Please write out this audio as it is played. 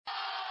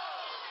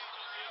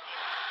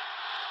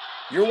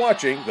You're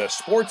watching The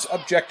Sports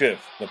Objective,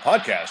 the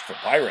podcast for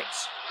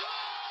Pirates.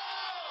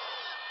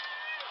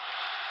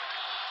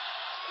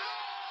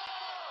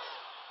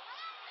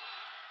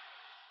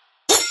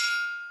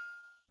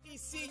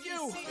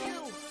 ECU,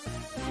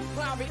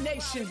 Private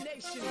Nation,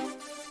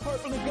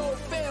 Purple and Gold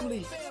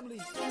family,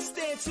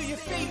 stand to your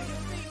feet,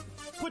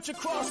 put your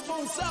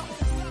crossbones up,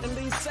 and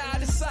lean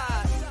side to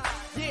side,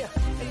 yeah,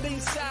 and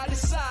lean side to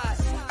side,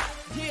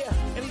 yeah,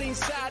 and lean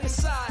side to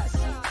side,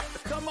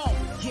 come on,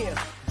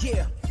 yeah,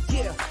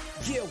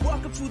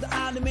 welcome to the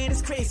island, man,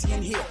 it's crazy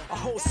in here, a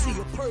whole sea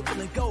of purple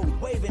and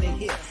gold waving in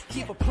here,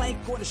 keep a plank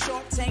on the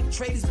Shark Tank,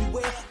 traders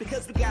beware,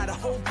 because we got a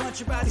whole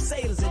bunch of rowdy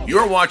sailors in here.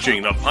 You're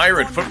watching the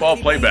Pirate Football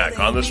Playback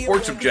on The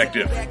Sports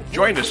Objective.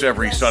 Join us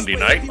every Sunday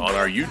night on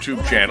our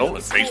YouTube channel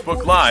and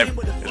Facebook Live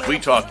as we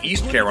talk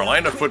East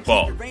Carolina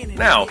football.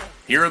 Now,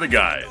 here are the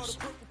guys.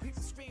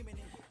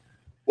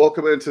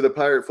 Welcome into the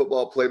Pirate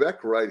Football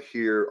Playback right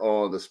here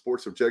on The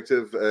Sports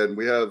Objective, and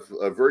we have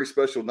a very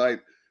special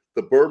night.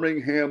 The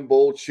Birmingham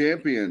Bowl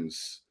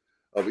champions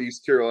of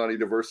East Carolina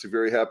University.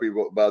 Very happy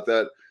about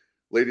that.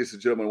 Ladies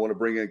and gentlemen, I want to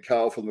bring in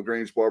Kyle from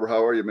LaGrange Barber.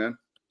 How are you, man?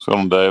 What's going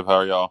on, Dave? How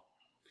are y'all?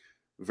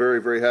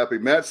 Very, very happy.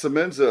 Matt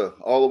Semenza,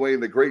 all the way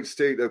in the great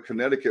state of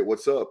Connecticut.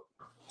 What's up?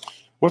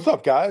 What's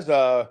up, guys?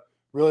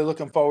 Really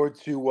looking forward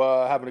to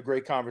having a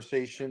great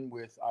conversation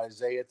with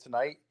Isaiah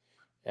tonight.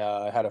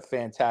 Had a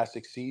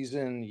fantastic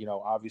season.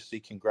 Obviously,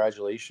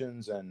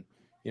 congratulations. And,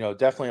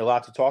 definitely a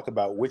lot to talk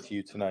about with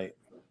you tonight.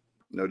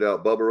 No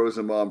doubt. Bubba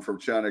Rosenbaum from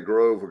China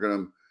Grove.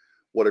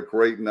 What a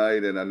great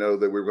night. And I know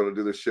that we're going to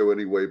do this show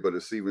anyway, but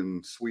it's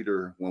even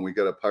sweeter when we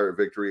got a Pirate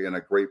victory and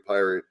a great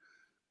Pirate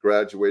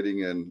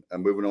graduating and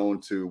moving on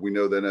to, we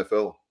know, the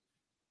NFL.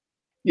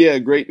 Yeah,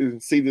 great to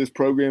see this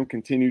program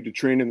continue to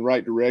trend in the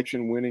right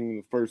direction, winning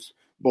the first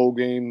bowl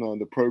game.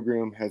 The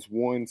program has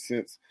won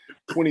since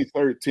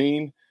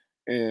 2013.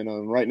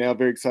 And right now,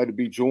 very excited to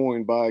be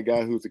joined by a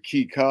guy who's a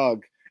key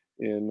cog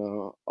in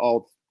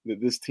all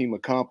that this team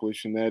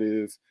accomplished, and that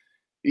is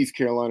East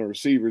Carolina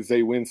receiver,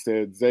 Zay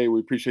Winstead. Zay,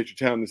 we appreciate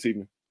your time this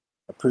evening.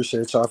 I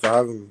appreciate y'all for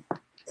having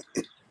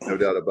me. No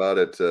doubt about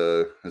it.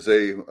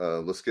 Zay,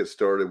 let's get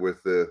started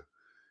with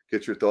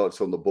get your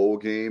thoughts on the bowl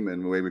game,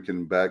 and maybe we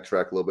can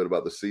backtrack a little bit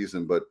about the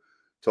season, but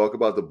talk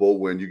about the bowl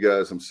win. You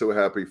guys, I'm so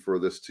happy for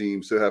this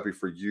team, so happy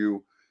for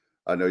you.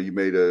 I know you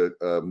made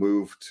a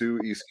move to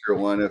East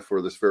Carolina for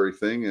this very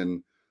thing,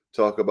 and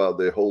talk about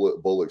the whole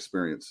bowl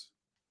experience.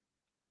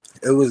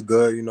 It was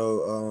good,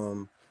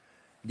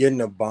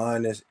 getting a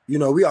bond is,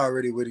 we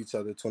already with each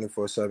other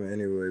 24/7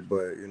 anyway,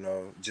 but,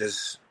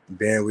 just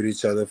being with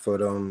each other for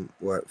them,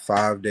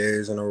 5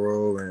 days in a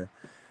row and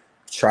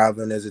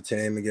traveling as a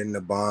team and getting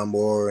to bond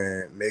more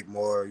and make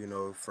more,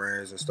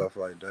 friends and stuff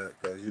like that.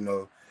 Because,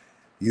 you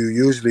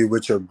usually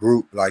with your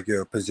group, like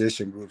your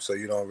position group, so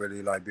you don't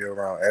really be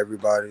around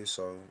everybody.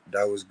 So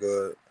that was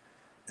good.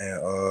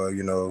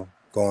 And,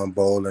 going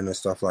bowling and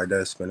stuff like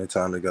that, spending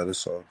time together.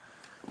 So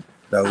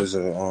that was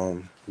a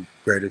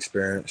great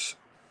experience.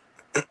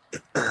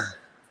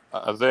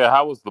 Isaiah,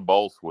 how was the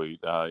bowl suite?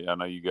 I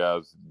know you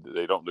guys,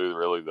 they don't do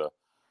really the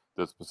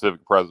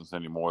specific presents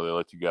anymore. They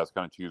let you guys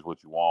kind of choose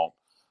what you want.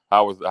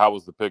 How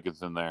was the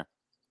Pickets in there?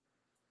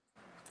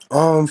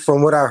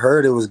 From what I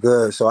heard, it was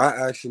good. So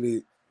I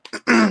actually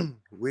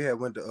we had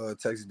went to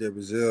Texas de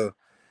Brazil,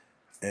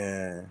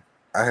 and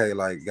I had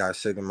got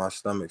sick in my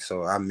stomach,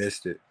 so I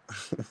missed it.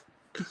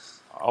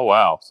 Oh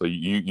wow! So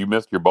you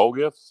missed your bowl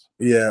gifts?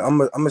 Yeah, I'm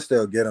gonna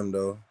still get them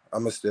though.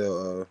 I'm gonna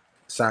still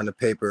sign the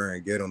paper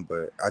and get them,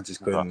 but I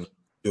just couldn't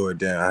do it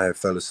then. I had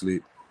fell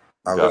asleep.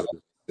 So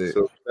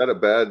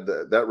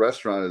that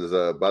restaurant is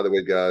by the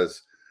way,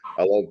 guys,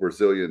 I love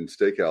Brazilian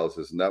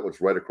steakhouses, and that was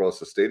right across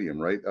the stadium,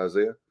 right,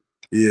 Isaiah?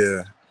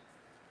 Yeah.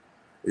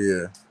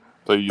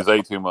 So you just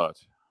ate too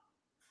much?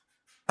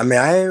 I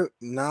mean,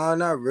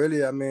 not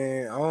really. I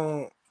mean,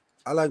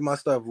 I like my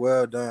stuff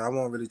well done. I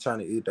wasn't really trying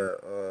to eat that.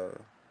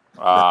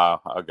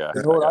 Okay.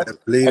 That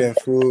bleeding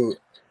food.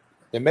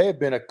 There may have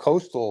been a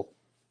coastal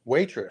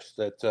waitress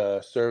that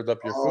served up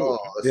your food.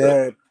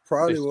 Yeah, it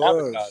probably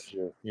was.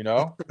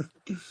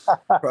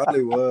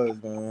 Probably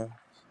was, man.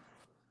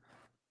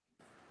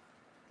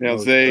 Now,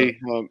 Zay,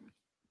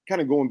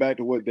 kind of going back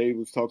to what Dave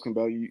was talking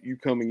about, you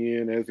coming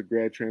in as a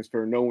grad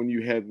transfer, knowing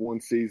you had one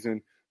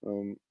season,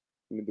 the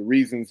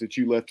reasons that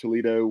you left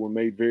Toledo were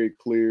made very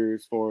clear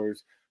as far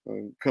as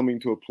coming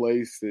to a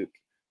place that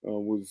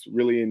was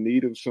really in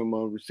need of some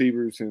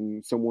receivers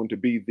and someone to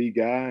be the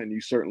guy, and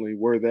you certainly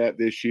were that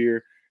this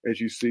year, as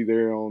you see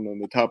there on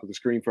the top of the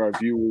screen for our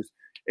viewers.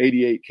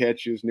 88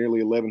 catches,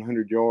 nearly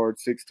 1,100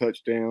 yards, 6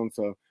 touchdowns,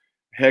 a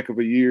heck of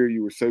a year.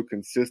 You were so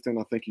consistent.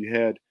 I think you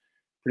had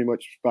pretty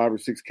much 5 or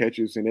 6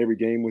 catches in every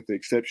game with the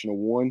exception of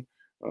one.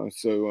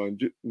 So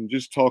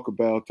just talk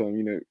about,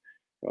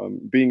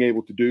 being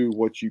able to do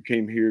what you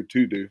came here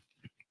to do.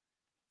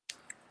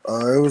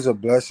 It was a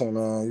blessing,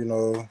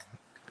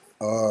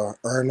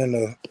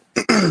 earning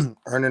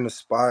the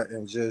spot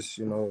and just,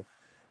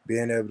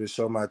 being able to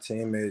show my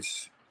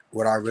teammates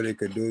what I really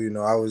could do.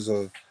 I was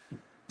a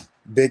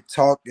big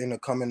talk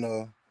coming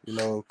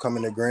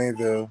to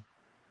Greenville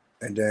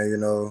and then, you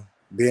know,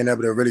 being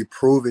able to really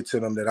prove it to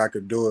them that I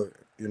could do it,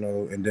 you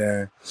know, and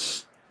then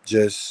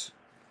just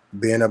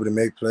being able to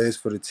make plays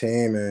for the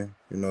team. And,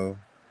 you know,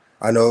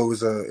 I know it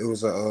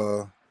was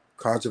a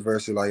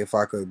controversy, like if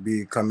I could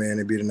come in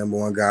and be the number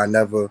one guy. I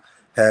never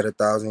had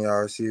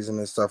 1,000-yard season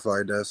and stuff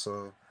like that,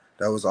 so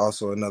that was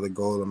also another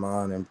goal of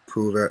mine, and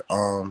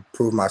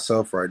prove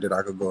myself right that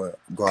I could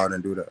go out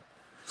and do that.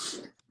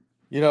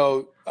 You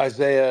know,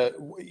 Isaiah,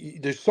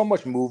 there's so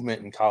much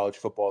movement in college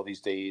football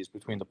these days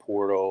between the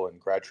portal and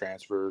grad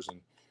transfers,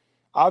 and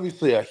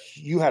obviously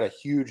you had a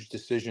huge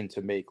decision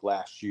to make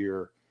last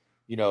year.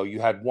 You know, you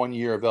had 1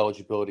 year of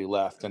eligibility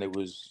left, and it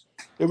was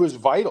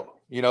vital,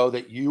 you know,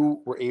 that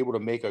you were able to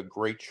make a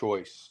great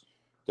choice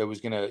that was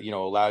going to, you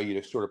know, allow you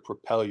to sort of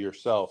propel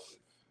yourself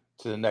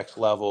to the next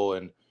level.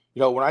 And you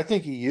know, when I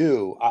think of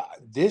you,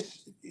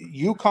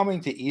 you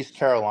coming to East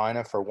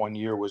Carolina for 1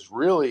 year was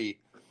really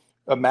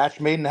a match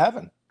made in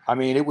heaven. I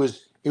mean, it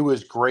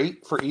was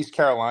great for East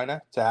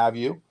Carolina to have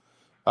you.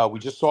 We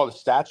just saw the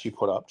stats you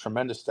put up,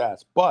 tremendous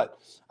stats. But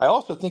I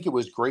also think it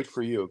was great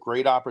for you, a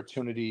great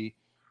opportunity.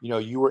 You know,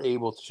 you were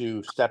able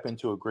to step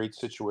into a great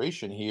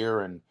situation here,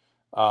 and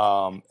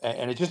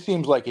it just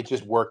seems like it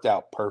just worked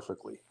out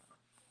perfectly.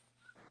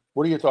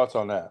 What are your thoughts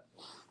on that?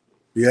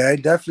 Yeah,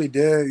 it definitely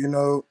did. You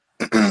know,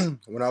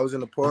 when I was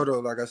in the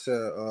portal, like I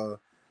said,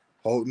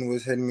 Holton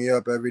was hitting me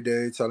up every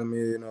day, telling me,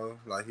 you know,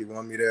 like he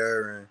want me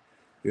there, and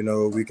you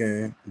know, we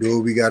can do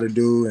what we got to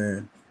do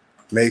and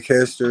make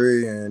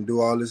history and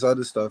do all this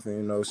other stuff. And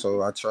you know,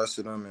 so I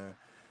trusted him, and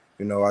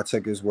you know, I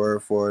took his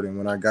word for it. And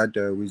when I got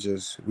there,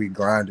 we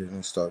grinded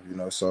and stuff. You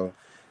know, so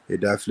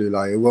it definitely,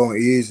 like, it wasn't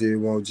easy. It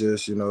won't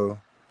just, you know,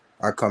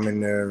 I come in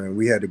there and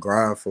we had to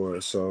grind for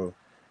it. So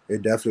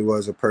it definitely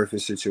was a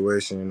perfect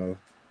situation. You know,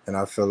 and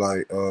I feel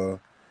like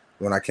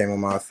when I came on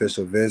my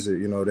official visit,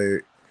 you know,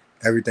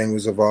 everything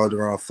was evolved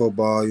around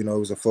football. You know, it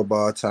was a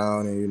football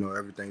town, and you know,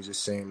 everything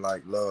just seemed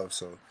like love.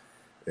 So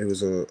it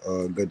was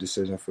a good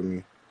decision for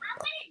me.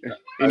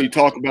 And you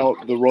talk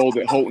about the role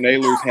that Holton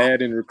Ahlers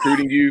had in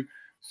recruiting you.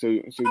 So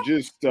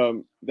just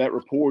that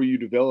rapport you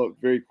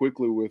developed very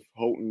quickly with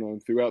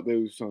Holton throughout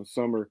those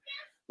summer,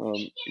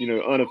 you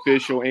know,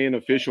 unofficial and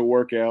official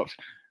workouts.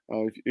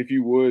 If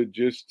you would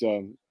just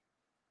you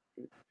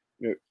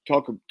know,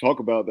 talk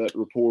about that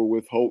rapport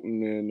with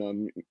Holton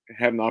and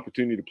having the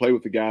opportunity to play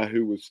with a guy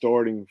who was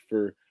starting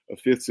for a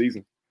fifth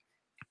season.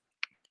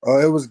 Oh,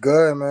 it was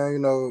good, man. You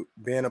know,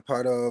 being a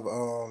part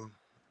of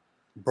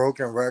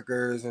broken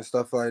records and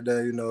stuff like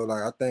that. You know,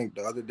 like I think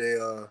the other day,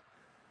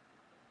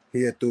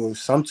 he had threw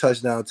some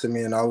touchdown to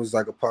me, and I was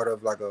like a part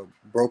of like a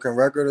broken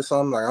record or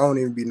something. Like I don't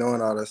even be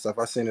knowing all that stuff.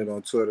 I seen it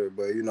on Twitter,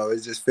 but you know,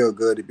 it just feel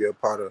good to be a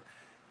part of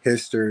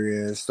history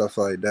and stuff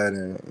like that,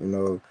 and you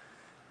know,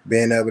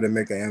 being able to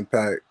make an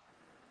impact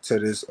to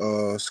this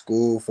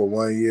school for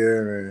 1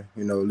 year, and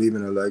you know,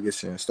 leaving a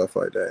legacy and stuff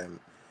like that, and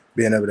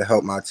being able to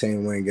help my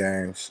team win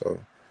games.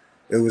 So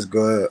it was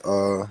good.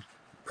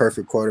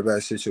 Perfect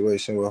quarterback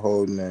situation with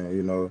Holden, and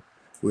you know,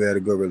 we had a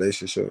good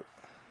relationship.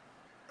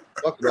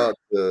 Talk about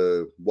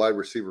the wide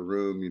receiver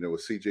room, you know,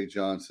 with C.J.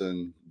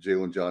 Johnson,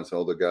 Jalen Johnson,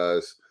 all the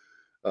guys.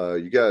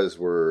 You guys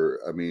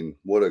were, I mean,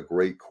 what a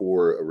great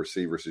core of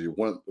receivers. You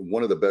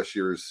one of the best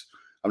years.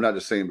 I'm not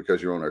just saying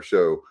because you're on our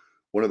show.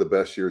 One of the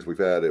best years we've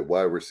had at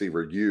wide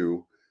receiver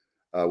U.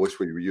 Wish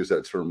we use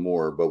that term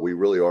more, but we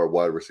really are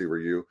wide receiver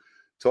U.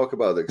 Talk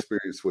about the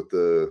experience with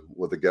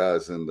the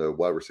guys in the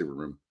wide receiver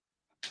room.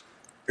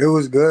 It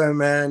was good,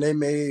 man. They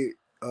made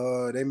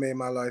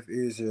my life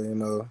easier. You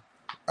know,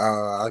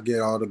 I get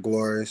all the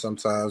glory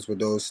sometimes with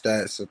those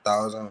stats: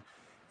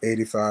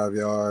 1,085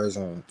 yards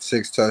and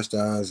 6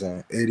 touchdowns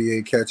and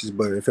 88 catches.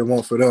 But if it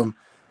weren't for them,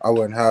 I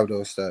wouldn't have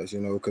those stats.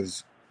 You know,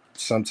 because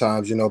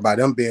sometimes, you know, by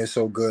them being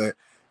so good,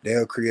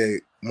 they'll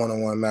create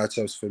one-on-one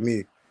matchups for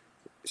me.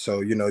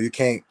 So you know, you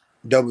can't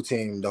double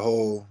team the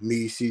whole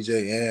me,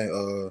 CJ,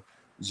 and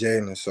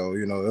Jalen. So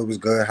you know, it was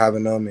good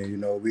having them, and you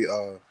know,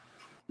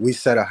 we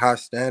set a high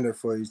standard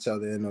for each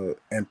other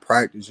in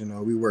practice. You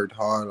know, we worked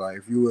hard. Like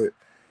if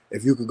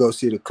you could go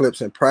see the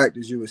clips in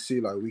practice, you would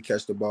see like we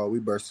catch the ball, we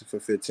bursted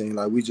for 15.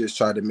 Like we just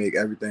tried to make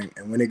everything.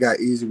 And when it got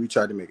easy, we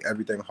tried to make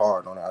everything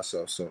hard on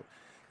ourselves. So,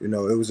 you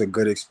know, it was a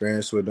good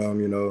experience with them.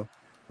 You know,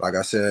 like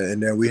I said,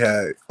 and then we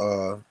had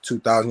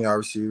 2,000-yard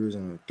receivers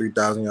and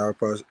 3,000-yard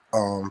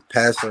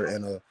passer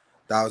and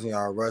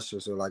 1,000-yard rusher.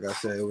 So, like I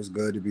said, it was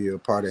good to be a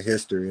part of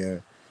history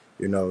and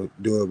you know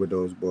do it with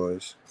those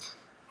boys.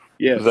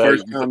 Yeah, Zay,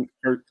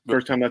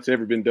 first time that's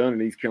ever been done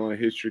in East Carolina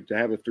history to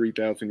have a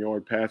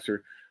 3,000-yard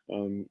passer,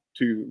 2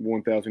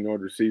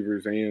 1,000-yard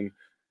receivers, and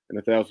a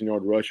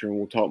 1,000-yard rusher. And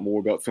we'll talk more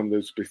about some of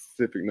those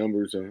specific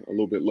numbers a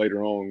little bit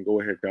later on. Go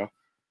ahead, Kyle.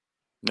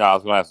 No, I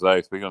was going to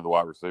say, speaking of the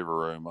wide receiver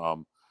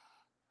room,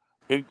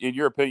 in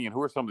your opinion,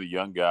 who are some of the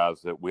young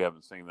guys that we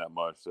haven't seen that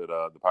much that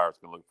the Pirates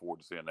can look forward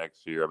to seeing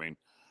next year? I mean,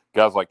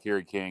 guys like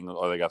Kerry King,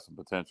 they got some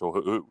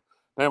potential.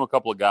 Name a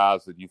couple of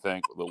guys that you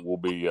think that will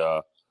be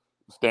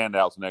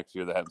standouts next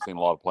year that haven't seen a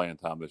lot of playing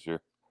time this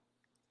year.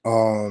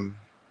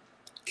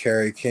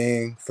 Kerry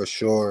King for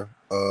sure.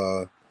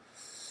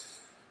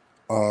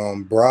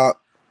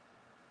 Brock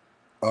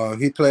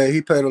He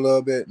played a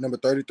little bit. Number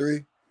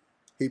 33.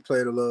 He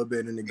played a little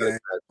bit in the game.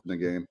 In the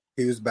game.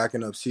 He was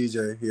backing up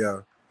CJ.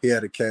 Yeah, he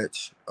had a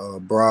catch.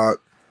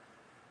 Brock,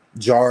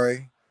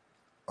 Jari,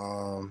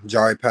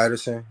 Jari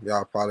Patterson.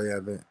 Y'all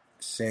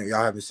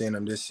haven't seen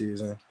him this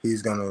season.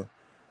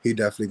 He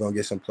definitely gonna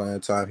get some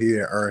playing time. He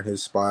didn't earn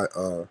his spot.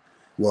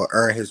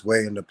 Earn his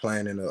way into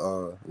playing in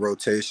the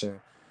rotation.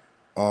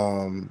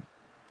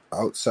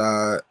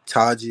 Outside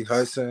Taji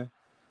Hudson.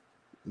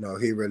 No,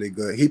 he really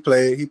good. He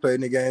played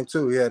in the game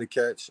too. He had a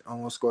catch.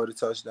 Almost scored a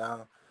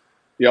touchdown.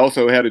 He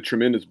also had a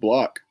tremendous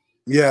block.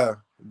 Yeah,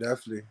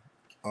 definitely.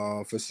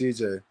 For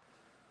CJ.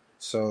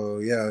 So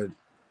yeah,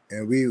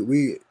 and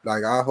we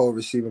like our whole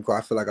receiving core.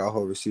 I feel like our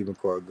whole receiving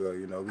core good.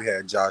 You know, we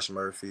had Josh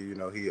Murphy. You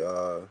know, he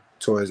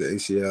tore his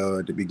ACL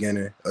at the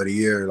beginning of the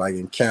year, like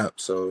in camp.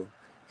 So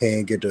he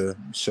didn't get to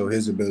show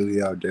his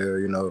ability out there.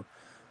 You know,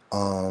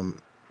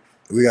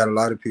 we got a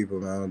lot of people,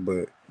 man,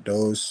 but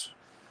those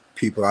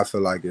people I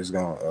feel like is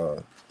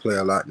gonna play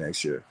a lot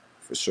next year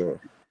for sure.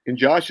 And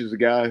Josh is a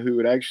guy who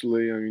had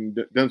actually,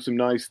 done some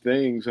nice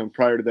things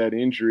prior to that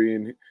injury,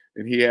 and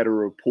he had a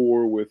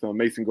rapport with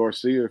Mason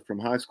Garcia from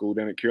high school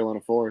down at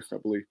Carolina Forest, I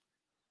believe.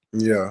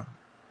 Yeah,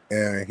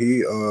 and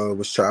he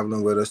was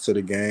traveling with us to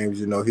the games.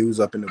 You know, he was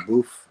up in the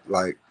booth,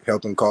 like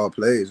helping call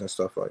plays and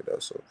stuff like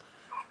that. So,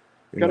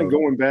 kind of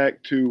going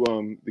back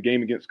to the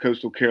game against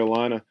Coastal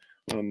Carolina,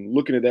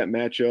 looking at that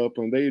matchup,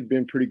 they had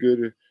been pretty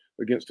good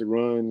against the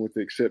run, with the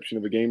exception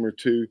of a game or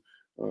two.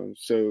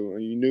 So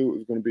you knew it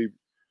was going to be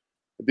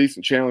a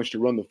decent challenge to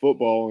run the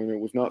football, and it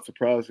was not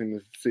surprising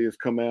to see us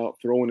come out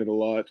throwing it a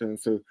lot. And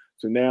so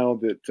now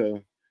that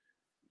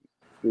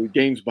the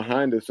game's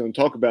behind us, and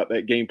talk about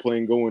that game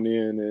plan going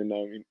in,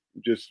 and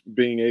just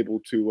being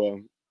able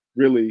to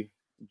really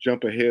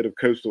jump ahead of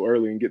Coastal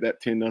early and get that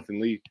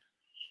 10-0 lead.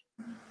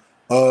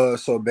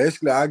 So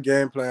basically our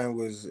game plan it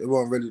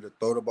wasn't really to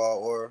throw the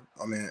ball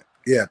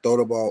throw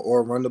the ball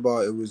or run the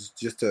ball. It was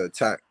just to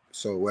attack.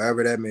 So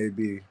wherever that may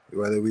be,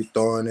 whether we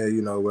throwing it,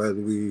 you know, whether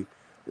we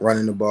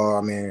running the ball.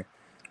 I mean,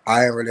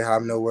 I didn't really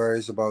have no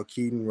worries about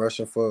Keaton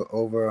rushing for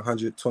over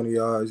 120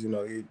 yards. You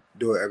know, he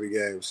do it every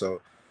game.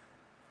 So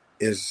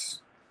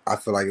I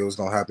feel like it was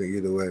gonna happen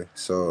either way.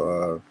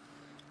 So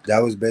that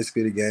was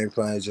basically the game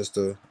plan, just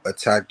to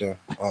attack them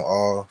on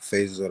all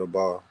phases of the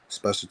ball,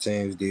 special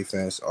teams,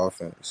 defense,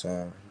 offense.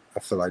 And I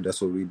feel like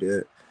that's what we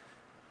did.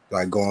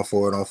 Like going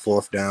forward on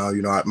fourth down.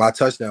 You know, my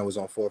touchdown was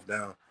on fourth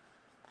down.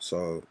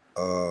 So,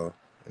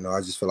 you know,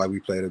 I just feel like we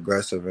played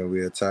aggressive and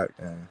we attacked,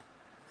 and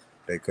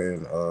they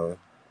couldn't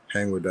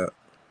hang with that.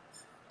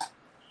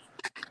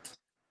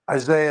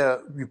 Isaiah,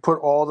 you put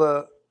all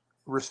the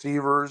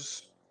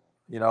receivers,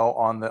 you know,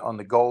 on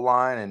the goal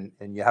line,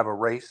 and you have a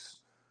race,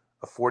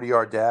 a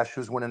 40-yard dash.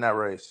 Who's winning that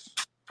race?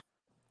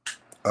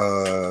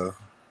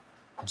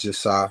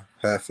 Josiah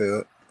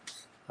Hatfield.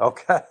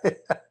 Okay.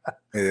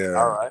 Yeah.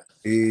 All right.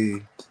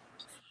 He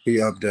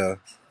up there.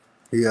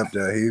 I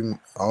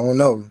don't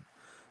know.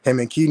 Him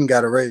and Keaton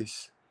got a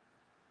race.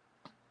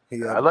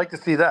 I'd like to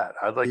see that.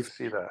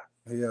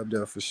 He up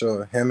there for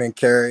sure. Him and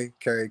Kerry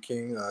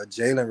King,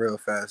 Jalen real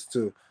fast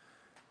too.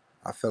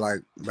 I feel like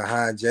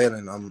behind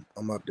Jalen,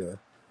 I'm up there.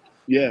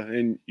 Yeah,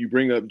 and you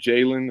bring up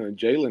Jalen.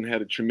 Jalen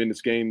had a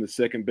tremendous game, the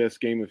second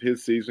best game of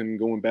his season.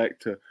 Going back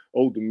to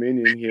Old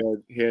Dominion, he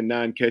had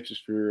 9 catches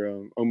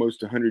for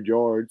almost 100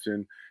 yards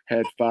and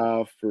had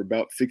 5 for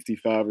about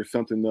 65 or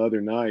something the other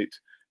night.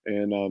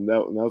 And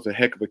that was a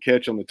heck of a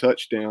catch on the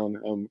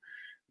touchdown.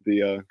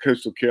 The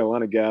Coastal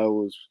Carolina guy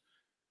was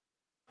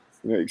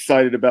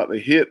excited about the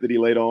hit that he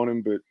laid on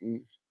him, but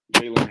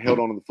Jalen held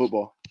on to the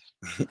football.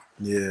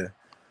 Yeah,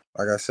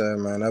 like I said,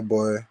 man, that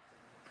boy.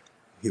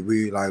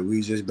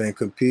 We just been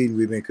competing.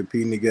 We've been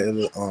competing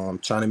together,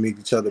 trying to make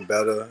each other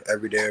better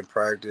every day in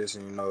practice.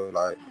 And, you know,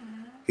 like,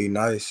 he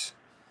nice.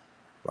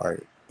 Like,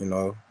 you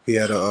know, he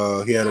had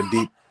a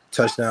deep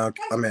touchdown.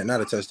 I mean,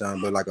 not a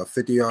touchdown, but like a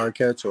 50-yard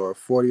catch or a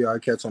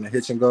 40-yard catch on a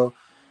hitch and go,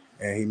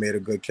 and he made a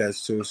good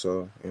catch too.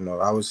 So, you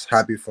know, I was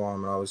happy for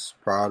him. I was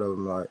proud of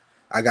him. Like,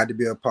 I got to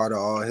be a part of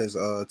all his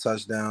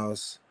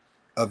touchdowns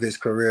of his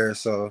career.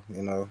 So,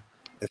 you know,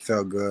 it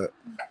felt good.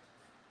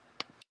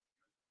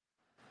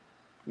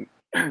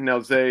 Now,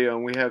 Zay,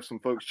 we have some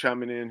folks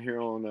chiming in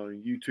here on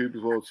YouTube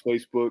as well as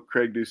Facebook.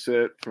 Craig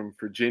Doucette from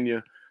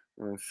Virginia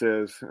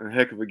says, a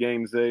heck of a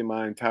game, Zay.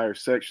 My entire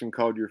section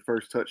called your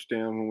first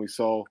touchdown when we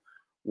saw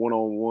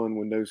one-on-one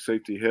with no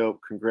safety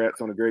help.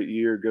 Congrats on a great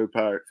year. Go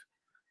Pirates.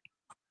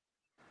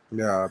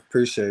 Yeah, I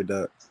appreciate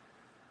that.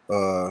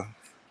 I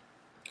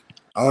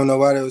don't know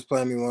why they was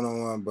playing me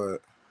one-on-one,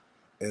 but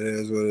it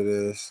is what it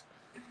is.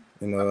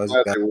 You know, I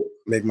just got to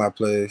make my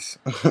plays.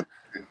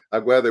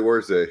 I'm glad they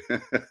were, Zay.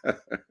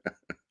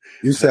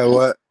 You said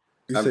what?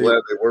 I'm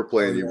glad they were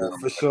playing you.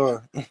 For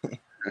sure.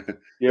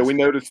 Yeah, we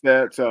noticed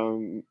that.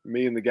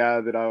 Me and the guy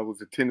that I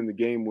was attending the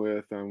game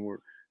with were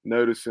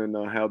noticing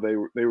how they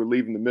were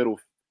leaving the middle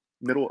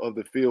of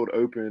the field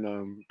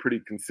open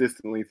pretty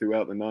consistently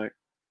throughout the night.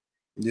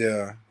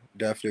 Yeah,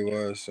 definitely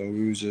was. So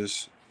we was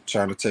just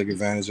trying to take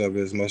advantage of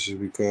it as much as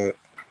we could.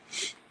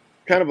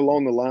 kind of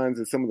along the lines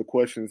of some of the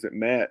questions that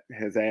Matt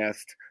has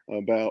asked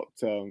about,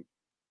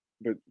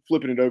 but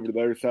flipping it over to the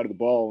other side of the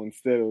ball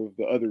instead of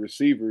the other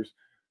receivers.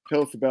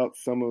 Tell us about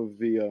some of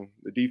the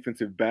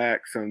defensive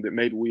backs that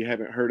maybe we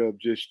haven't heard of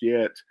just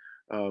yet,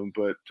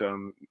 but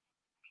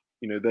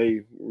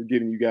they were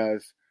giving you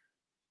guys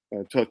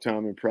a tough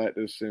time in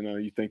practice,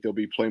 and you think they'll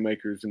be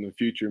playmakers in the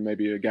future.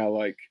 Maybe a guy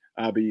like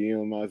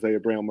IBM, Isaiah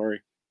Brown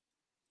Murray.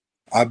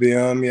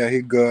 IBM, yeah,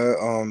 he good.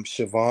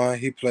 Siobhan,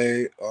 he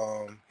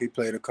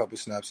played a couple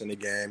snaps in the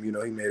game. He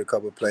made a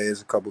couple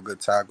plays, a couple good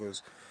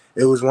tackles.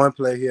 It was one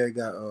play he had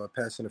got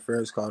pass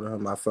interference called on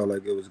him. I felt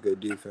like it was good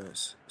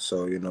defense.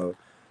 So,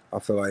 I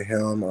feel like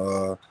him.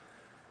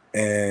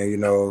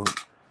 And,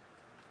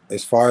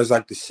 as far as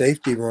like the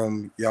safety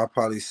room, y'all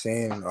probably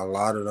seen a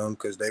lot of them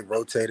because they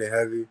rotated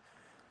heavy.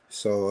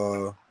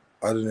 So,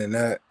 other than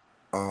that,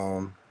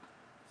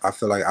 I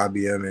feel like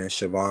IBM and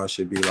Siobhan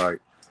should be like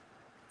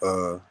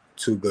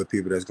two good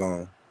people that's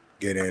going to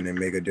get in and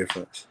make a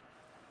difference.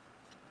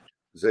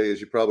 Zay,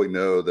 as you probably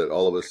know, that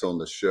all of us on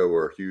the show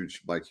are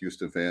huge Mike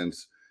Houston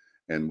fans,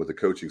 and with the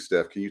coaching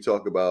staff. Can you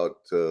talk about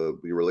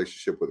your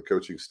relationship with the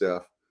coaching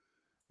staff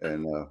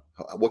and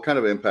what kind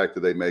of impact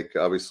do they make?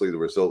 Obviously, the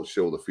results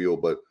show the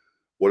field, but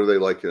what are they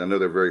like? I know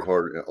they're very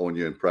hard on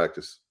you in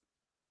practice.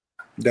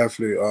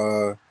 Definitely.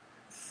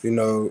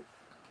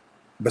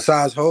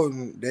 Besides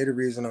Holden, they the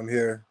reason I'm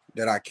here,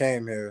 that I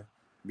came here,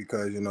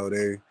 because,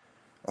 they,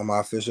 on my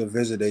official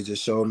visit, they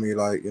just showed me,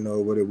 like,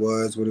 what it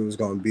was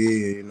going to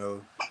be.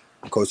 And,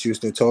 Coach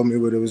Houston told me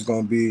what it was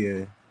going to be,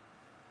 and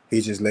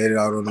he just laid it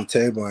out on the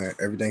table, and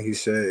everything he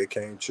said, it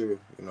came true,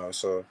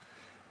 So,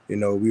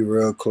 we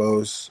real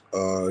close.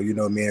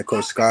 Me and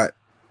Coach Scott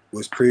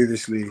was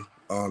previously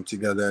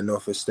together at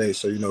Norfolk State,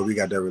 so, we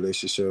got that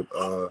relationship.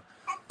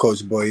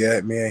 Coach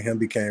Boyette, me and him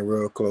became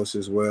real close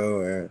as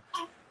well, and,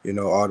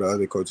 all the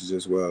other coaches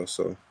as well.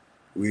 So,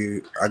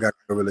 I got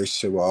a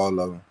relationship with all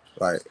of them.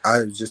 Like, I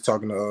was just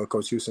talking to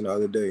Coach Houston the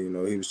other day.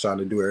 He was trying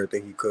to do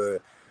everything he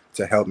could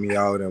to help me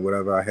out and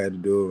whatever I had to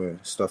do and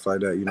stuff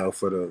like that,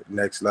 for the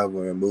next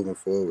level and moving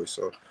forward.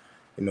 So,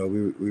 we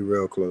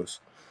real close.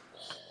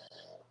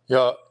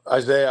 Yeah,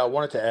 Isaiah, I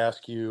wanted to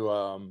ask you,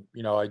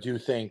 I do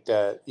think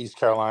that East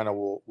Carolina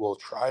will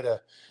try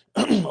to,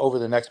 over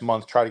the next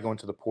month, try to go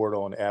into the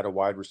portal and add a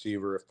wide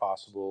receiver if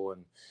possible.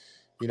 And,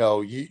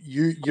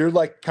 you're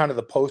like kind of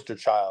the poster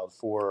child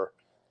for,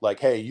 like,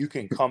 hey, you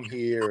can come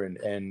here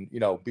and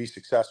be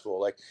successful.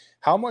 Like,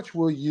 how much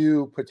will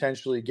you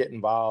potentially get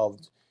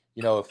involved,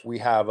 if we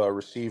have a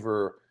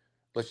receiver,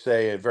 let's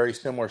say a very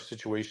similar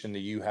situation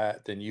than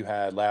you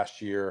had last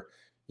year,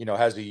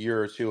 has a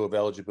year or two of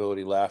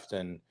eligibility left,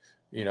 and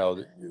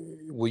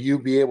will you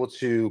be able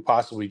to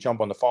possibly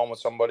jump on the phone with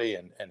somebody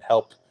and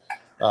help,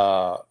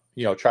 try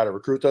to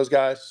recruit those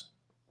guys?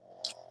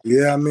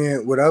 Yeah, I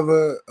mean,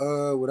 whatever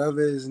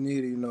is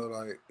needed,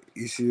 like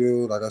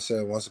ECU, like I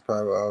said, once a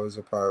pirate, always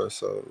a pirate.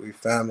 So we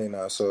family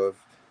now. So if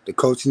the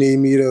coach need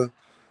me to,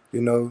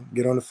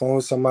 get on the phone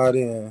with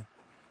somebody and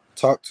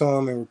talk to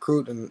them and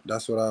recruit, and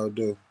that's what I'll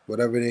do.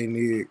 Whatever they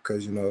need,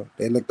 because,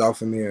 they looked out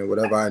for me, and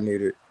whatever I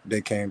needed,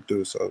 they came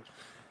through. So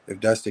if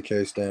that's the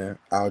case, then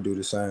I'll do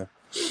the same.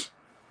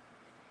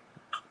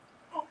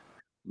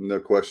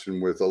 No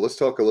question. Let's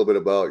talk a little bit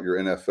about your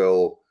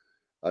NFL.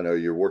 I know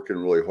you're working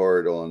really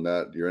hard on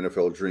that. Your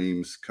NFL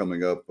dreams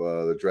coming up.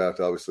 The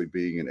draft obviously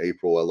being in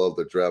April. I love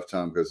the draft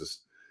time because it's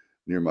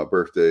near my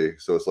birthday,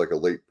 so it's like a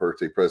late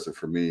birthday present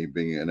for me,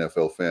 being an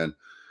NFL fan.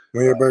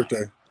 When your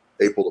birthday?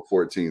 April the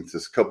 14th.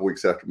 It's a couple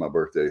weeks after my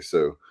birthday.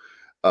 So,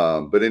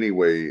 but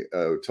anyway,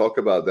 talk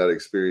about that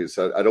experience.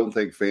 I don't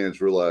think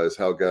fans realize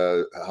how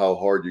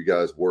hard you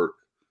guys work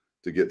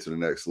to get to the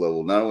next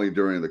level, not only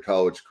during the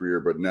college career,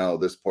 but now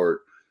this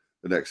part,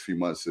 the next few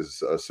months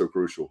is so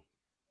crucial.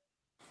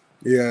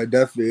 Yeah, it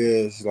definitely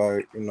is.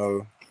 Like,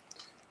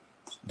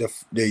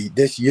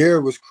 this year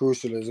was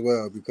crucial as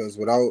well, because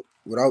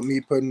without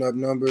me putting up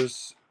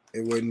numbers,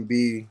 it wouldn't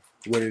be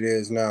what it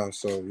is now.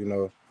 So,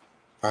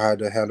 I had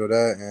to handle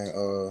that,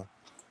 and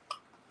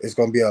it's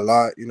gonna be a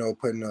lot,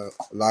 putting a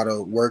lot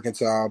of work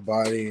into our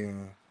body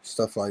and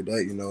stuff like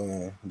that,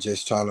 and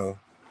just trying to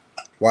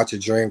watch a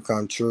dream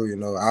come true.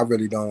 I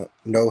really don't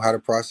know how the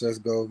process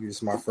goes.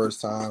 It's my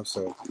first time,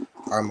 so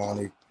I'm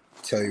only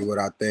tell you what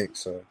I think.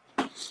 So,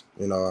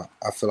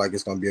 I feel like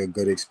it's going to be a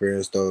good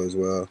experience, though, as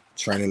well.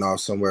 Training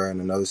off somewhere in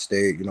another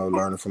state,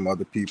 learning from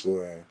other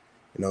people and,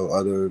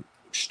 other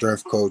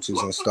strength coaches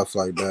and stuff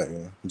like that.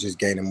 And just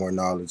gaining more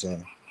knowledge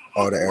in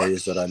all the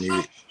areas that I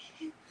need.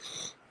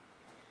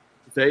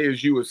 Today,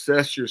 as you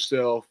assess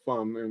yourself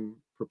and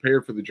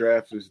prepare for the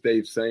draft, as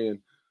Dave's saying,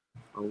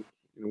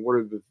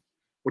 what do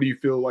you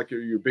feel like are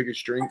your biggest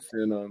strengths,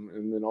 and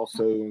then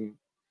also a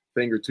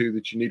thing or two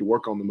that you need to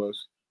work on the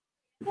most?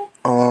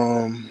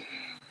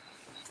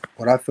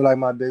 What I feel like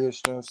my biggest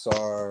strengths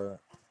are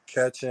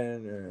catching,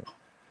 and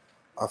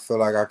I feel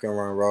like I can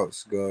run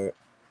routes good.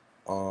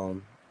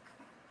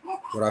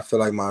 What I feel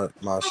like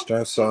my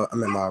strengths are,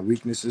 my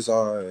weaknesses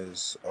are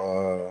is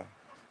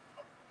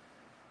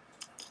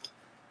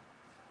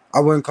I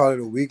wouldn't call it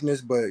a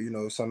weakness, but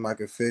something I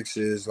could fix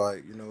is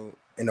like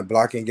in the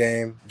blocking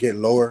game, get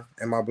lower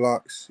in my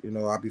blocks.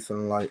 I be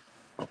feeling like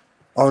I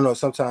don't know.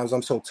 Sometimes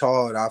I'm so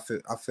tall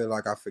that I feel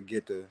like I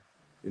forget to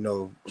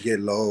get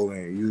low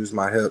and use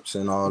my hips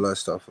and all that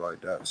stuff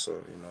like that.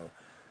 So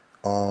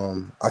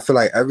I feel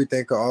like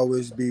everything could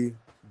always be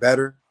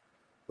better,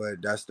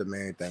 but that's the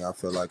main thing. I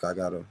feel like I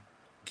gotta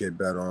get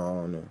better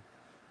on,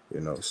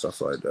 and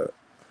stuff like that.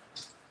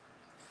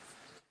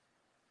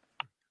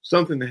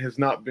 Something that has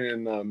not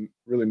been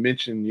really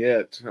mentioned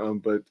yet,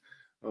 but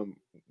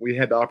we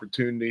had the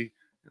opportunity,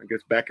 I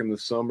guess, back in the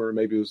summer,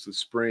 maybe it was the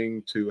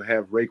spring, to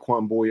have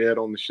Raquan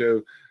Boyette on the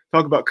show.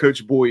 Talk about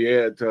Coach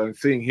Boyette,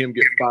 seeing him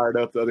get fired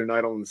up the other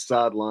night on the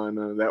sideline.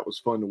 That was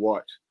fun to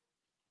watch.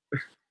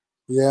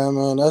 Yeah,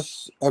 man,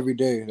 that's every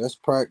day. That's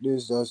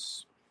practice.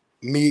 That's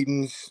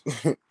meetings.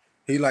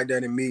 He like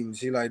that in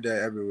meetings. He like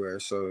that everywhere.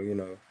 So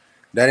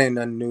that ain't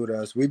nothing new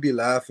to us. We be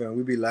laughing.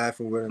 We be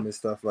laughing with him and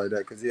stuff like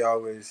that because he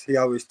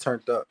always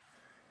turned up,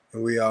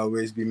 and we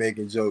always be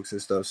making jokes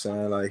and stuff,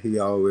 saying like he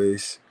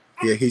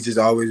just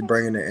always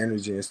bringing the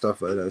energy and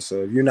stuff like that.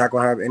 So if you're not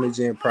gonna have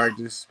energy in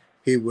practice,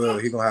 he will.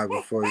 He gonna have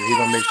it for you. He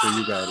gonna make sure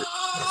you got it.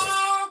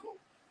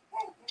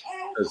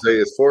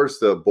 Isaiah, as far as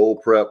the bowl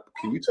prep,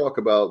 can you talk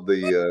about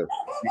you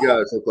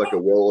guys look like a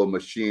well-oiled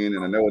machine?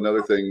 And I know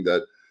another thing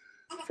that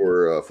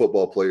for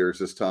football players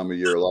this time of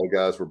year, a lot of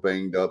guys were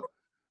banged up.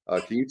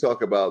 Can you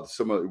talk about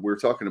we were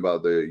talking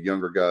about the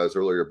younger guys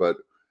earlier, but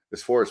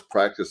as far as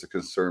practice is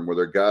concerned, were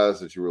there guys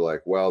that you were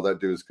like, wow, that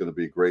dude's going to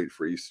be great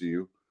for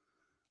ECU?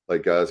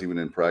 Like guys even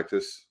in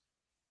practice?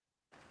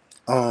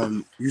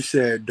 You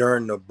said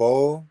during the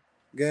bowl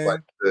game?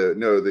 Like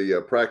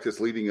the practice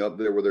leading up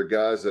there, were there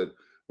guys that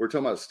we're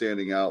talking about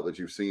standing out that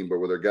you've seen, but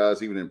were there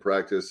guys even in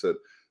practice that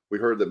we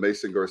heard that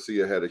Mason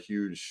Garcia had a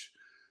huge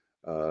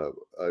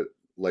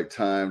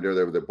time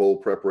there with the bowl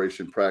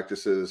preparation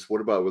practices?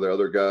 What about, were there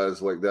other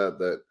guys like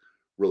that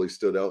really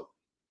stood out?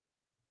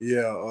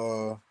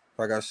 Yeah,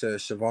 like I said,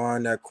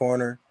 Siobhan, that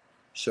corner.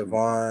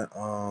 Siobhan,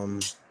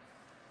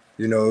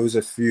 it was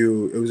a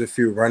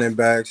few running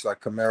backs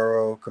like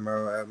Camaro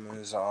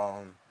Evans,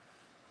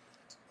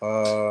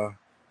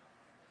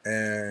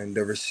 and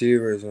the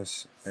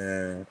receivers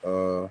and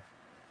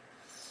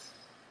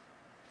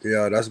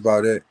yeah, that's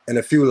about it. And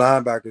a few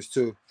linebackers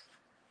too.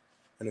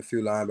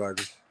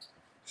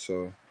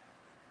 So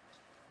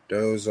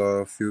those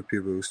are a few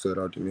people who stood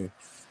out to me.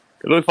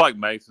 It looks like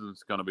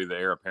Mason's going to be the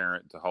heir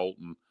apparent to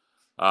Holton.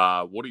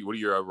 What are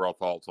your overall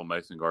thoughts on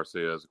Mason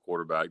Garcia as a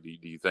quarterback? Do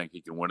you think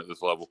he can win at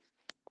this level?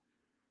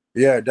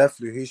 Yeah,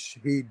 definitely.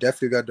 He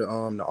definitely got the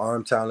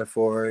arm talent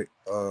for it.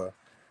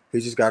 He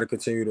just got to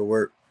continue to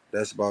work.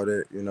 That's about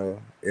it.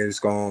 It's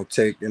gonna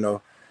take.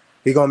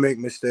 He gonna make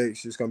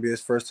mistakes. It's gonna be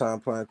his first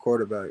time playing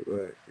quarterback,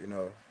 but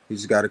he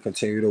just got to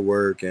continue to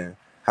work and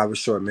have a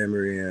short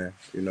memory and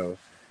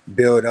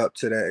build up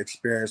to that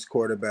experienced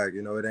quarterback.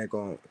 It ain't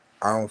gonna.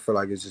 I don't feel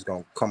like it's just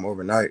gonna come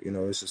overnight.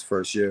 It's his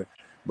first year,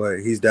 but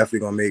he's definitely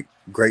gonna make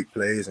great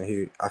plays,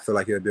 and I feel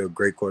like he'll be a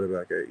great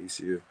quarterback at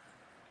ECU.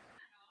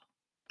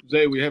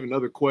 Zay, we have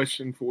another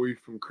question for you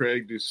from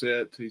Craig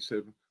Doucette. He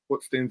said,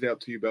 what stands out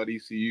to you about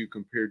ECU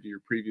compared to your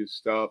previous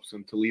stops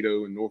in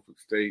Toledo and Norfolk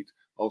State?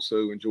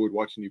 Also enjoyed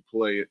watching you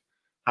play at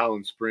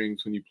Highland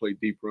Springs when you played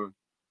deep run.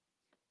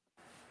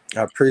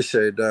 I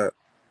appreciate that.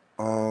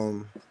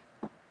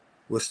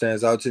 What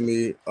stands out to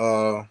me,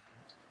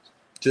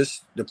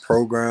 just the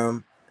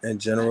program in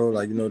general,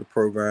 like, the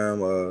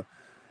program,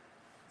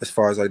 as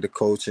far as like the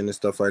coaching and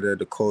stuff like that,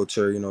 the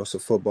culture, it's a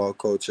football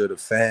culture, the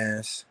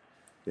fans,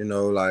 and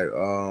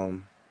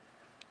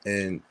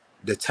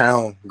the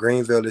town,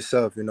 Greenville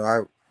itself,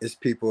 it's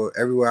people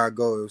everywhere I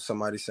go.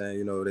 Somebody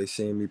saying, they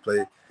seen me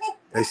play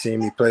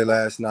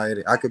last night.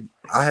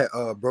 I had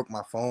broke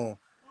my phone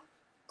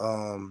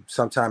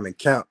sometime in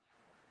camp,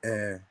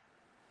 and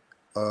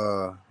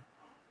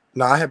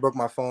no, I had broke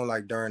my phone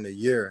like during the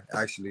year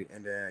actually,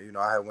 and then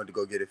I had went to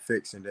go get it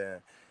fixed, and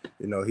then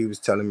he was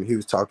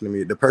talking to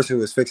me. The person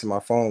who was fixing my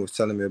phone was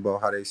telling me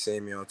about how they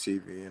seen me on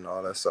TV and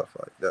all that stuff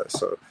like that.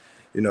 So,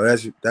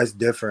 that's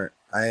different.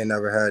 I ain't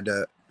never had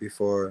that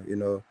before.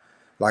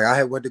 Like I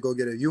had went to go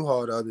get a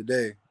U-Haul the other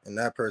day, and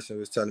that person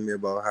was telling me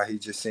about how he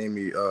just seen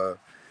me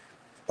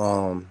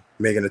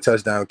making a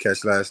touchdown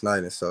catch last night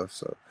and stuff.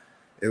 So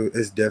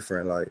it's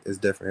different. Like it's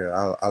different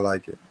here. I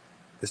like it.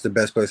 It's the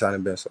best place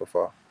I've been so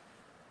far.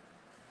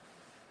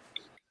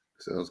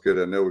 Sounds good.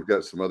 I know we've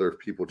got some other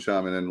people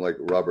chiming in, like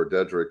Robert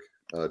Dedrick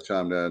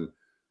chimed in.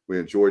 We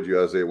enjoyed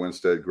you, Isaiah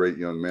Winstead, great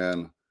young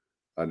man.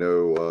 I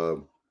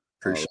know.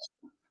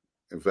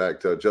 In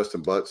fact,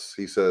 Justin Butts,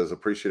 he says,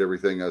 appreciate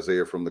everything,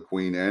 Isaiah, from the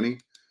Queen Annie.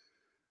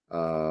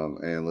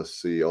 And let's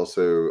see.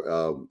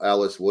 Also,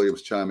 Alice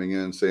Williams chiming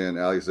in saying,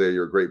 Isaiah,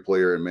 you're a great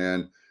player. And,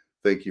 man,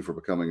 thank you for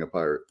becoming a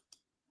Pirate.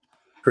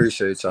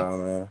 Appreciate y'all,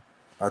 man.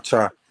 I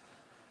try.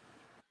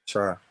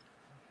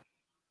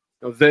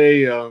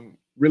 Isaiah,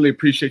 really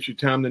appreciate your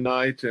time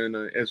tonight. And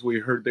as we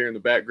heard there in the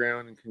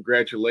background, and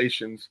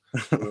congratulations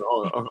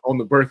on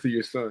the birth of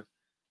your son.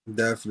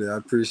 Definitely. I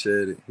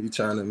appreciate it. He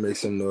trying to make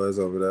some noise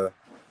over there.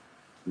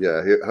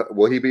 Yeah.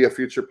 Will he be a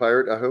future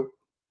Pirate, I hope?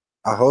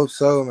 I hope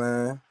so,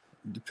 man.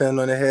 Depending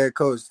on the head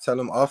coach. Tell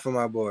him offer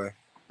my boy.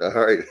 All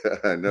right.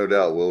 No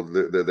doubt. Well,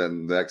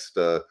 then next,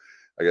 I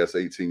guess,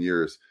 18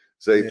 years.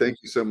 Zay, thank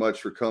you so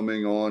much for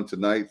coming on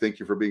tonight. Thank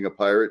you for being a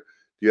Pirate.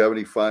 Do you have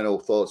any final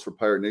thoughts for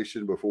Pirate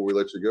Nation before we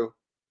let you go?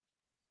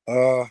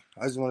 I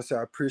just want to say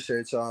I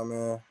appreciate y'all,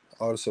 man.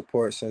 All the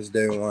support since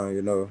day one,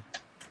 you know.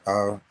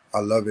 I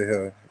love it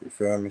here. You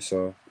feel me?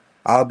 So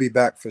I'll be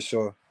back for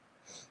sure.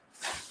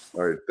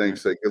 All right.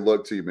 Thanks, Zay. Good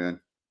luck to you, man.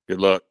 Good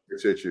luck.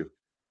 Appreciate you.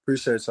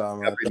 Appreciate y'all,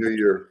 man. Happy New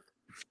Year.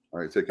 All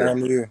right. Take care.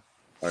 Happy New Year.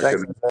 All right.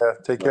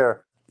 Thanks. Take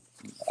care.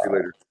 See you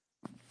later.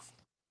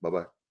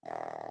 Bye-bye.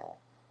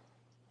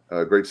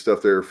 Great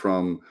stuff there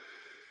from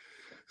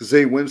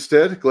Zay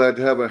Winstead. Glad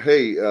to have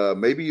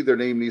maybe their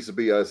name needs to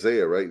be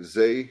Isaiah, right?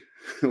 Zay.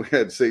 We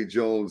had Zay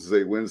Jones,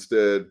 Zay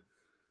Winstead,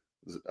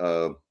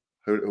 Zay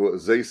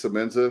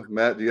Semenza.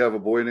 Matt, do you have a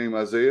boy named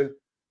Isaiah?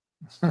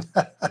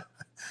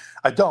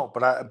 I don't,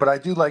 but I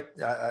do like.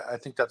 I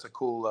think that's a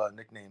cool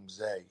nickname,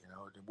 Zay. You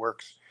know, it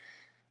works.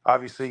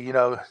 Obviously, you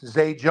know,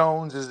 Zay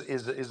Jones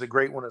is a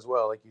great one as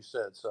well, like you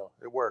said. So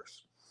it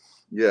works.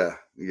 Yeah.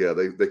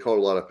 They caught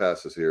a lot of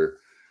passes here,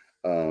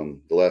 the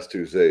last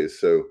two Zays.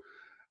 So,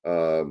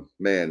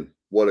 man,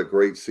 what a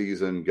great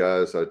season,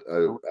 guys!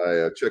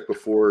 I checked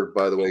before.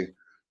 By the way,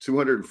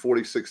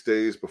 246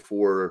 days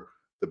before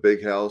the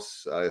big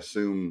house.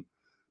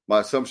 My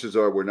assumptions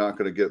are we're not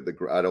going to get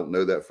I don't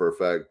know that for a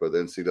fact, but the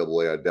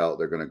NCAA, I doubt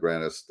they're going to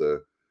grant us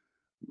the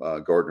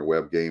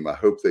Gardner-Webb game. I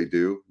hope they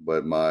do,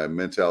 but my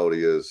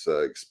mentality is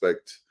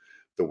expect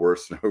the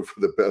worst and hope for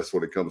the best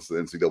when it comes to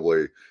the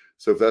NCAA.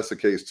 So if that's the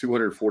case,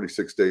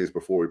 246 days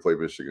before we play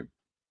Michigan.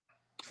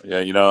 Yeah,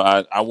 you know,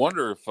 I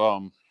wonder if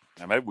and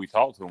maybe we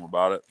talked to him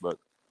about it, but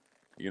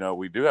you know,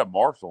 we do have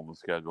Marshall on the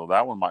schedule.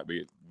 That one might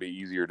be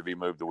easier to be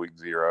moved to week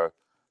 0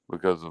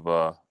 because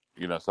of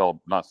you know,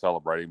 not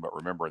celebrating, but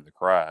remembering the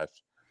crash.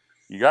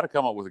 You got to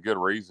come up with a good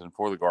reason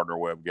for the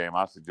Gardner-Webb game.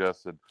 I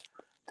suggested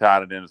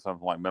tied it into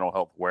something like mental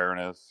health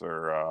awareness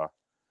or,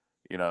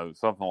 you know,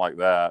 something like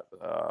that,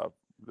 a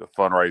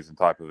fundraising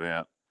type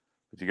event.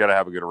 But you got to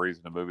have a good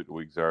reason to move it to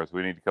week 0. So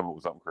we need to come up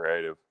with something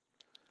creative.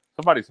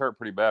 Somebody's hurt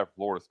pretty bad for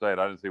Florida State.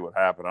 I didn't see what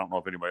happened. I don't know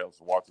if anybody else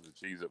is watching the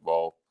Cheez-It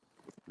Bowl.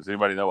 Does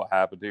anybody know what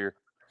happened here?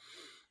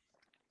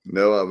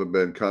 No, I haven't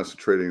been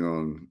concentrating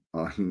on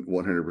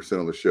 100%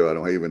 on the show. I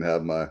don't even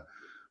have my.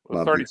 It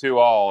was 32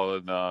 all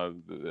in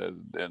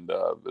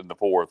the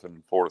fourth,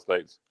 and Florida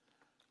State's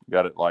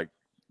got it like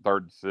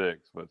 3rd and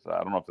 6. But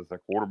I don't know if it's a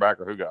quarterback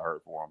or who got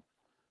hurt for them.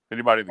 If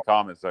anybody in the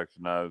comment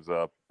section knows,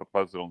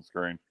 post it on the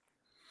screen.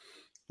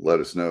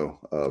 Let us know.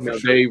 Now,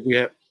 sure. Dave,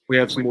 we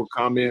have some more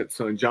comments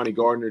on Johnny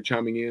Gardner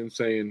chiming in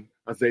saying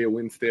Isaiah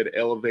Winstead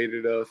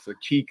elevated us, a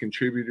key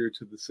contributor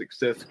to the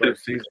success of our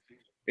season.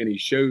 And he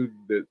showed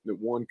that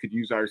one could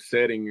use our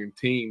setting and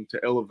team to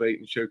elevate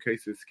and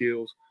showcase his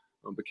skills,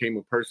 became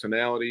a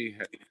personality,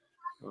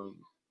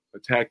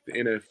 attacked the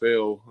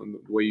NFL the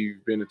way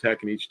you've been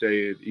attacking each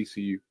day at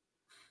ECU.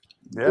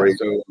 Yeah. Great.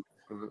 So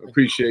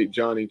appreciate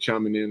Johnny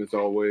chiming in as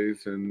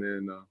always. And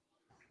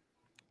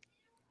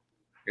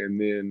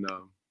then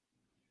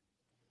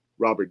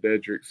Robert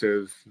Dedrick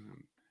says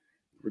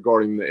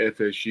regarding the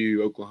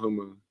FSU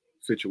Oklahoma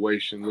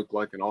situation, looked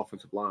like an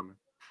offensive lineman.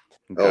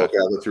 Okay. Oh, okay.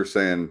 I thought you were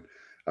saying –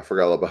 I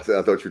forgot about that.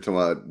 I thought you were talking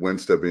about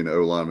Winstead being an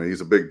O-lineman.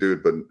 He's a big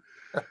dude, but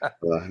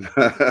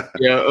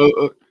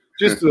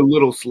just a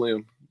little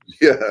slim.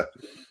 Yeah,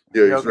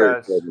 he's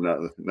very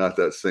not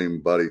that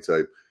same body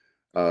type.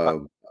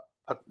 I'll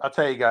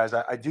tell you guys,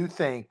 I do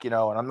think, you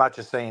know, and I'm not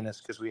just saying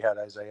this because we had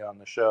Isaiah on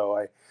the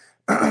show.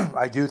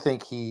 I do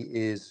think he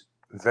is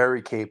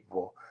very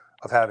capable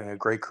of having a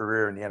great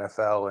career in the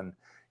NFL. And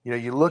you know,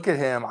 you look at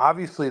him,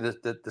 obviously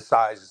the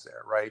size is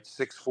there, right?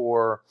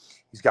 6'4",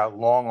 he's got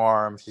long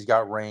arms, he's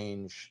got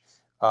range,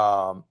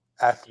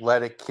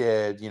 athletic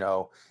kid, you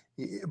know.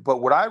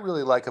 But what I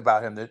really like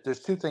about him, there's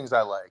two things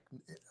I like.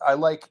 I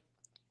like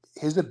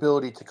his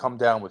ability to come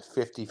down with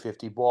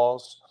 50-50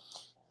 balls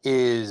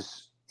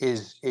is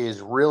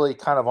really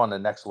kind of on the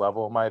next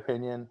level, in my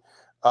opinion.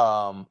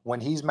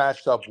 When he's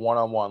matched up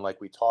one-on-one, like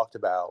we talked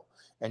about,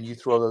 and you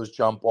throw those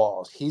jump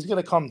balls, he's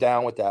going to come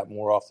down with that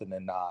more often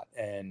than not.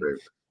 And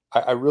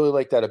I really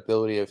like that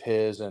ability of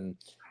his.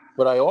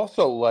 But I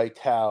also liked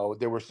how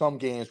there were some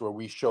games where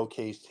we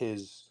showcased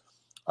his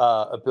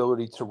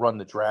ability to run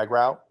the drag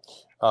route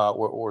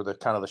or the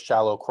kind of the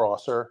shallow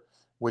crosser,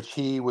 which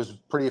he was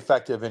pretty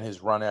effective in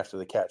his run after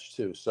the catch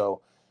too.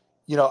 So,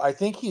 you know, I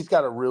think he's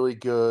got a really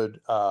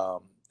good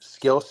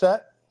skill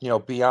set, you know,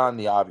 beyond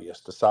the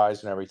obvious, the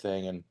size and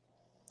everything. And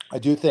I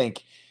do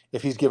think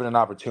if he's given an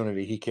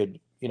opportunity, he could,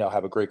 you know,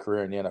 have a great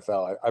career in the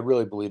NFL. I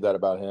really believe that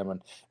about him.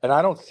 And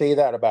I don't say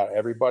that about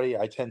everybody.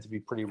 I tend to be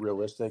pretty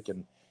realistic.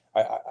 And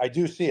I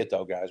do see it,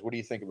 though, guys. What do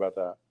you think about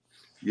that?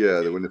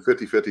 Yeah, when the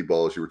 50-50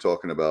 balls you were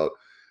talking about,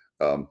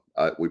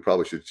 we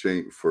probably should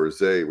change for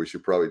Zay. We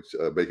should probably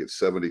make it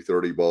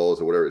 70-30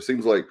 balls or whatever. It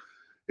seems like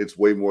it's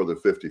way more than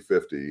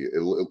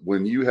 50-50.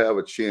 When you have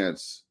a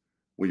chance,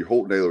 when you're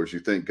Holt Nailers, you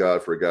thank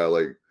God for a guy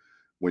like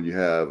when you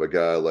have a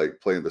guy like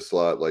playing the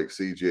slot like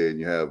CJ and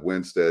you have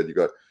Winstead, you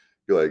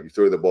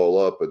throw the ball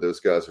up, but those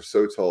guys are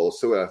so tall,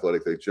 so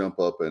athletic, they jump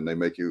up and they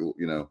make you,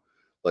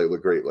 like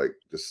look great. Like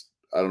just,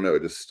 I don't know,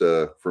 just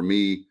for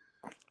me,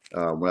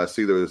 when I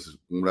see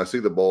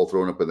the ball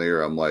thrown up in the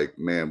air, I'm like,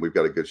 man, we've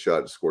got a good shot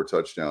to score a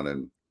touchdown,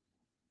 and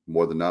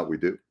more than not, we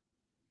do.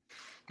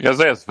 Yeah,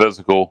 Isaiah's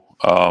physical,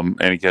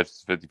 and he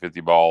catches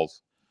 50-50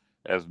 balls.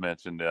 As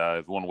mentioned,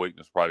 his one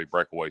weakness probably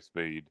breakaway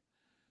speed,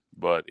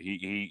 but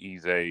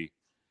he's a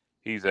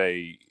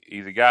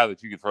guy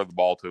that you can throw the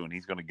ball to, and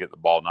he's going to get the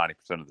ball 90%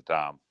 of the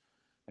time.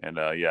 And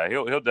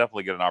he'll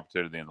definitely get an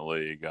opportunity in the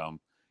league.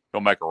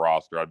 He'll make a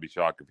roster. I'd be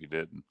shocked if he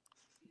didn't.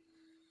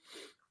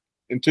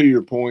 And to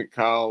your point,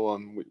 Kyle,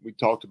 we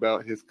talked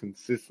about his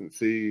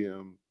consistency,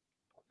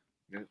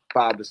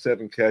 5 to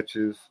 7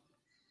 catches,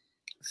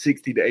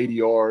 60 to 80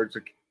 yards,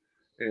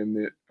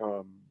 and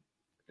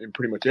in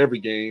pretty much every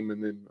game,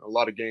 and then a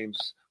lot of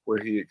games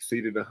where he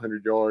exceeded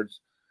 100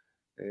 yards.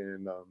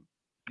 And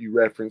you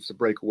referenced the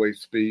breakaway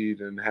speed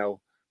and how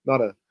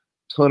not a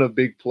ton of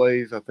big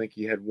plays. I think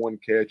he had one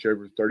catch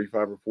over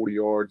 35 or 40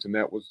 yards, and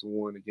that was the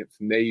one against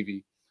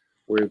Navy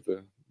where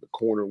the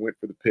corner went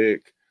for the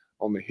pick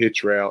on the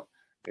hitch route,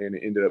 and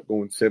it ended up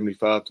going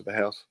 75 to the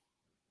house.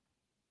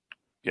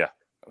 Yeah,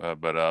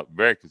 but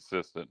very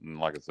consistent. And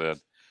like I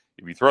said,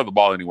 if you throw the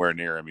ball anywhere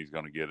near him, he's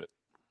going to get it.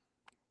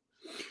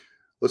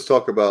 Let's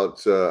talk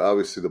about,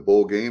 obviously, the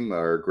bowl game,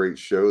 our great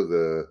show,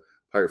 the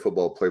Pirate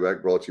Football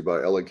Playback, brought to you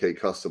by L&K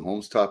Custom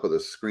Homes. Top of the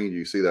screen,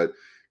 you see that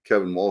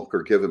Kevin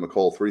Walker. Give him a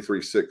call,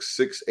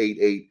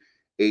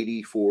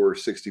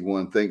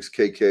 336-688-8461. Thanks,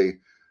 KK,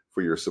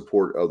 for your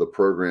support of the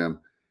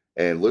program.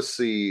 And let's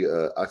see,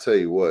 I tell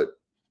you what,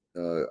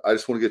 I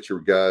just want to get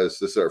your guys,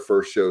 this is our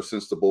first show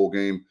since the bowl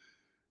game,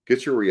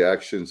 get your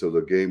reactions of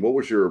the game. What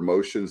was your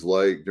emotions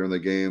like during the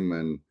game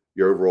and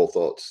your overall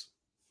thoughts?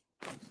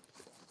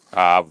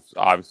 I was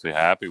obviously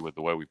happy with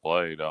the way we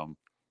played.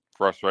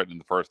 Frustrating in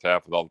the first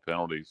half with all the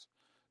penalties.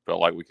 Felt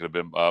like we could have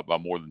been up by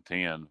more than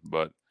 10,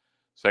 but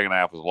second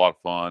half was a lot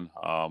of fun.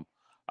 I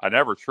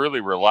never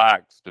truly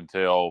relaxed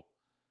until,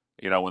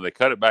 when they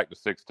cut it back to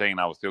 16,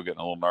 I was still getting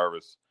a little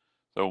nervous.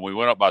 So when we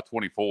went up by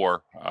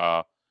 24,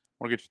 I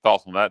want to get your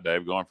thoughts on that,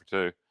 Dave, going for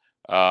 2.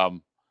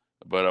 But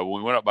when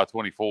we went up by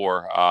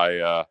 24,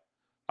 I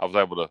was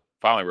able to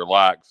finally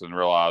relax and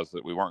realize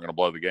that we weren't going to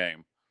blow the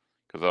game,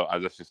 because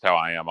that's just how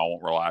I am. I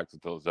won't relax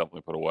until it's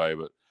definitely put away.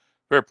 But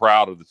very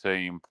proud of the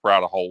team,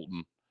 proud of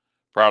Holton,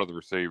 proud of the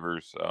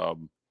receivers.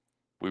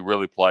 We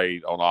really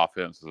played on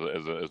offense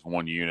as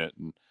one unit,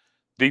 and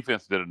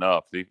defense did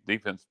enough.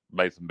 Defense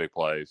made some big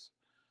plays.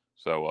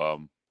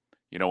 So,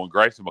 when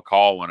Grayson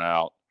McCall went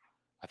out,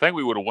 I think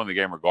we would have won the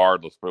game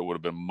regardless, but it would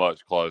have been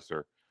much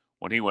closer.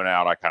 When he went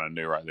out, I kind of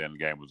knew right then the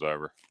game was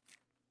over.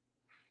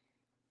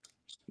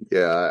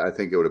 Yeah, I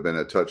think it would have been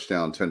a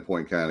touchdown,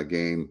 10-point kind of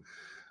game,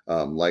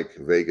 like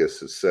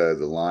Vegas has said,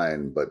 the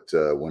line. But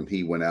when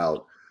he went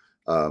out,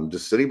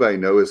 does anybody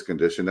know his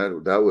condition?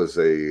 That was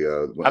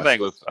a. I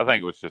think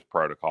it was just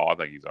protocol. I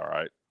think he's all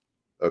right.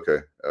 Okay,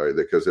 all right,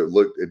 because it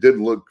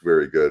didn't look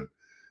very good.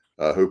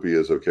 I hope he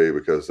is okay,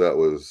 because that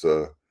was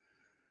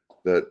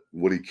that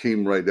when he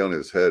came right down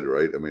his head,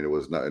 right? I mean, it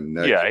was not a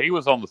neck. Yeah, he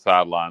was on the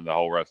sideline the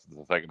whole rest of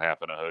the second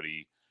half in a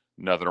hoodie,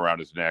 nothing around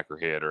his neck or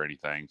head or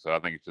anything. So I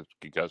think it's just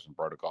concussion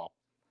protocol.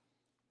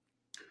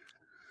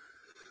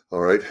 All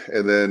right,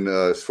 and then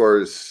as far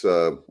as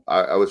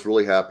I was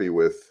really happy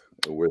with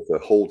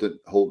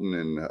Holton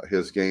and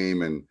his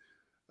game, and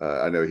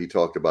I know he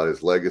talked about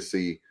his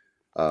legacy,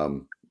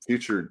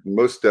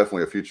 most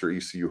definitely a future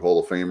ECU Hall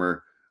of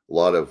Famer. A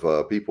lot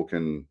of people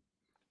can,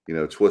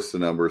 twist the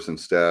numbers and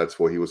stats.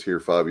 Well, he was here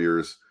 5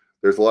 years.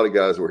 There's a lot of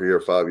guys who were here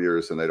 5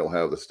 years and they don't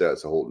have the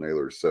stats of Holton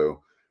Ahlers.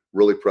 So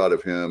really proud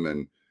of him,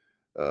 and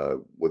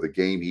with the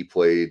game he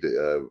played,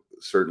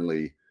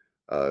 certainly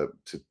to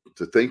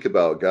think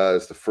about,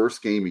 guys, the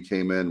first game he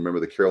came in, remember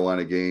the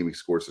Carolina game, he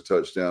scores a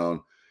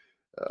touchdown.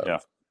 From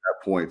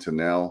that point to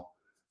now,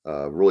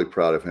 really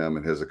proud of him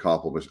and his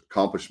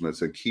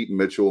accomplishments. And Keaton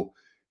Mitchell,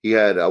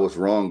 I was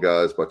wrong,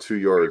 guys, by 2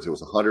 yards. It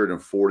was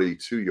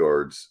 142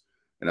 yards,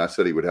 and I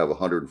said he would have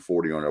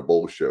 140 on our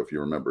bowl show, if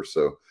you remember.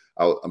 So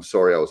I'm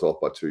sorry I was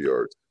off by 2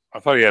 yards. I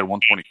thought he had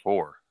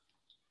 124.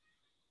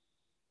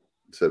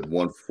 It said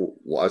 140.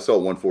 Well, I saw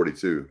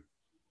 142.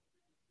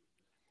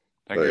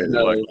 We're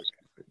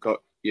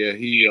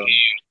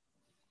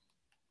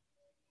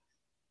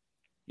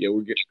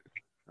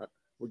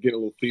getting a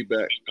little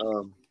feedback.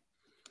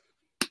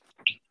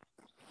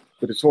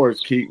 But as far as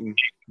Keaton,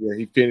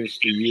 he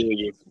finished the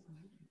year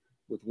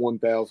with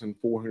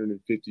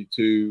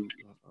 1,452,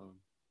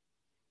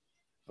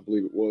 I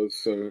believe it was.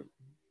 So,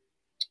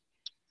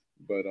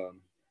 but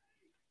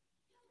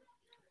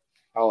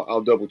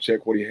I'll double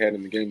check what he had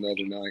in the game the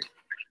other night.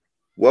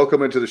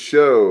 Welcome into the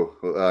show.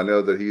 I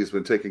know that he's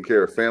been taking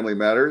care of family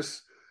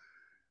matters.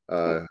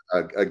 A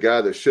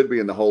guy that should be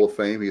in the Hall of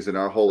Fame. He's in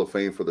our Hall of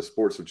Fame for the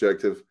Sports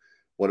Objective.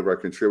 One of our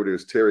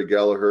contributors, Terry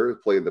Gallagher,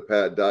 played the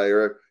Pat Dye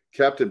era.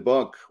 Captain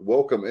Bunk,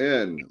 welcome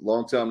in.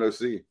 Long time no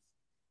see.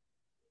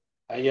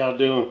 How y'all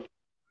doing?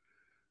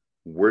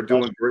 We're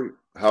doing great.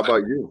 How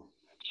about you?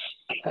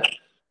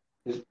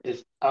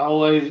 It's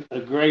always a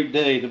great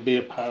day to be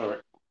a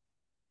Pirate.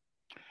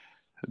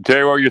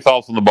 Terry, what are your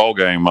thoughts on the bowl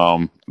game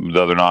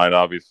the other night?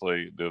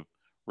 Obviously, the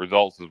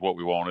results is what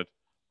we wanted.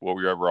 What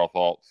were your overall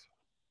thoughts?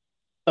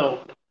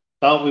 So,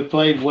 thought we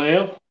played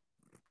well.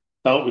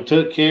 Thought we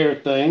took care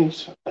of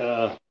things.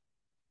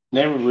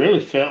 Never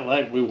really felt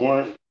like we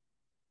weren't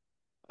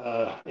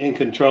in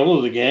control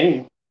of the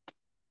game.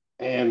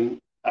 And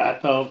I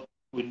thought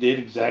we did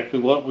exactly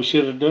what we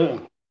should have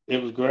done.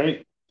 It was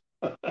great.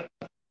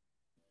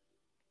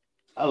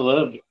 I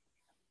loved it.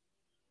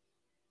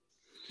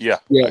 Yeah.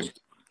 Yeah.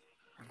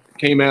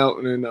 Came out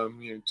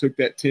and took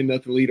that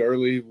 10-0 lead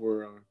early.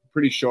 We're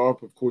pretty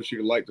sharp. Of course,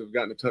 you'd like to have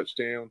gotten a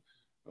touchdown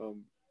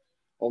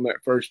on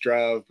that first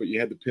drive, but you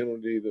had the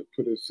penalty that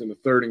put us in a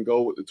 3rd and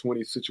goal at the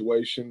 20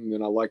 situation. And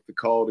then I liked the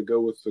call to go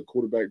with the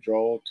quarterback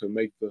draw to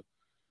make the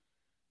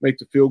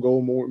field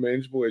goal more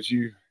manageable. As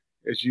you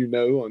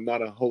know,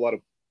 not a whole lot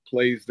of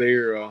plays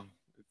there.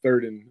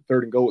 Third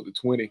and goal at the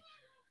 20.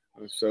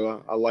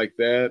 So I like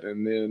that,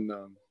 and then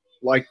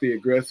like the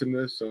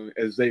aggressiveness,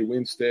 as Zay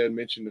Winstead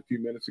mentioned a few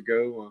minutes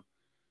ago,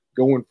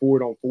 going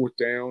forward on 4th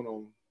down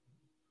on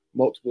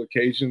multiple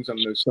occasions. I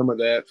know some of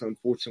that's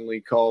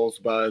unfortunately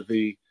caused by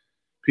the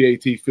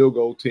PAT field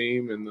goal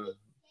team and the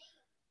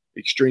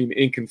extreme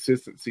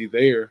inconsistency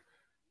there.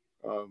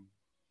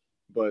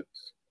 But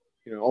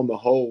on the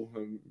whole,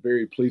 I'm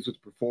very pleased with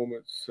the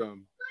performance,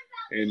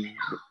 and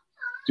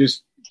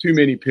just too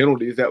many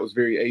penalties. That was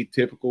very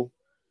atypical.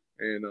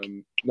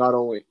 And not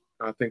only,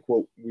 I think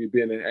what we've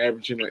been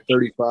averaging like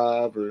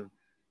 35 or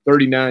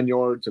 39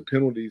 yards of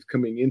penalties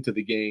coming into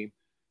the game,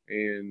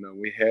 and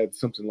we had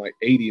something like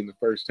 80 in the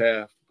first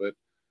half. But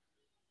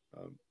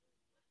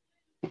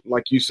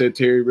like you said,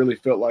 Terry, really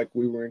felt like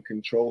we were in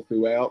control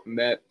throughout. And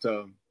that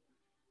the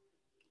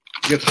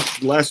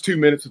last 2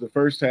 minutes of the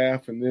first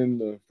half and then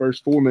the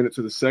first 4 minutes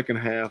of the second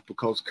half,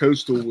 because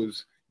Coastal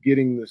was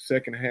getting the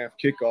second half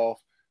kickoff,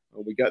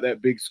 we got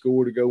that big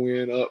score to go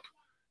in up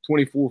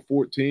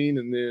 24-14,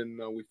 and then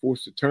we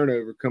forced a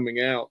turnover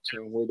coming out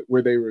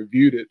where they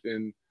reviewed it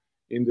and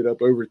ended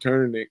up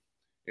overturning it.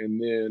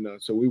 And then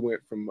so we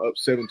went from up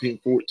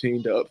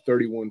 17-14 to up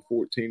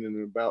 31-14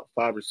 in about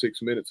 5 or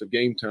 6 minutes of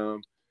game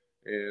time.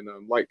 And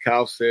like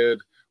Kyle said,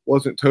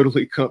 wasn't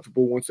totally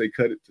comfortable once they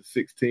cut it to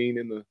 16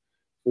 in the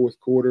fourth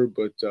quarter.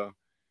 But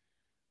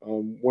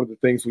one of the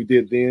things we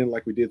did then,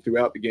 like we did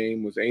throughout the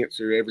game, was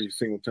answer every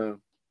single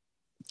time.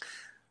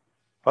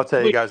 I'll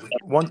tell you guys,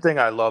 one thing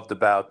I loved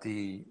about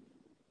the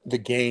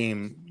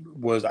game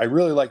was I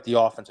really liked the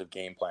offensive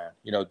game plan.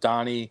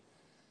 Donnie,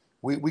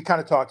 we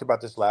kind of talked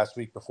about this last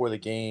week before the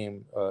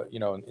game,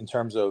 in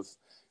terms of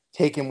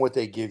taking what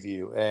they give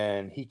you.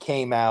 And he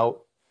came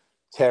out,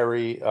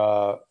 Terry,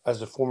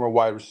 as a former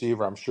wide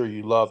receiver. I'm sure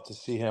you love to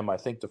see him. I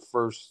think the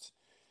first,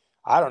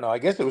 I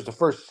guess it was the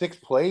first 6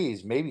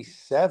 plays, maybe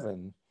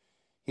 7,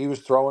 he was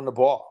throwing the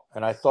ball.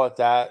 And I thought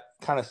that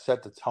kind of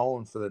set the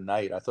tone for the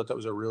night. I thought that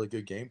was a really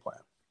good game plan.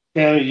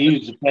 Kind of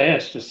used the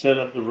pass to set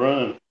up the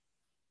run.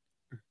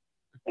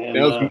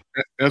 And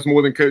that's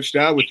more than Coach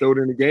Dye would throw it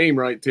in the game,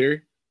 right,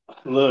 Terry?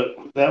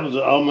 Look, that was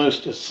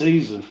almost a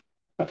season.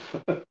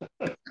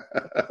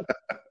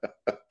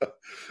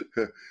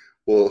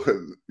 Well,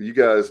 you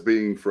guys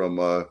being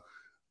from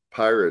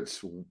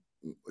Pirates,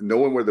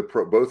 knowing where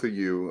both of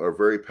you are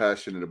very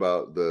passionate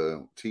about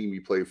the team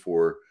you play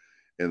for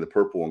in the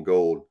purple and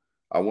gold,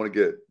 I want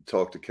to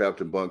talk to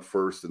Captain Bunk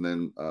first, and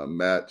then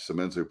Matt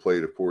Semenza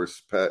played, of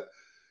course.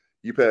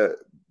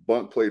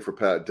 Bunk played for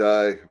Pat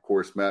Dye. Of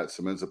course, Matt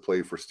Semenza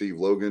played for Steve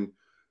Logan.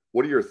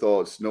 What are your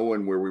thoughts,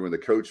 knowing where we were in the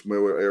Coach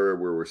Miller era,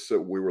 where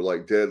we were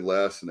like dead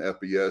last in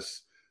FBS,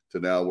 to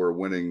now we're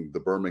winning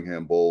the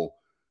Birmingham Bowl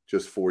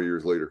just 4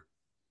 years later?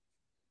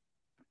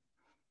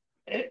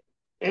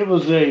 It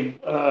was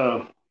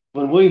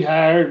when we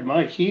hired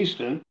Mike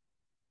Houston,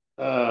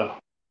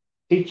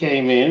 he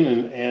came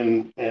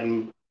in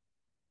and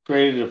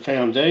created a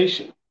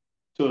foundation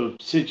to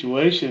a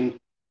situation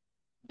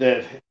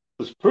that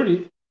was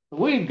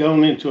we had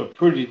gone into a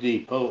pretty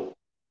deep hole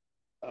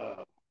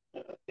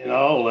in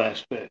all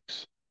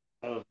aspects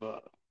of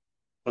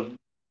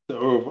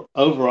the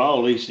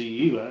overall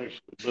ECU,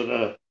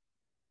 actually.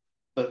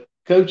 But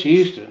Coach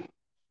Houston,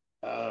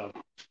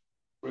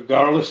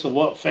 regardless of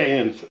what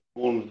fans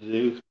wanted to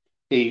do,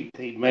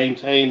 he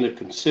maintained the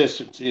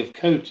consistency of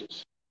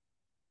coaches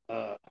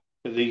for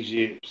these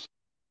years.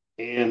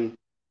 And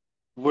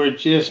we're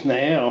just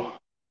now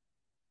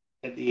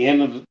at the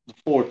end of the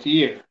 4th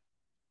year.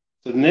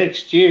 So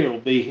next year will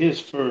be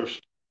his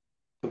first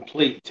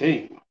complete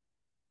team,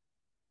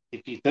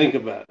 if you think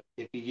about it,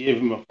 if you give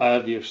him a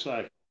 5-year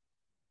cycle.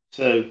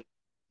 So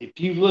if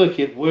you look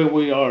at where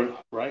we are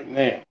right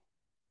now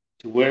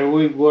to where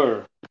we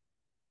were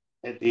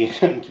at the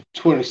end of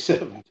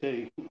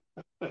 2017,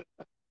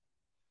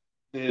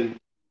 then,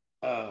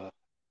 or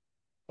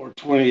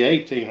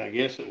 2018, I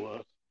guess it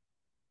was,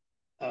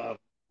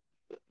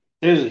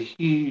 there's a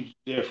huge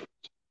difference,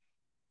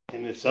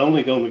 and it's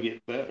only going to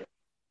get better.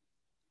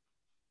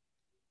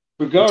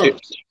 Regardless,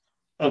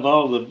 of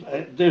all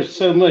the. There's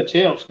so much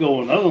else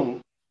going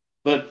on,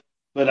 but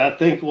I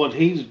think what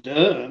he's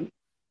done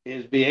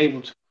is be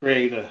able to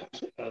create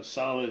a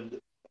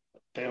solid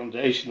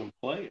foundation of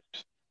players,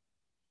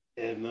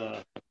 and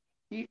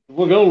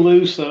we're going to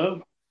lose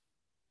some,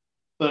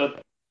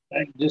 but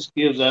that just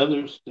gives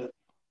others the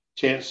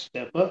chance to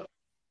step up.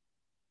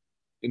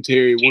 And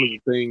Terry, one of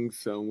the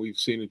things we've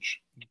seen a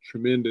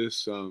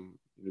tremendous,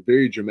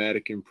 very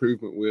dramatic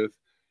improvement with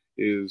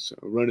is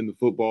running the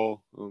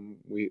football.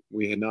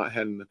 We had not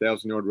had a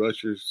 1,000-yard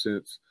rusher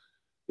since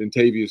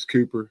Ventavious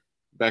Cooper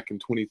back in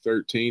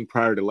 2013,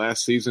 prior to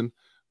last season.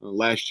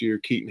 Last year,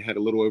 Keaton had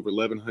a little over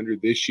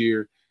 1,100. This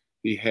year,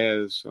 he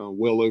has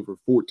well over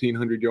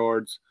 1,400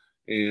 yards,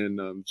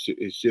 and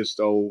it's just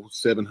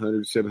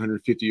 700,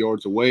 750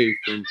 yards away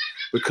from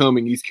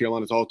becoming East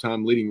Carolina's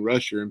all-time leading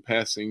rusher and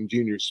passing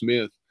Junior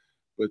Smith.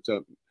 But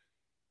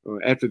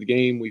after the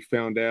game, we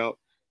found out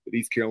that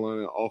East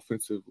Carolina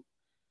offensive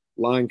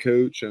line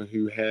coach,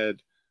 who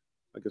had,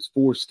 I guess,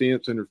 4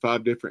 stints under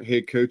 5 different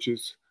head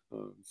coaches,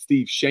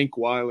 Steve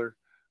Shankweiler,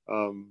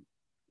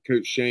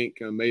 Coach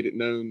Shank made it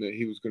known that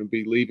he was going to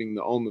be leaving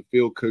the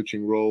on-the-field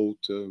coaching role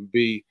to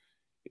be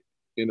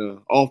in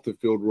an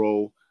off-the-field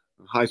role,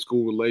 high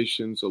school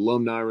relations,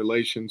 alumni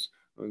relations.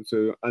 And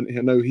so I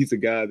know he's a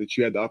guy that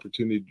you had the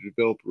opportunity to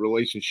develop a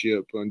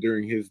relationship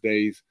during his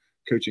days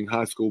coaching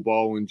high school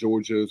ball in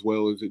Georgia as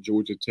well as at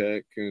Georgia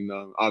Tech, and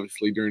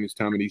obviously during his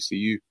time at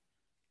ECU.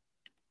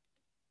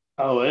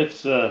 Oh,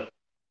 it's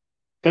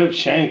Coach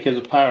Shank is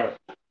a pirate.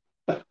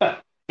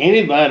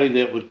 Anybody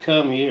that would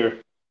come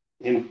here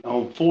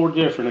on 4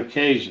 different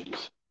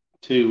occasions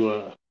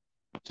to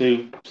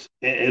and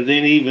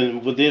then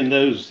even within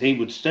those he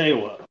would stay a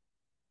while.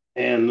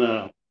 And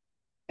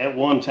at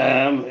one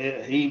time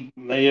he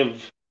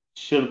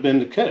should have been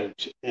the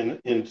coach and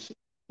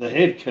the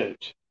head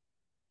coach,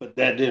 but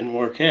that didn't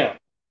work out.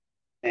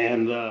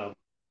 And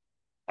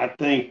I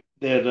think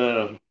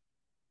that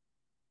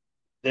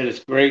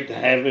it's great to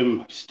have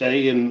him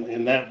stay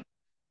in that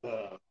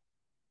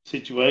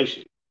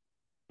situation,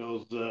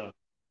 because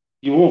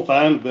you won't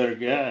find a better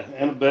guy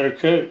and a better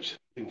coach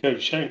than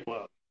Coach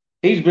Shankwell.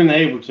 He's been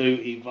able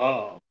to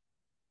evolve,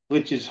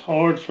 which is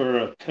hard for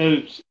a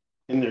coach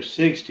in their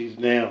 60s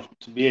now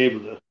to be able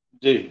to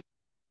do.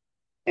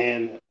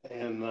 And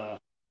the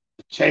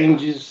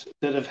changes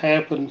that have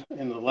happened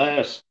in the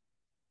last,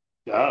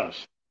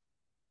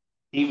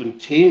 even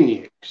 10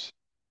 years,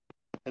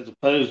 as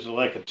opposed to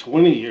like a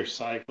 20-year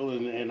cycle.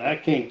 And I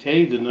can't tell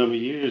you the number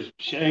of years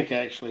Shank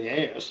actually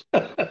has.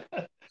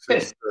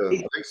 Since, I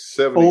think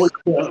 70.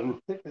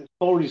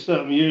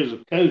 40-something years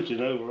of coaching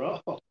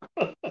overall.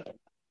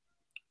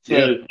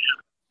 Yeah.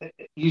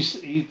 You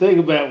think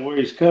about where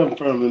he's come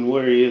from and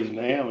where he is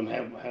now, and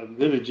how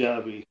good a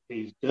job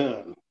he's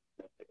done,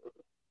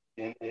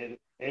 and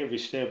every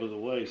step of the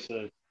way.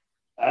 So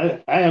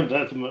I have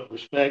nothing but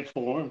respect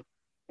for him,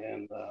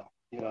 and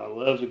I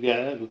love the guy,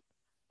 and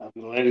I'm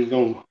glad he's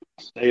going to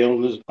stay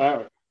on as a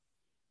Pirate.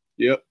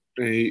 Yep.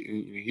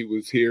 He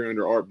was here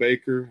under Art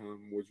Baker,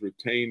 was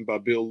retained by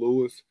Bill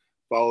Lewis,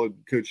 followed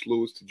Coach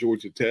Lewis to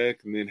Georgia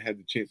Tech, and then had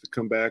the chance to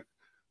come back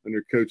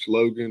under Coach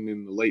Logan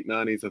in the late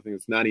 90s. I think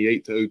it's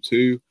 98 to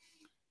 02,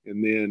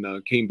 and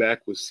then came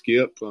back with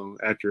Skip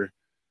after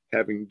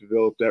having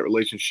developed that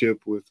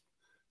relationship with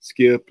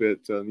Skip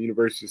at the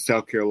University of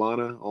South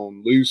Carolina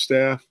on Lou's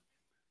staff,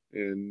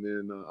 and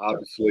then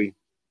obviously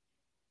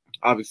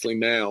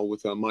now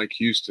with Mike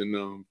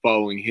Houston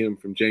following him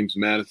from James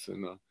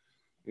Madison.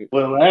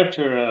 Well,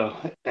 after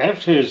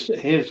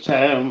his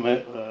time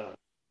at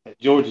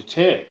Georgia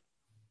Tech,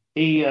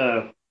 he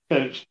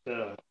coached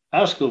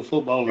high school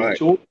football in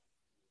Georgia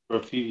for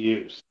a few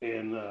years,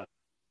 and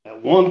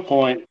at one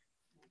point,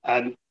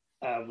 I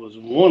was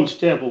one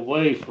step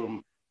away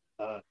from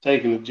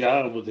taking a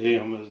job with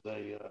him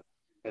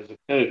as a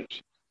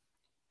coach,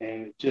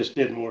 and it just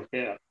didn't work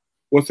out.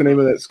 What's the name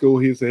of that school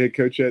he was the head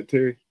coach at,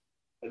 Terry?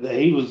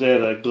 He was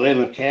at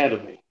Glen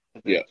Academy.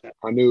 Yeah,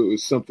 I knew it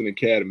was something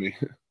Academy.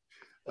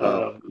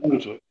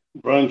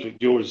 Brunswick,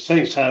 Georgia,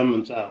 St.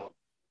 Simon's Island.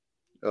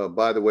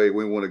 By the way,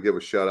 we want to give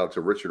a shout out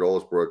to Richard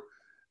Allsbrook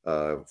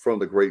from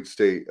the great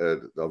state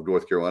of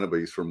North Carolina, but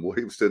he's from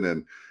Williamston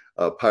and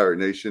Pirate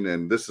Nation.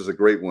 And this is a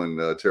great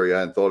one, Terry. I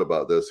hadn't thought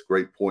about this.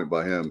 Great point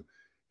by him.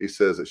 He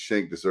says that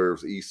Shank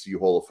deserves ECU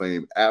Hall of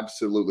Fame.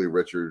 Absolutely,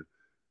 Richard.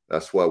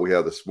 That's why we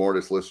have the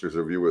smartest listeners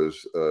or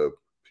viewers,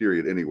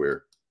 period,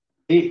 anywhere.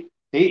 He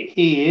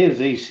is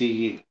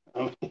ECU.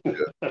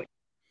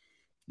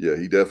 Yeah,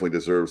 he definitely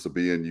deserves to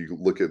be in. You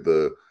look at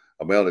the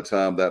amount of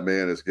time that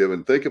man has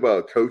given. Think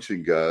about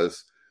coaching,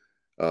 guys.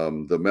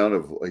 The amount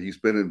of he's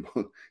been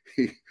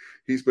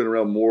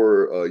around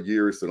more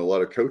years than a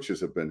lot of coaches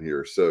have been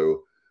here.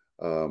 So,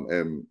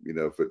 and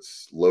if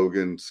it's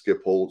Logan,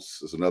 Skip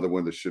Holtz is another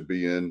one that should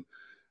be in.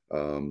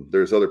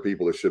 There's other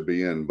people that should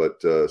be in, but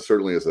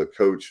certainly as a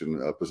coach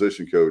and a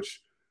position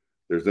coach,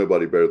 there's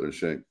nobody better than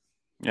Shank.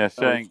 Yeah,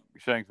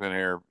 Shank's been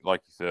here,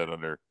 like you said,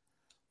 under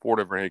 4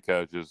 different head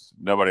coaches.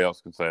 Nobody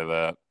else can say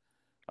that.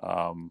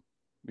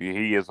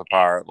 He is a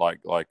Pirate,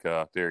 like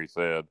Terry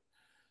said.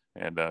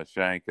 And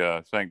Shank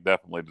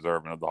definitely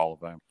deserving of the Hall of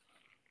Fame.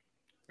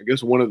 I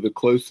guess one of the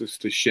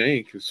closest to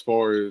Shank as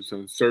far as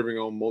serving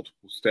on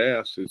multiple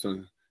staffs is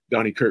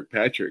Donnie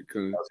Kirkpatrick. I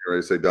was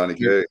going to say Donnie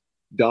Gay.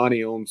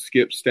 Donnie on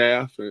Skip's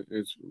staff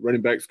as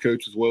running backs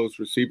coach as well as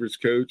receivers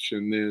coach,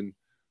 and then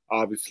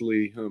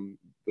obviously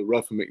the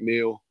Ruff and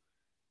McNeil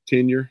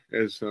tenure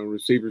as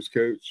receivers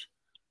coach,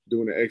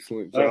 doing an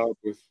excellent job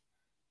with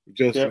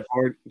Justin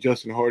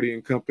Hardy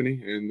and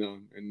company,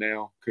 and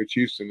now Coach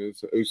Houston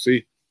is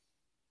OC.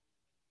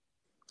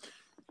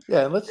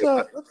 Yeah, let's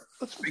talk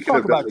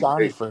about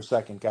Donnie for a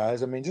second,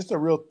 guys. I mean, just a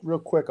real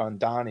quick on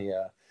Donnie.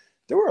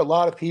 There were a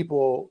lot of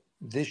people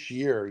this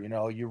year.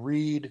 You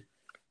read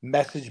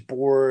message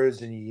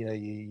boards and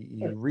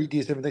you read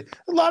these different things.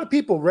 A lot of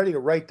people ready to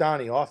write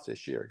Donnie off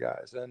this year,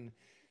 guys. And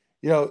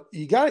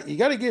you got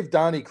to give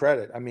Donnie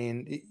credit. I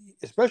mean,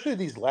 especially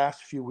these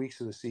last few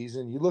weeks of the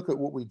season. You look at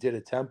what we did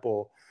at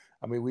Temple.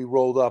 I mean, we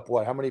rolled up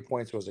how many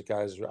points was it,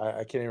 guys?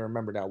 I can't even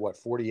remember now.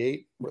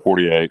 48?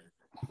 48.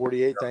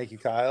 48. Thank you,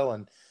 Kyle.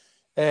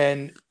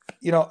 And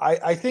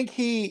I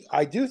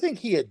do think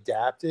he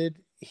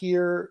adapted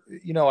here.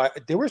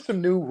 There were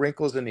some new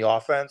wrinkles in the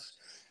offense.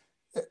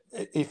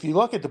 If you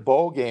look at the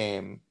bowl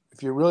game,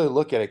 if you really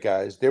look at it,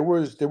 guys, there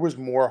was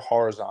more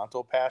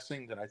horizontal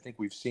passing than I think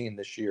we've seen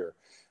this year.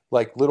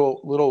 Like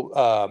little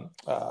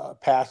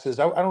passes.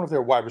 I don't know if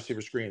they're wide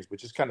receiver screens, but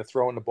just kind of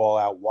throwing the ball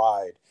out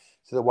wide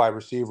to the wide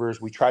receivers.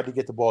 We tried to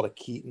get the ball to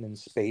Keaton in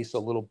space a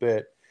little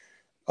bit.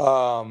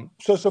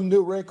 So some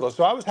new wrinkles.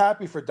 So I was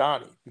happy for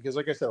Donnie because,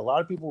 like I said, a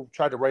lot of people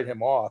tried to write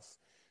him off,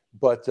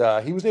 but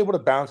he was able to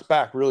bounce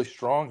back really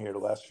strong here the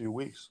last few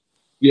weeks.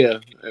 Yeah,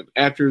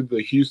 after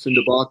the Houston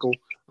debacle,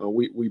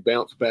 we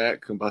bounced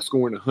back by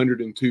scoring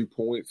 102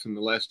 points in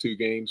the last two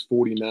games,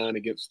 49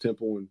 against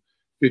Temple and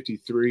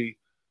 53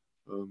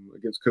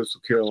 against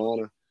Coastal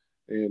Carolina.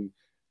 And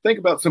think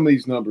about some of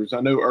these numbers.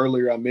 I know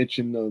earlier I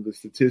mentioned the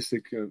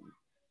statistic for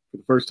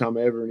the first time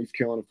ever in East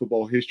Carolina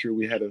football history,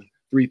 we had a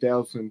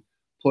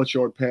 3,000-plus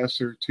yard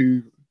passer,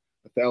 2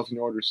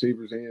 1,000-yard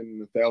receivers,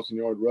 and a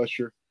 1,000-yard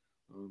rusher.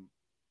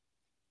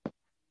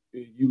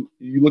 You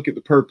look at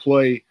the per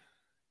play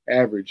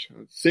average,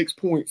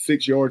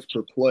 6.6 yards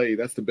per play.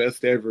 That's the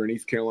best ever in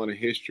East Carolina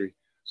history.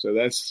 So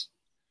that's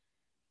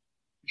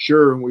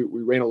sure we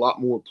ran a lot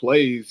more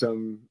plays,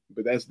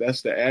 but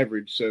that's the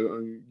average. So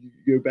you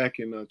go back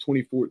in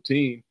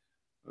 2014,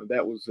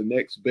 that was the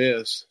next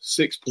best,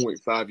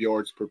 6.5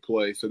 yards per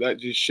play. So that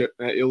just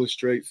that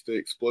illustrates the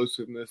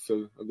explosiveness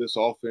of this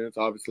offense.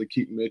 Obviously,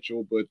 Keaton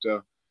Mitchell, but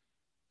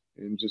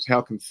and just how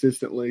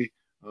consistently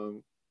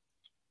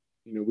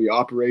we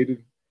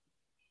operated.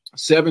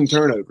 7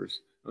 turnovers.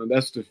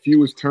 That's the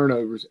fewest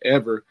turnovers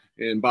ever,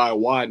 and by a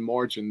wide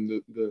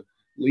margin. The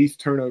least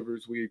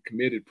turnovers we had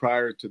committed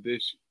prior to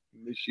this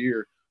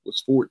year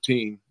was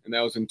 14, and that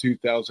was in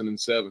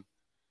 2007.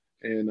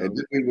 And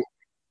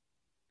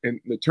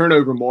the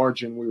turnover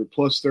margin, we were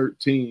plus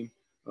 13,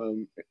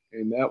 and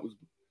that was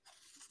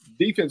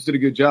defense did a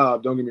good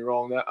job. Don't get me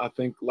wrong. That I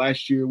think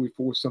last year we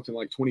forced something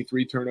like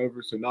 23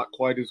 turnovers, so not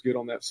quite as good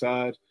on that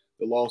side.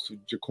 The loss of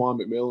Jaquan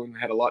McMillan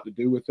had a lot to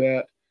do with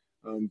that,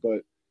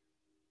 but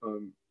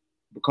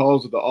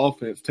because of the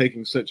offense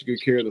taking such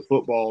good care of the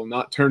football,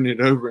 not turning it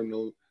over in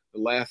the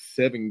last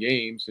 7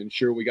 games, and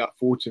sure we got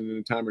fortunate in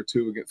a time or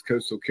two against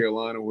Coastal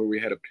Carolina where we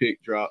had a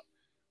pick drop,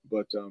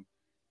 but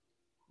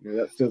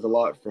that says a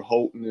lot for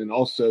Holton, and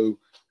also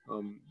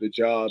the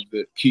job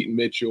that Keaton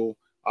Mitchell,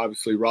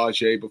 obviously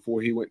Rajay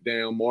before he went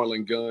down,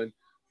 Marlon Gunn.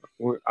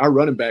 Our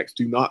running backs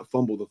do not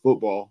fumble the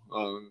football,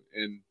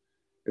 and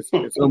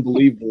it's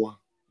unbelievable,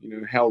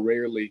 how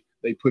rarely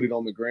they put it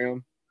on the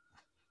ground.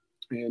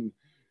 And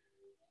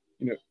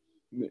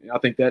I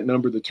think that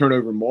number, the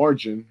turnover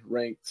margin,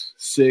 ranked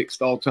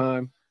 6th all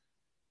time.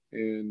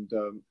 And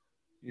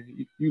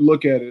you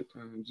look at it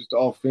just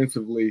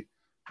offensively,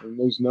 and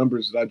those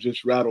numbers that I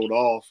just rattled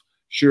off.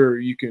 Sure,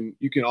 you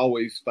can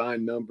always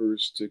find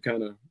numbers to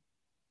kind of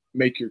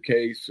make your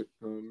case.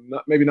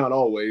 Maybe not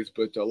always,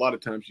 but a lot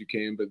of times you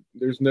can. But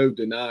there's no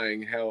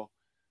denying how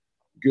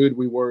good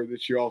we were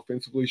this year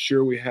offensively.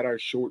 Sure, we had our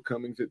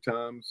shortcomings at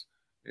times,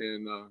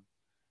 and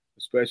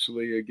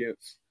especially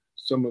against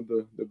some of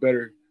the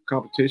better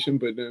competition.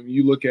 But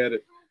you look at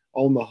it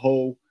on the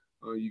whole,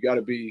 you got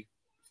to be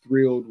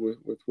thrilled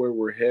with where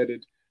we're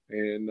headed.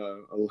 And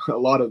a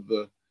lot of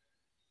the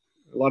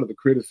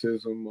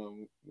criticism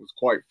was,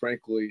 quite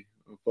frankly,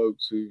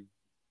 folks who,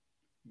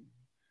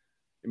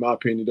 in my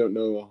opinion, don't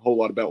know a whole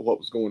lot about what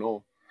was going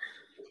on.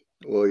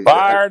 Well,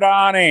 Fire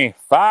Donnie!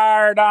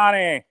 Fire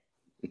Donnie!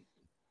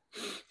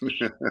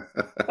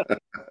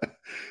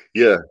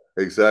 Yeah,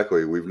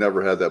 exactly. We've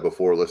never had that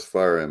before. Let's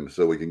fire him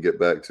so we can get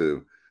back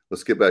to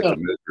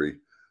Misery.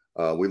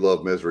 We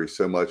love Misery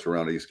so much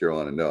around East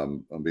Carolina.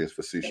 No, I'm being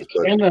facetious.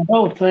 But and the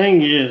whole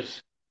thing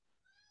is,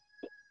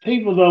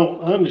 people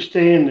don't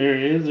understand there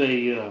is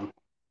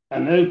I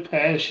know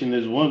passion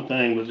is one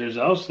thing, but there's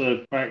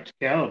also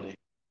practicality.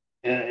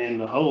 And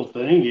the whole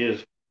thing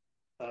is,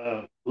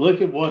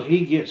 look at what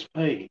he gets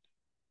paid.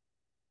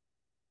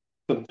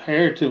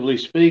 Comparatively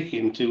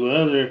speaking to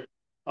other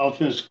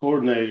offensive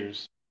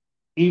coordinators,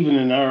 even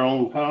in our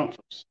own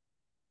conference.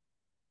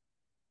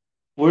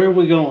 Where are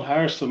we going to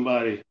hire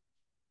somebody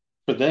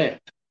for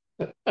that?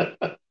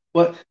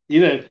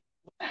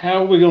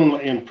 How are we going to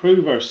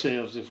improve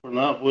ourselves if we're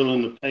not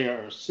willing to pay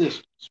our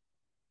assistants?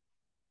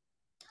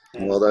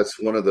 Well, that's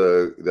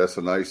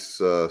a nice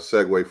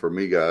segue for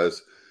me,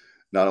 guys.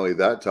 Not only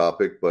that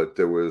topic, but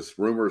there was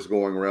rumors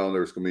going around.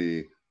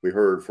 We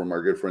heard from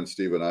our good friend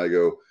Steven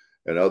Igo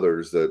and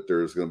others that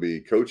there's going to be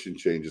coaching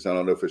changes. I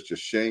don't know if it's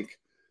just Shank.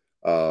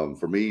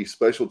 For me,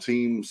 special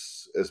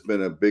teams has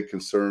been a big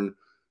concern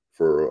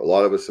for a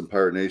lot of us in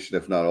Pirate Nation,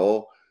 if not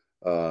all.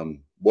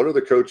 What are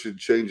the coaching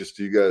changes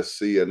do you guys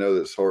see? I know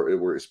that's hard.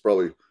 It's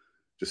probably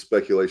just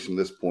speculation at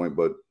this point,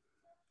 but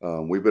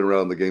we've been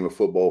around the game of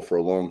football for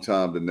a long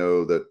time to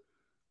know that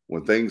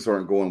when things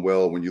aren't going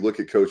well, when you look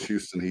at Coach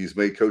Houston, he's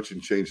made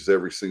coaching changes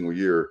every single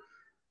year.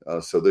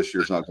 So this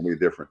year's not going to be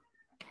different.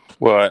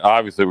 Well,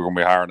 obviously we're going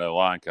to be hiring a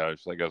line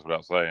coach. That goes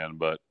without saying,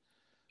 but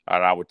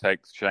I would take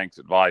Shank's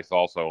advice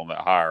also on that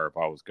hire if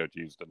I was Coach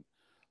Houston.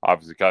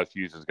 Obviously, Coach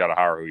Houston's got to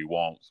hire who he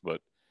wants,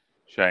 but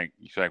Shank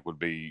would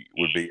be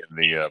in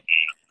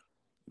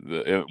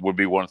it would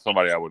be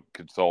somebody I would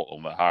consult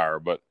on the hire.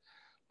 But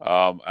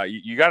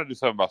you got to do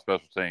something about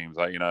special teams.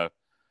 I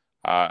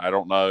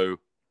don't know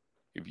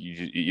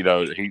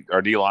if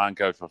our D-line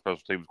coach or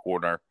special teams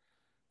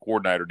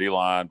coordinator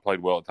D-line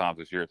played well at times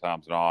this year, at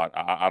times not.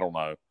 I don't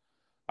know.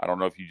 I don't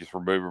know if you just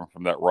remove him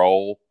from that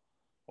role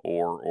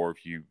or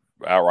if you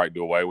outright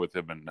do away with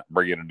him and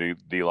bring in a new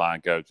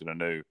D-line coach and a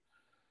new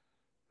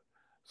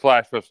 /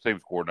 special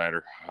teams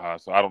coordinator.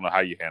 So I don't know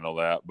how you handle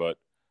that, but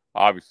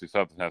obviously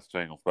something has to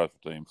change on special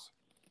teams.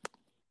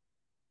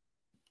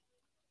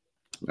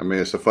 I mean,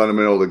 it's a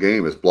fundamental of the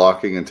game. It's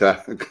blocking and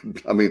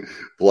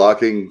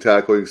blocking,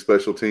 tackling,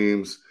 special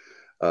teams.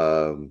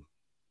 Well,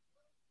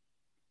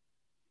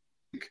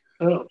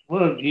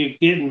 you're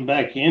getting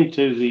back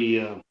into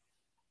the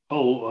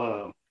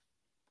whole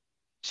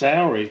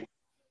salary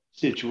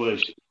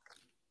situation.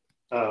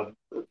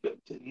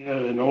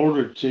 In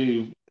order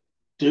to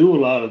do a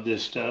lot of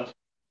this stuff,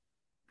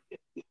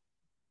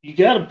 you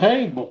got to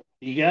pay more.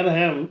 You got to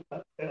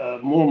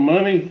have more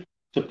money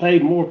to pay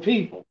more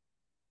people.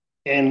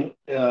 And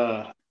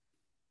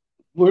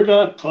we're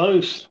not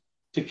close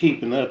to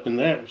keeping up in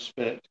that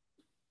respect.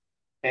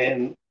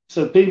 And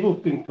so people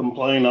can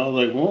complain all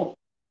they want.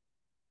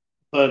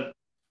 But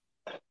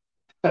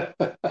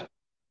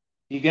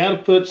you got to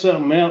put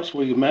something else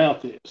where your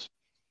mouth is.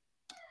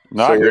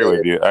 No, I agree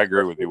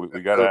with you.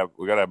 We got to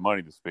have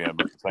money to spend,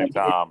 but at the same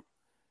time,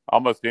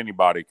 almost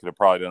anybody could have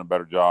probably done a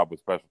better job with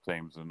special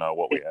teams than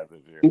what we have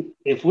this year.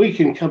 If we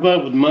can come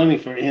up with money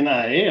for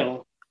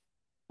NIL,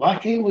 why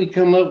can't we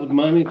come up with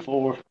money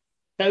for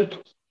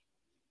coaches?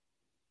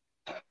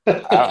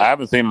 I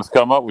haven't seen us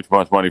come up with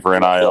much money for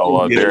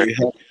NIL, Derek.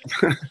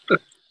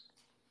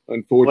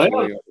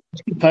 Unfortunately. Well,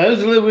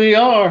 supposedly we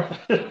are.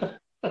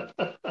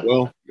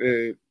 Well,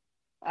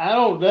 I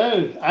don't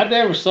know. I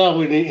never saw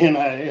we need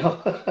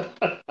NIL.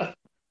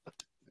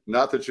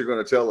 Not that you're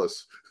going to tell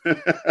us.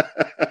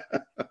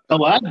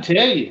 Oh, I'd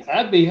tell you.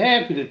 I'd be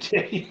happy to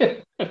tell you.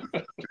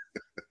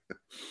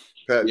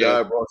 Pat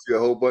Dye brought you a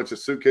whole bunch of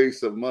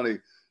suitcase of money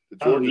to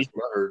Georgia. I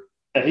heard.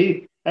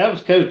 That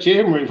was Coach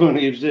Emery when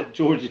he was at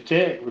Georgia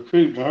Tech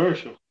recruiting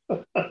Herschel.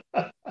 Well,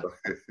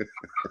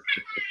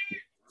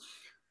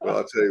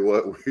 I'll tell you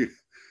what,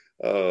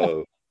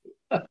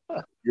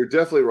 you're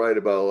definitely right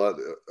about a lot.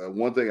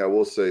 One thing I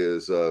will say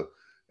is,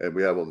 and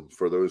we have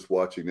for those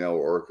watching now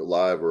or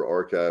live or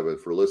archive, and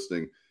for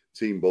listening,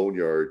 Team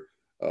Boneyard,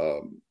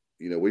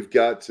 we've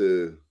got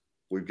to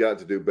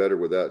do better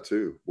with that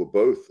too, with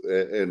both.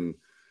 And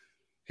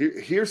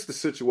here's the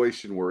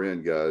situation we're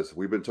in, guys.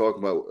 We've been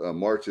talking about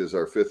March is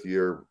our 5th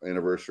year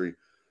anniversary.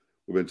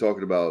 We've been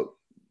talking about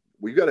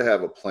we've got to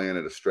have a plan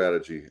and a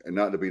strategy, and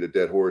not to beat a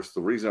dead horse.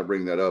 The reason I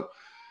bring that up,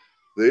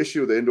 the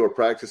issue of the indoor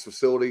practice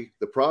facility,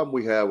 the problem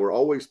we have, we're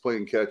always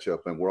playing catch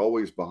up and we're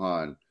always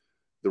behind.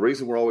 The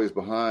reason we're always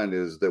behind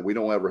is that we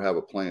don't ever have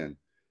a plan.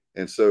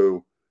 And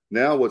so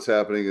now what's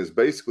happening is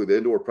basically the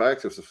indoor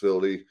practice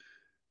facility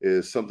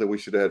is something we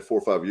should have had 4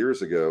 or 5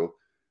 years ago.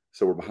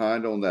 So we're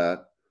behind on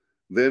that.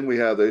 Then we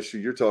have the issue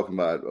you're talking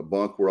about, a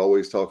bunk. We're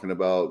always talking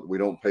about we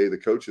don't pay the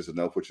coaches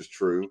enough, which is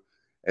true.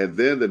 And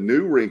then the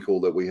new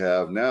wrinkle that we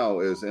have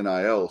now is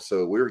NIL.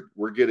 So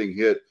we're getting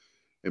hit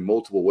in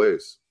multiple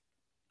ways.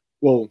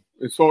 Well,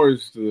 as far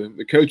as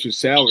the coaches'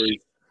 salaries,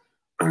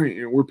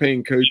 we're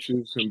paying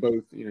coaches and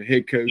both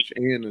head coach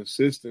and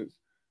assistants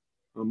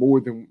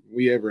more than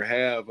we ever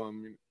have.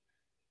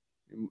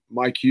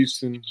 Mike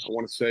Houston, I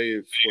want to say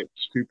it's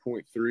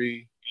 2.3,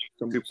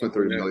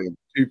 2.3 million,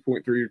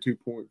 2.3 or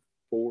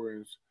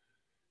 2.4 is,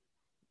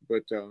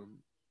 but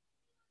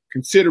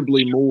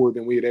considerably more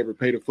than we had ever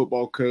paid a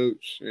football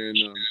coach. And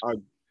I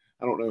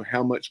don't know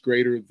how much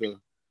greater the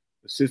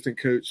assistant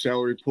coach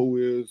salary pool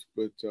is,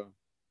 but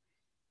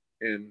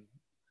and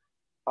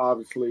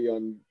obviously,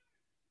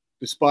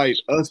 despite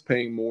us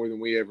paying more than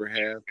we ever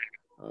have,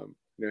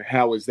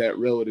 how is that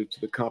relative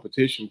to the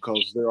competition?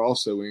 Because they're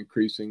also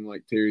increasing,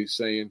 like Terry's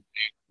saying.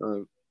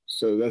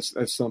 So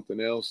that's something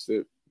else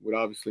that would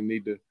obviously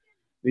need to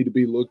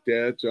be looked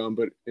at.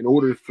 But in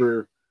order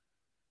for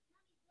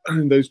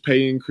those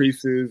pay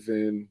increases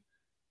and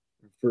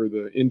for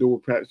the indoor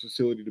practice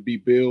facility to be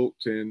built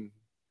and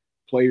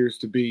players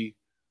to be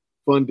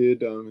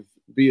funded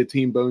via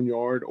Team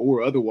Boneyard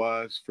or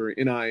otherwise for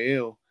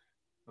NIL,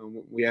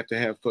 we have to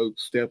have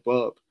folks step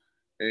up,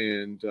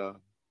 and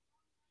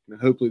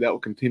hopefully that will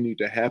continue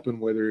to happen,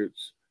 whether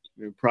it's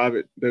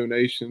private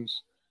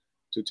donations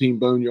to Team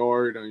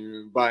Boneyard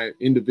by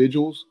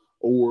individuals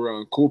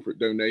or corporate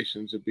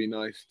donations. It'd be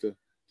nice to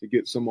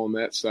get some on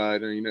that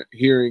side.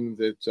 Hearing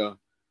that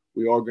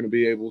we are going to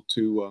be able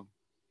to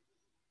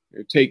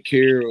take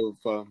care of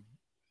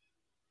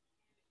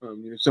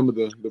some of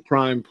the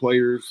prime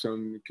players,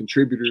 some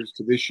contributors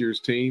to this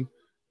year's team,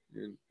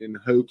 in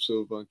hopes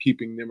of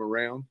keeping them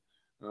around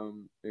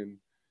and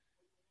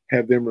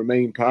have them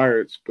remain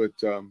Pirates. But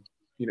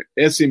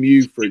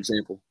SMU, for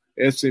example,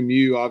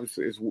 SMU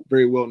obviously is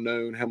very well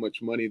known how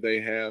much money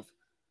they have,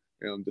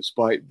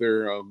 despite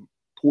their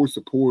poor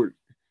support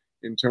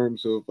in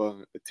terms of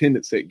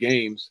attendance at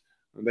games.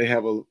 They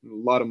have a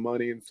lot of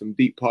money and some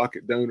deep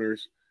pocket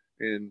donors,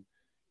 and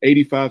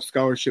 85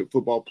 scholarship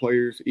football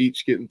players,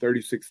 each getting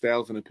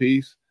 $36,000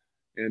 apiece,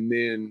 and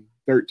then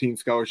 13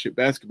 scholarship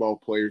basketball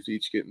players,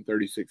 each getting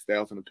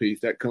 $36,000 apiece.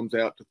 That comes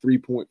out to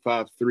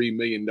 $3.53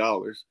 million.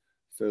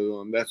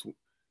 So that's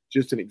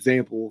just an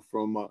example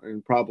from,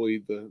 and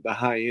probably the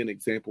high-end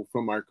example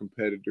from our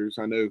competitors.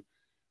 I know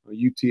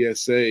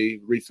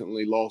UTSA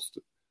recently launched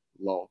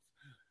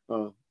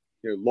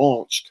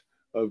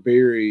a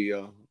very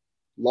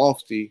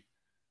lofty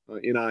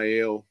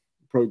NIL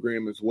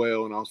program as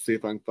well, and I'll see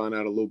if I can find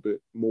out a little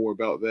bit more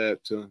about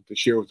that to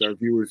share with our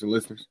viewers and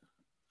listeners.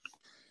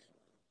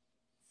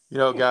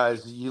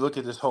 Guys, you look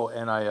at this whole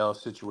NIL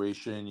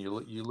situation,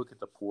 you look at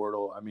the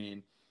portal. I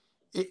mean,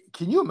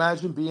 can you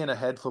imagine being a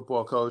head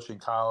football coach in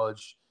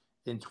college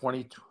in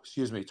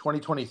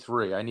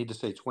 2023? I need to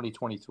say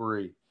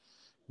 2023.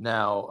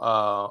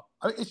 Now,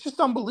 it's just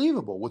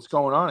unbelievable what's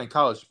going on in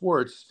college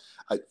sports.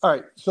 All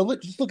right, so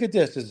just look at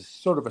this as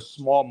sort of a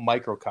small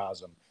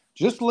microcosm.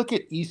 Just look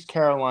at East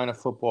Carolina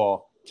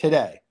football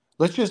today.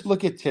 Let's just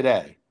look at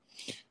today.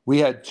 We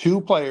had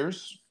 2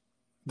 players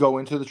go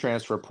into the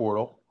transfer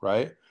portal,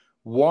 right?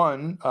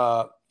 One,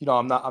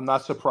 I'm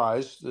not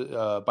surprised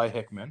by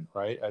Hickman,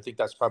 right? I think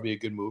that's probably a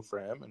good move for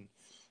him, and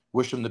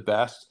wish him the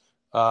best.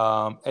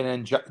 And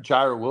then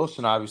Jair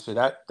Wilson, obviously,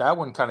 that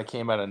one kind of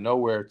came out of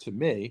nowhere to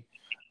me.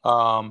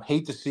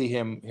 Hate to see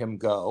him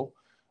go.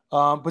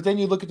 But then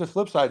you look at the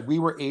flip side. We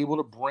were able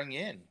to bring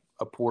in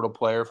a portal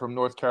player from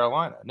North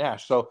Carolina,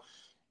 Nash. So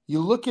you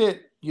look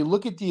at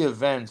the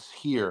events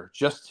here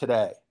just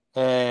today,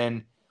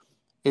 and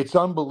it's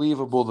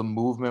unbelievable the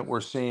movement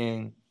we're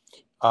seeing.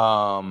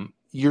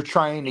 You're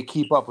trying to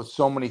keep up with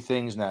so many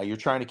things now. You're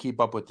trying to keep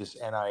up with this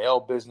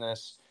NIL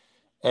business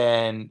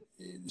and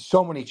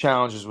so many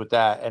challenges with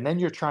that. And then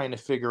you're trying to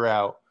figure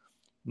out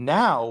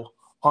now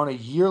on a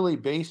yearly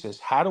basis,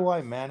 how do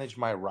I manage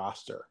my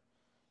roster?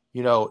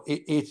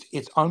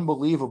 It's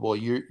unbelievable.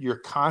 You're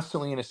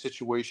constantly in a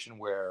situation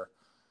where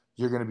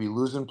you're going to be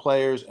losing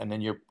players, and then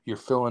you're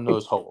filling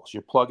those holes.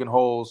 You're plugging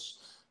holes.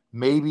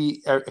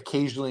 Maybe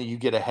occasionally you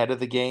get ahead of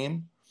the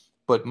game,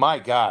 but my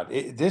God,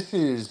 this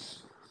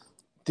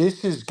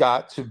has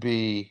got to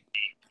be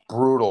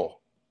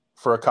brutal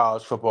for a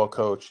college football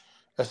coach,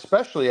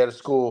 especially at a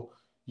school,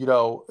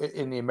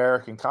 in the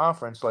American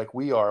Conference like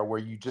we are, where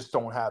you just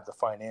don't have the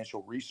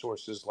financial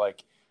resources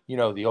like, the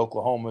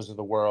Oklahomas of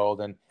the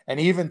world, and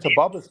even to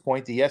Bubba's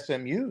point, the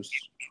SMUs.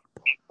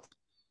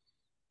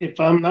 If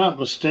I'm not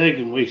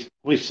mistaken,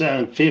 we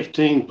signed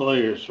 15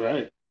 players,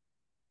 right?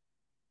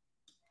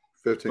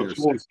 15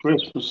 before or 16.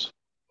 Christmas.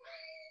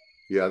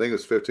 Yeah, I think it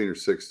was 15 or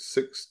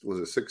 6. Was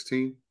it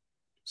 16?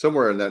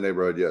 Somewhere in that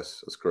neighborhood,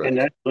 yes, that's correct. And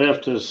that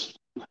left us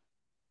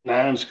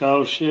 9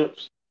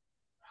 scholarships.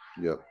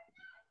 Yep.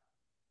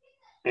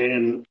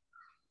 And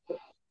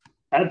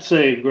I'd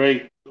say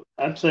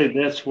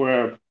that's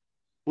where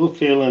we'll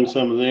fill in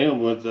some of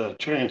them with the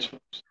transfers.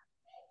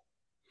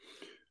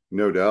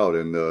 No doubt.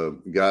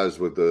 And guys,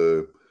 with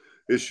the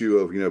issue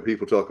of,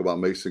 people talk about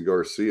Mason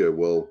Garcia.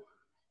 Well,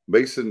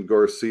 Mason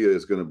Garcia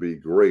is going to be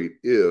great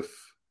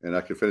if, and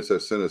I can finish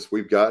that sentence,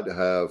 we've got to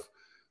have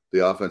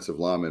the offensive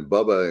lineman.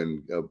 Bubba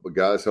and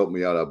guys help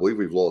me out. I believe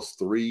we've lost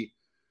 3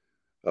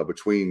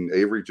 between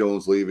Avery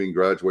Jones leaving,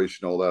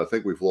 graduation, all that. I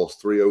think we've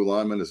lost 3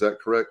 O-linemen. Is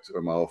that correct? Or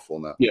am I off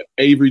on that? Yeah,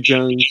 Avery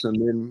Jones, and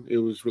then it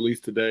was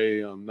released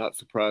today. Not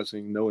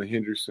surprising, Noah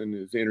Henderson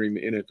is entering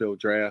the NFL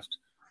draft.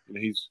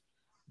 He's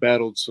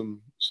battled some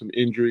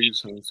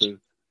injuries, so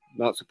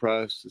not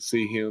surprised to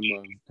see him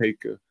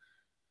take a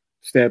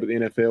stab at the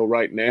NFL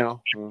right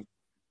now.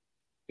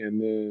 And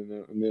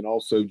then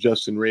also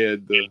Justin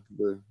Redd,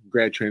 the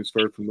grad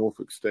transfer from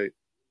Norfolk State.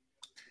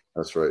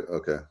 That's right.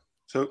 Okay.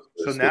 So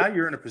now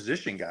you're in a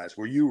position, guys,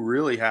 where you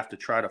really have to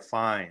try to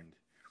find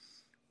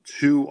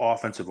 2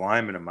 offensive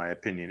linemen, in my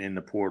opinion, in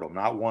the portal.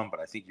 Not 1,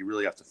 but I think you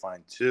really have to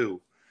find 2.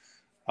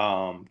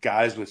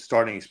 guys with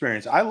starting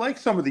experience. I like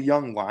some of the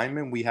young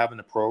linemen we have in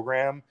the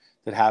program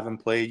that haven't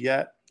played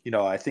yet.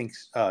 I think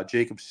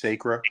Jacob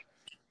Sacra,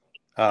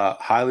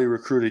 highly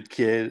recruited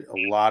kid,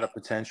 a lot of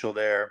potential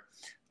there.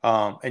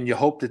 And you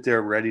hope that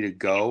they're ready to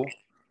go,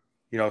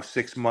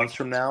 6 months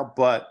from now.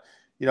 But,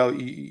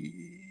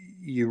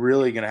 you're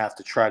really going to have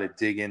to try to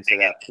dig into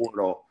that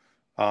portal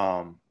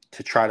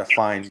to try to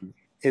find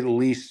at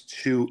least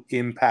 2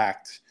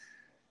 impact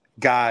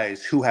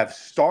guys who have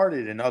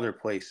started in other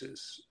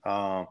places.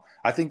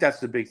 I think that's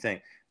the big thing.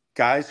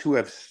 Guys who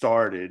have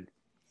started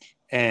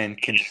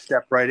and can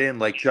step right in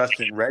like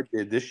Justin Red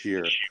did this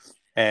year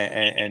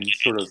and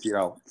sort of,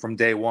 from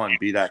day one,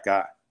 be that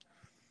guy.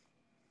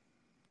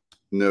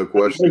 No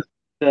question.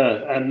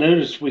 I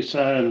noticed we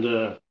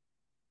signed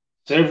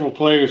several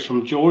players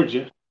from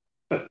Georgia.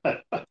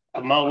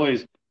 I'm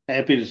always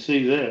happy to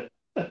see that.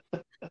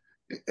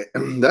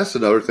 That's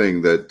another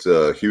thing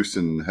that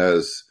Houston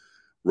has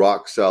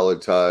rock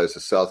solid ties to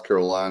South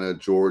Carolina,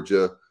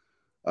 Georgia.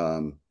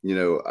 I'm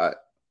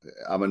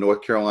a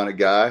North Carolina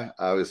guy,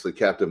 obviously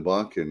Captain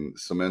Bunk and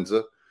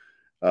Semenza.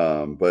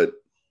 But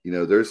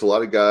there's a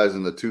lot of guys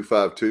in the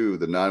 252,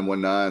 the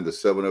 919, the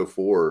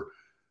 704.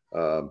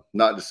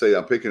 Not to say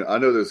I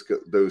know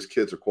those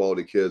kids are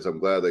quality kids. I'm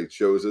glad they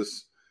chose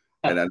us.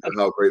 And I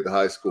know how great the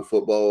high school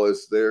football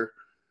is there.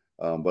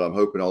 But I'm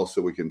hoping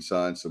also we can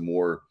sign some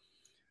more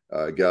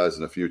guys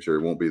in the future.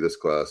 It won't be this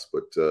class,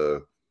 but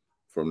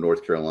from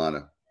North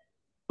Carolina.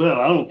 Well,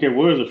 I don't care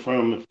where they're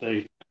from if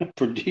they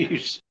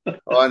produce.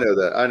 I know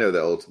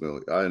that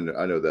ultimately. I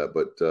know that.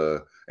 But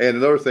and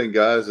another thing,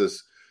 guys,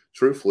 is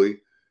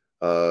truthfully,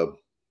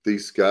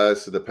 these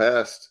guys in the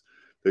past,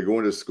 they're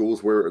going to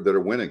schools that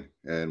are winning.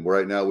 And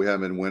right now we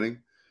haven't been winning.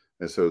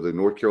 And so the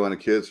North Carolina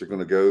kids are going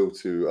to go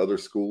to other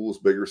schools,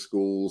 bigger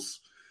schools,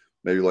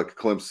 maybe like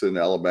Clemson,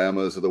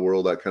 Alabama's of the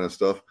world, that kind of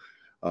stuff.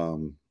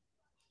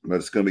 But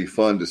it's going to be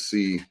fun to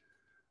see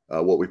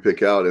what we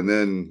pick out. And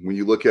then when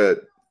you look at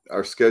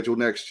our schedule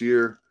next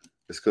year,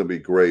 it's going to be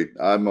great.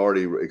 I'm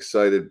already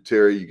excited.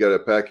 Terry, you got to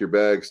pack your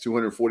bags,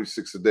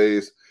 246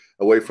 days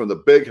away from the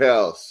big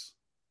house.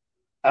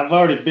 I've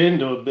already been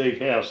to a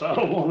big house. I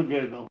don't want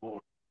to go no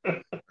more.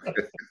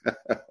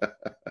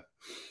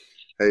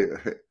 Hey,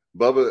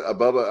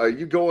 Bubba, are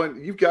you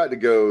going? You've got to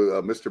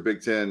go, Mr.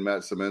 Big Ten,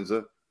 Matt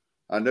Semenza.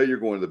 I know you're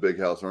going to the big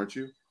house, aren't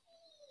you?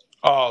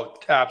 Oh,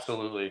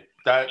 absolutely.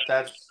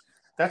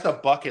 That's a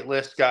bucket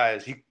list,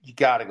 guys. You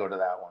got to go to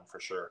that one for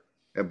sure.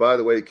 And by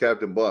the way,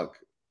 Captain Bunk,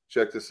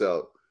 check this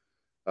out.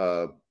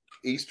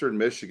 Eastern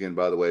Michigan,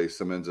 by the way,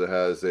 Semenza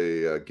has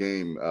a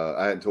game.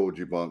 I hadn't told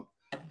you, Bunk,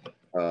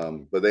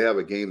 but they have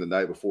a game the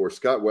night before.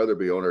 Scott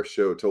Weatherby on our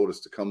show told us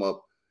to come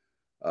up.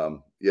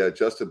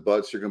 Justin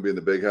Butts, you're going to be in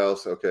the big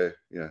house. Okay,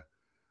 yeah.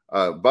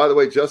 By the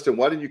way, Justin,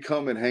 why didn't you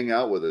come and hang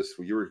out with us?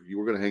 You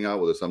were going to hang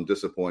out with us. I'm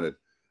disappointed.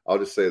 I'll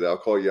just say that. I'll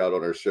call you out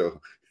on our show.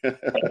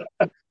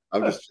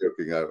 I'm just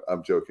joking.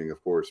 I'm joking,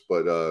 of course.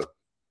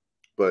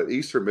 But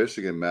Eastern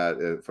Michigan,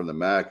 Matt, from the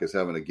MAC, is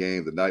having a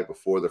game the night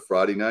before the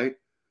Friday night.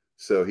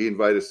 So he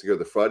invited us to go to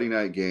the Friday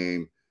night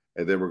game,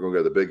 and then we're going to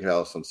go to the big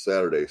house on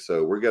Saturday.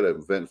 So we're got an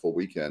eventful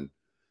weekend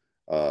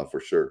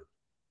for sure.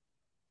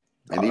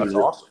 And that's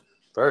awesome.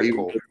 Very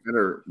cool.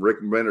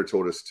 Rick Mentor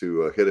told us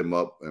to hit him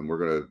up, and we're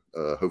going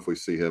to hopefully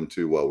see him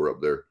too while we're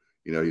up there.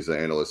 He's an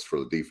analyst for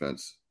the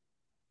defense.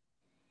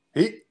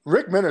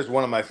 Rick Minter is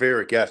one of my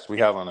favorite guests we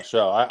have on the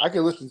show. I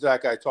could listen to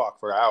that guy talk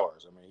for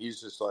hours. I mean,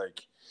 he's just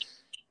like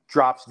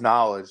drops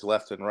knowledge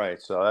left and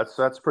right. So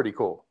that's pretty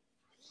cool.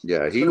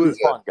 Yeah, it's gonna be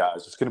fun,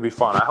 guys. It's going to be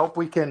fun. I hope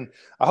we can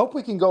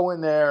go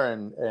in there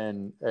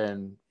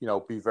and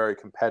be very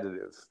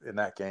competitive in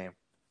that game.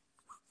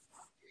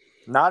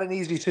 Not an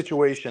easy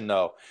situation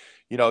though.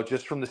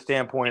 Just from the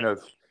standpoint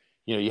of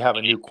you have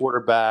a new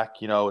quarterback.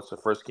 It's the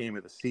first game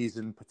of the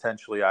season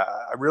potentially.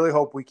 I really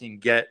hope we can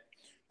get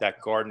that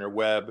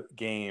Gardner-Webb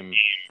game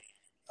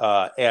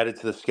added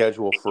to the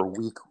schedule for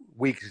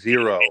week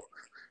 0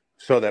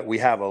 so that we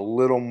have a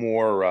little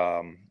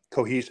more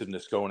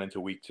cohesiveness going into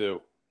week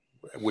 2,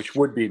 which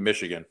would be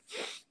Michigan.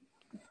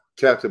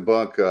 Captain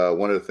Bunk,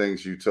 one of the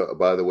things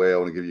by the way, I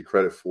want to give you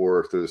credit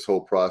for through this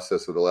whole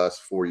process of the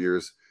last 4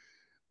 years.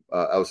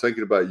 I was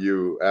thinking about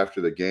you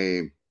after the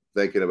game,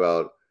 thinking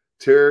about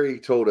Terry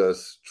told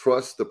us,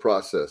 trust the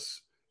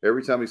process.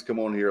 Every time he's come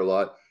on here a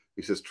lot,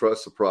 he says,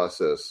 trust the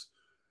process.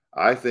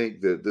 I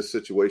think that this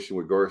situation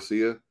with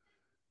Garcia,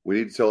 we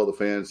need to tell the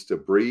fans to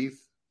breathe.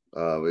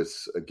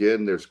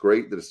 There's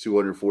great that it's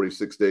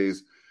 246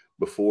 days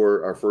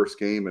before our first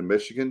game in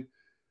Michigan.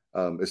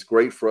 It's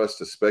great for us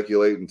to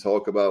speculate and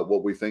talk about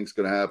what we think is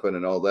going to happen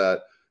and all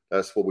that.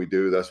 That's what we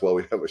do. That's why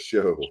we have a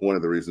show, one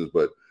of the reasons.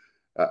 But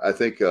I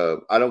think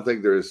I don't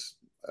think there's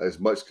as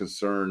much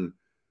concern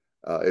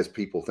as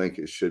people think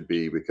it should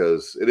be,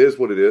 because it is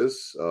what it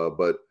is.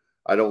 But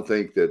I don't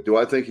think that – do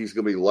I think he's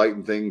going to be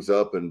lighting things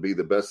up and be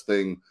the best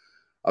thing?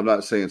 I'm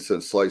not saying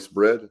since sliced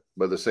bread,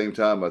 but at the same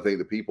time, I think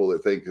the people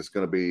that think it's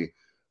going to be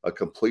a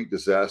complete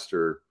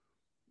disaster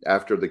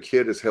after the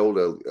kid has held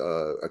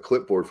a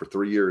clipboard for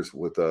 3 years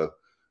with 2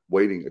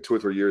 or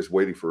 3 years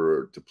waiting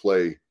to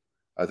play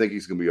I think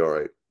he's going to be all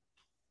right.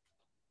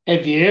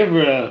 Have you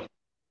ever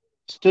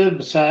stood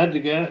beside the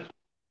guy?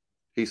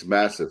 He's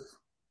massive.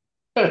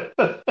 If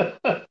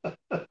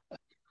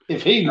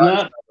he's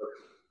not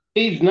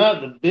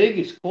the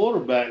biggest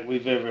quarterback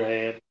we've ever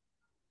had,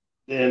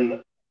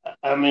 then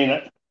I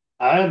mean,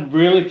 I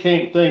really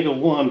can't think of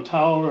one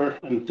taller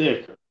and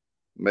thicker.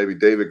 Maybe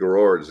David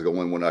Garrard is the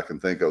only one I can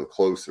think of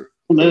closer.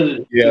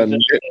 Yeah,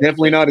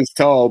 definitely not as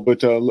tall,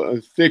 but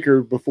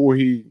thicker before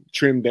he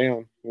trimmed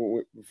down.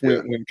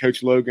 When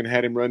Coach Logan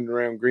had him running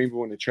around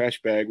Greenville in a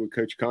trash bag with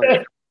Coach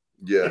Connor.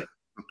 Yeah.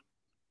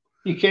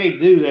 You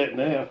can't do that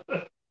now.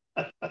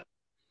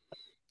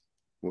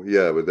 Well,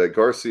 yeah, but that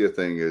Garcia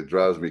thing, it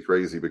drives me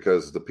crazy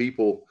because the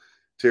people,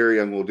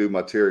 Terry, I'm going to do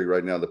my Terry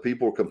right now. The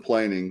people are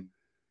complaining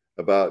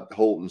about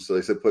Holton, so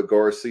they said put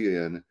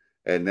Garcia in,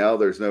 and now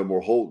there's no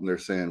more Holton. They're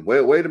saying,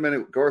 wait a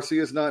minute,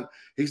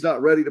 he's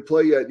not ready to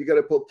play yet. You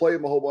got to play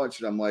him a whole bunch.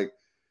 And I'm like,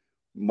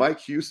 Mike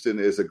Houston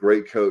is a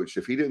great coach.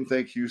 If he didn't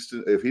think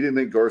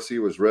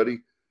Garcia was ready,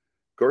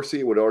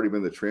 Garcia would have already been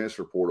in the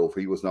transfer portal if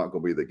he was not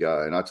going to be the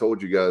guy. And I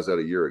told you guys that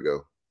a year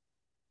ago.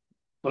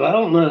 Well, I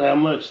don't know how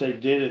much they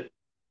did it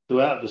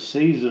throughout the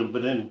season,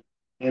 but in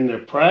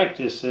their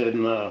practice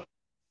and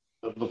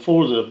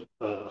before the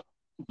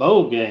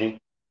bowl game,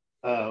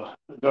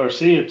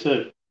 Garcia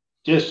took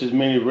just as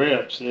many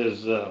reps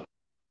as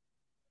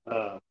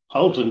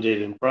Holton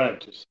did in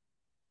practice.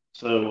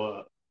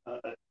 So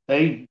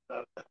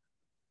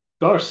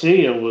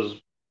Garcia was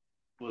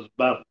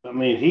about. I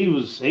mean, he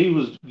was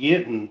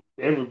getting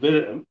every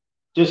bit of,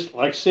 just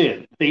like I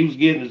said, he was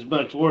getting as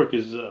much work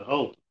as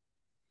Holton,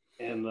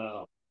 and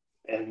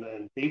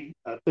he,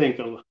 I think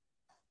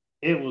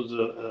it was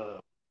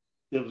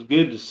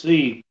good to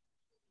see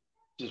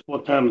just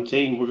what kind of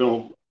team we're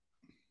going to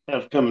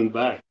have coming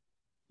back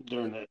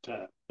during that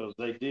time, because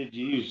they did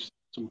use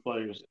some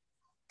players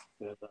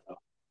that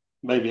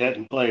maybe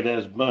hadn't played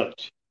as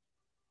much,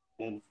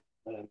 and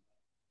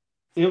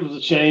it was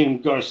a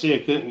shame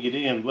Garcia couldn't get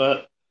in,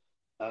 but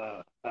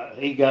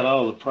he got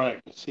all the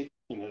practice that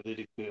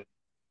he could.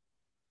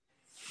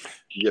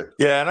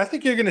 Yeah, and I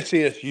think you're going to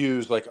see us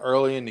use, like,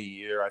 early in the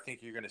year, I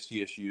think you're going to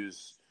see us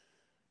use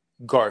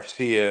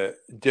Garcia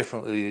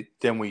differently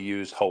than we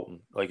use Holton,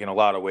 like, in a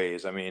lot of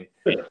ways. I mean,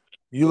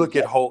 you look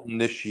at Holton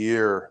this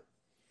year,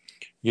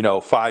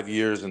 5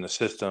 years in the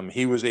system,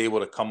 he was able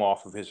to come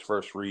off of his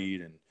first read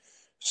and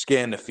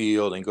scan the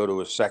field and go to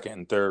his second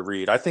and third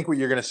read. I think what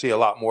you're going to see a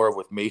lot more of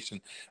with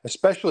Mason,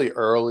 especially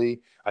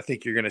early, I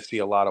think you're going to see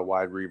a lot of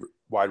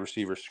wide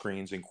receiver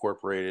screens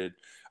incorporated.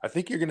 I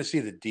think you're going to see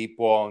the deep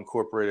ball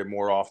incorporated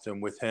more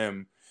often with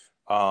him.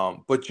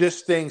 But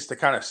just things to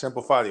kind of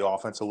simplify the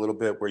offense a little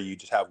bit, where you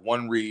just have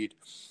one read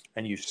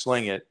and you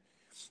sling it.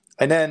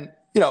 And then,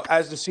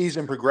 as the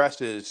season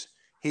progresses,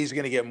 he's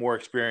going to get more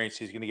experience.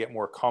 He's going to get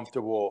more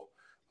comfortable.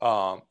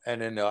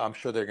 And then I'm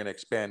sure they're going to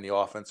expand the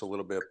offense a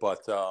little bit.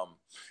 But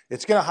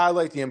it's going to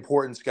highlight the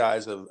importance,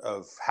 guys,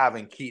 of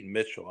having Keaton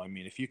Mitchell. I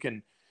mean, if you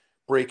can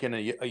break in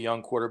a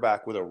young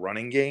quarterback with a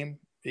running game,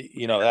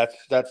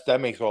 that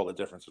makes all the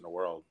difference in the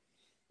world.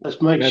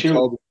 Let's make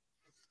sure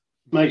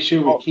we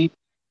keep.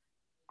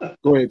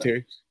 Go ahead,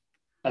 Terry.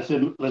 I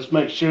said, let's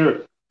make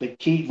sure that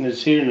Keaton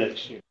is here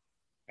next year.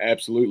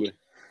 Absolutely.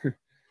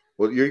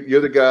 Well,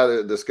 you're the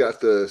guy that's got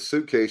the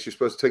suitcase. You're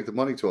supposed to take the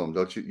money to him,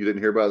 don't you? You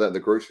didn't hear about that in the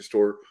grocery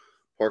store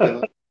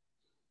parking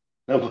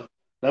lot?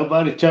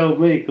 Nobody told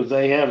me, because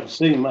they haven't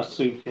seen my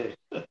suitcase.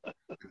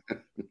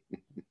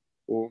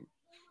 Well,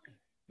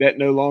 that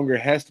no longer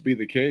has to be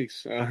the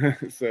case. Now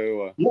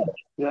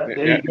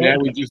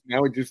we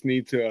just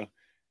need to,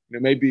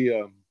 maybe.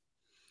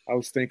 I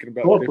was thinking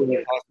about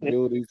different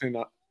possibilities. And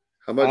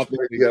how much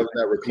money do you have in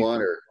that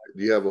recliner?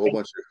 Do you have a whole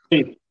bunch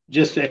of?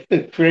 Just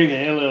create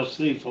an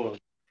LLC for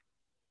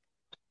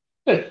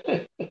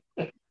it.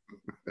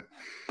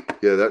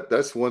 Yeah,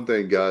 that's one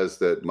thing, guys,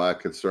 that my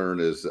concern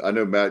is. I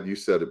know, Matt, you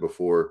said it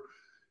before,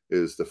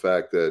 is the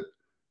fact that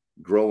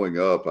growing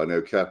up, I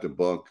know Captain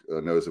Bunk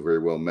knows it very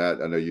well.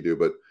 Matt, I know you do.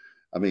 But,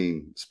 I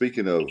mean,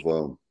 speaking of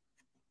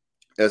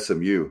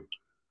SMU,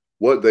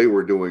 what they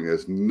were doing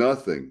is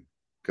nothing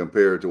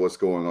compared to what's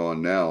going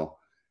on now.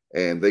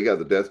 And they got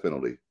the death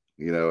penalty,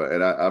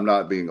 and I'm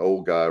not being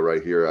old guy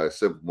right here.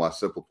 My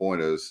simple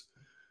point is,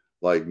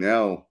 like,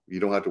 now you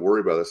don't have to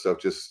worry about that stuff.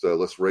 Just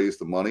let's raise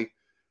the money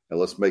and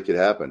let's make it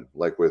happen.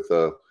 Like with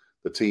the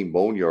team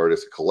Boneyard,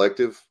 it's a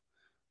collective.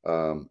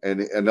 And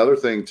another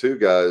thing too,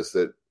 guys,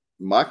 that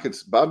my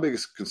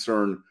biggest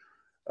concern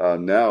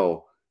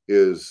now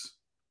is,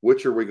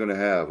 which are we going to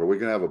have? Are we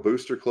going to have a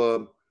booster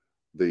club,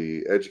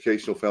 the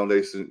educational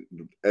foundation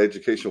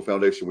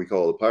we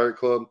call the Pirate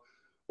Club,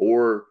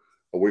 or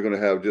are we going to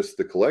have just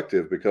the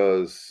collective?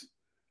 Because,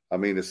 I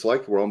mean, it's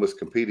like we're almost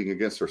competing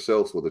against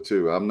ourselves with the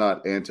two. I'm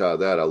not anti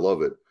that. I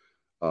love it.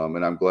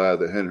 And I'm glad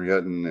that Henry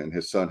Hutton and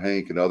his son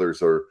Hank and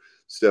others are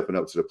stepping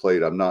up to the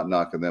plate. I'm not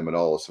knocking them at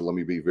all. So let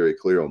me be very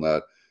clear on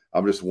that.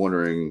 I'm just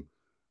wondering,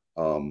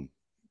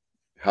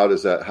 how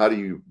do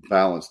you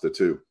balance the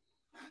two?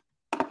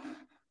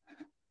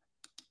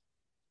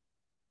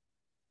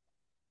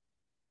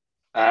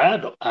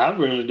 I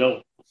really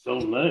don't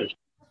know.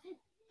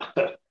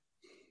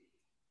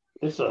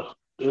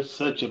 It's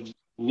such a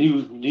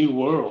new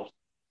world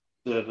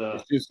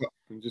that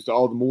It's just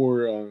all the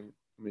more.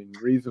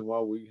 Reason why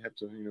we have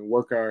to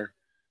work our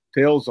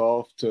tails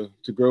off to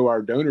grow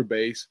our donor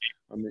base.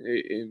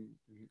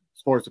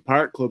 As far as the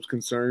Pirate Club's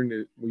concerned,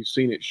 we've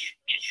seen it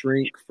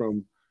shrink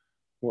from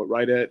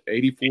right at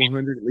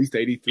 8,400, at least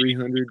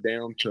 8,300,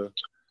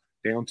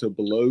 down to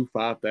below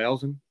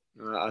 5,000.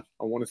 I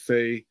want to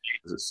say,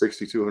 is it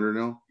 6,200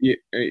 now? Yeah,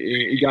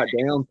 it got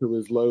down to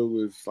as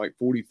low as like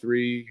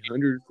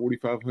 4,300,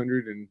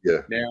 4,500, and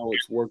now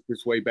it's worked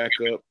its way back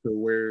up to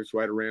where it's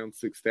right around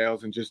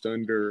 6,000, just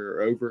under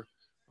or over.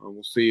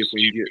 We'll see if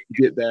we can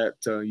get that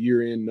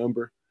year-end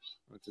number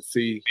to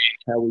see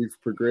how we've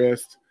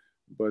progressed.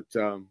 But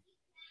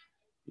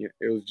it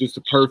was just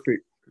a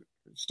perfect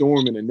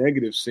storm in a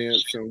negative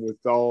sense, and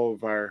with all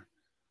of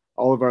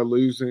our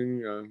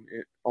losing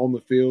on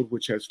the field,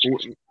 which has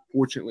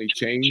fortunately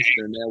changed,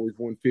 and now we've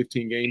won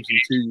 15 games in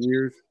 2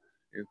 years,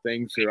 and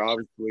things are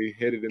obviously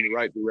headed in the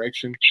right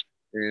direction,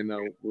 and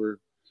we're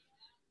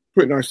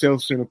putting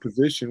ourselves in a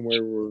position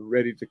where we're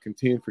ready to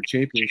contend for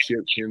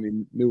championships in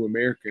the new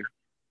American.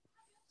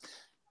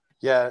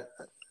 Yeah,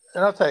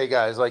 and I'll tell you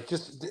guys,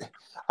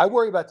 I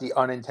worry about the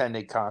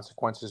unintended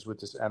consequences with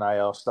this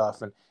NIL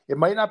stuff, and it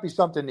might not be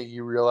something that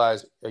you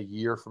realize a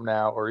year from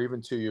now or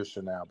even 2 years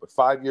from now, but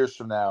 5 years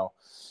from now,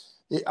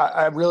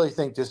 I really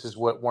think this is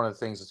one of the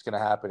things that's going to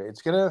happen.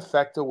 It's going to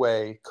affect the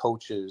way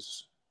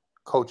coaches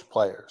coach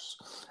players,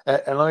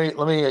 and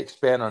let me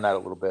expand on that a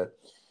little bit.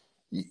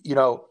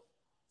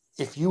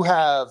 If you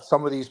have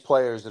some of these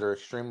players that are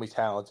extremely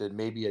talented,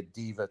 maybe a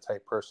diva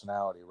type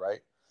personality, right?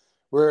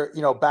 Where,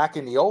 back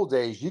in the old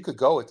days, you could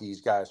go at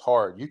these guys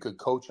hard. You could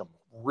coach them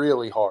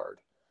really hard.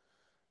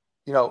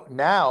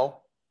 Now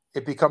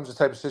it becomes a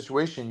type of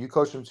situation. You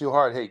coach them too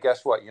hard. Hey,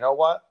 guess what? You know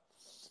what?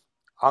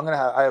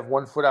 I have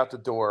 1 foot out the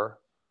door.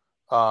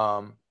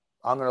 I'm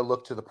going to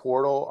look to the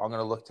portal. I'm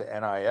going to look to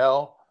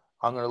NIL.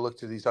 I'm going to look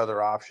to these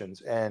other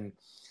options. And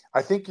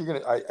I think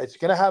it's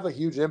going to have a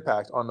huge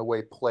impact on the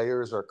way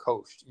players are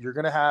coached. You're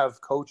going to have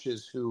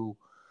coaches who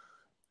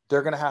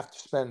they're going to have to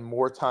spend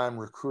more time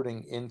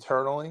recruiting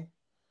internally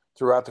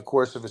throughout the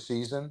course of a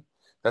season.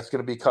 That's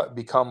going to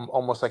become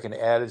almost like an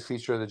added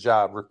feature of the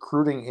job.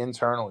 Recruiting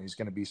internally is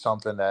going to be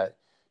something that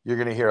you're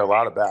going to hear a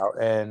lot about.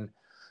 And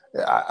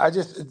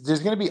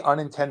there's going to be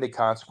unintended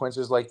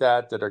consequences like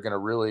that are going to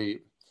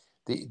really,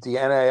 the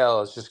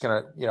NIL is just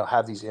going to,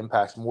 have these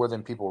impacts more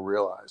than people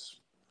realize.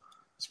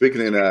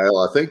 Speaking of NIL,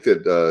 I think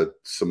that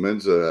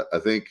Semenza, I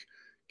think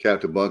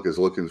Captain Bunk is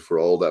looking for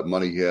all that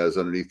money he has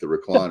underneath the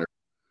recliner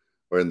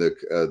or in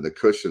the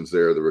cushions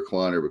there, the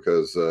recliner,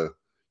 because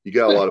you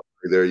got a lot of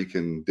money there. You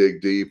can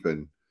dig deep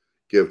and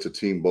give to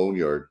Team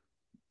Boneyard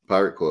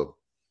Pirate Club.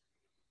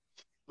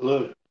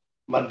 Look,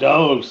 my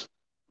dogs,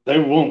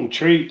 they're wanting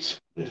treats.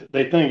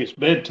 They think it's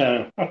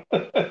bedtime. I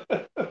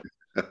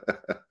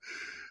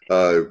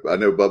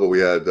know, Bubba, we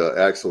had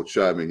Axel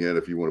chiming in.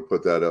 If you want to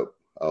put that up,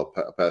 I'll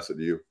pass it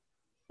to you.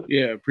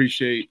 Yeah,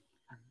 appreciate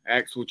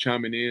Axel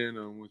chiming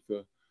in with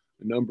a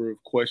number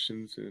of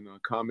questions and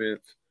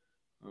comments.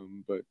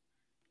 But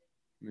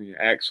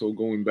Axel,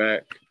 going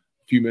back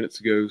a few minutes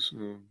ago,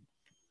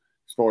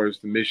 as far as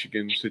the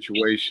Michigan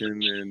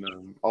situation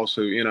and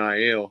also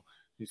NIL,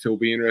 he said, we'll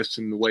be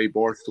interested in the way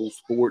Barstool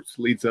Sports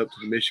leads up to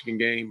the Michigan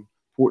game.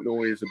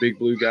 Portnoy is a big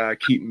blue guy.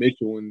 Keaton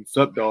Mitchell and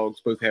Sup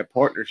Dogs both have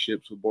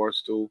partnerships with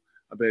Barstool.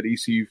 I bet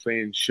ECU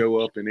fans show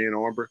up in Ann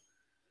Arbor.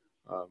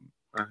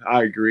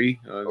 I agree.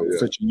 It's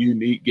such a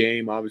unique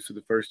game. Obviously,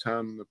 the first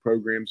time the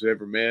programs have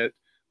ever met.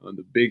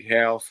 The Big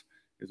House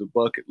is a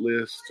bucket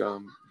list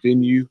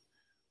venue,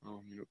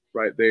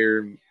 right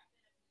there.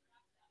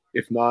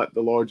 If not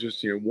the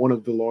largest, one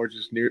of the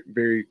largest,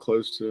 very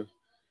close to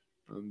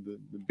the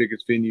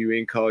biggest venue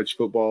in college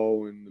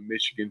football and the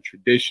Michigan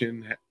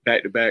tradition,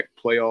 back-to-back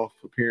playoff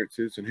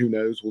appearances, and who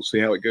knows, we'll see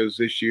how it goes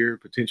this year,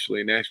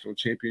 potentially a national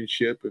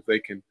championship if they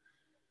can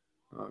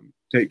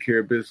take care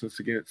of business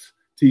against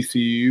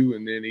TCU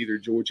and then either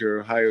Georgia or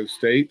Ohio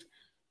State.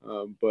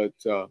 But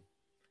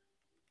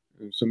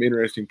some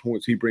interesting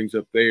points he brings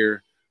up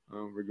there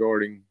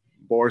regarding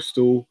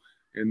Barstool.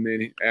 And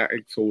then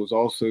Axel was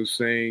also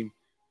saying,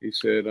 he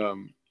said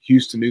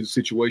Houston knew the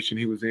situation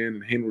he was in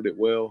and handled it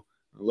well,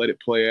 let it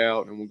play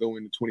out, and we'll go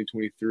into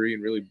 2023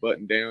 and really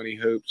button down, he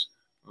hopes.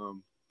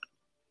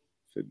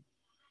 So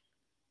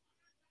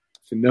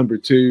number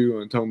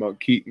two, talking about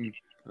Keaton,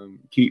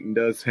 Keaton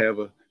does have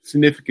a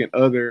significant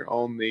other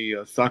on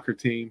the soccer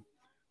team.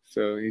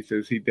 So he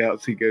says he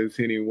doubts he goes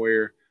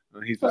anywhere.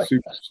 He's a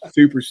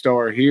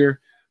superstar here.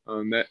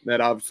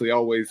 That obviously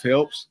always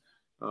helps.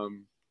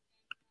 And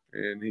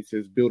he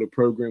says build a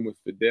program with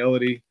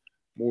fidelity,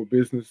 more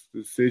business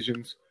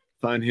decisions,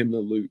 find him the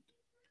loot.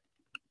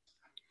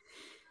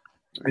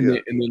 And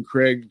then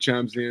Craig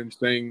chimes in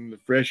saying the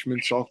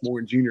freshman, sophomore,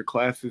 and junior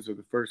classes are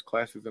the first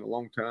classes in a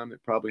long time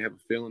that probably have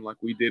a feeling like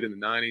we did in the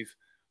 90s.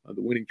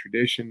 The winning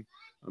tradition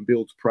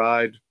builds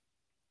pride,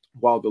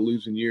 while the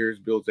losing years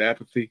builds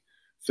apathy.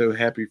 so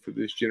happy for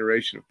this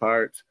generation of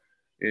Pirates.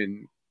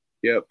 And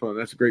yep,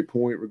 that's a great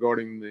point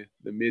regarding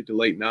the mid to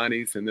late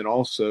 90s, and then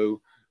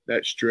also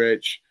that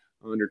stretch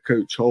under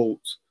Coach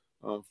Holtz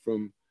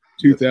from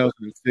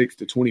 2006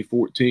 to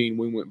 2014.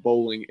 We went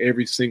bowling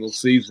every single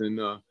season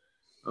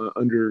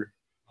under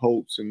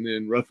Holtz, and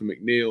then Ruffin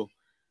McNeil,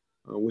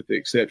 with the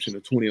exception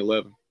of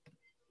 2011.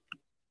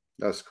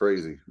 That's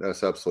crazy.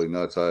 That's absolutely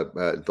nuts. I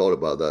hadn't thought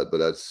about that, but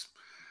that's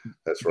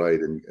right.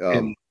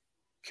 And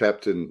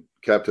Captain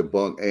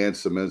Bunk and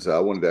Semenza, I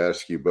wanted to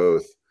ask you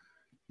both.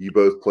 You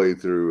both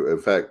played through. In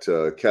fact,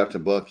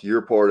 Captain Bunk,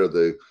 you're part of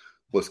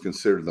what's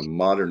considered the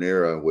modern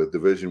era with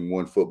Division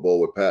I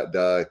football with Pat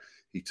Dye.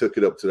 He took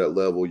it up to that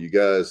level. You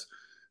guys,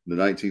 the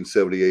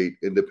 1978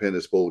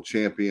 Independence Bowl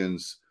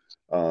champions.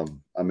 I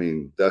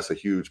mean, that's a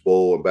huge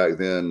bowl. And back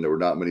then, there were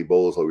not many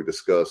bowls, like we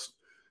discussed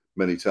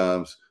many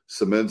times.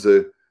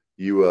 Semenza,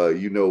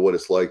 you know what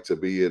it's like to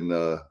be in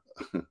an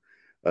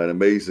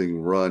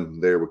amazing run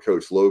there with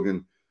Coach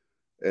Logan.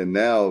 And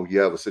now you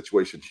have a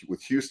situation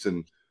with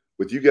Houston,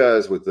 with you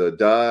guys, with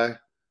Dye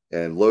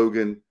and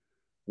Logan.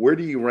 Where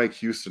do you rank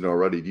Houston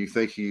already? Do you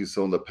think he's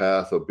on the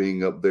path of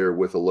being up there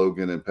with a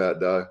Logan and Pat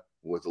Dye,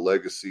 with the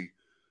legacy?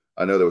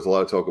 I know there was a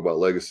lot of talk about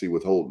legacy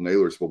with Holt and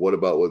Ehlers, but what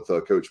about with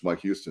Coach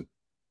Mike Houston?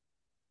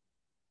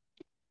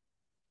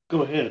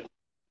 Go ahead.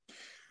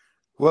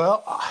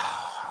 Well,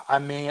 I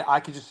mean, I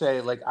could just say,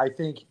 like, I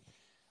think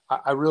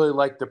I really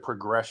like the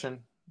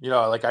progression. You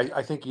know, like,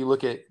 I think you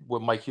look at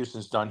what Mike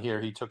Houston's done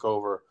here. He took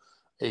over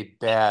a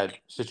bad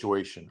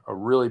situation, a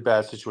really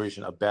bad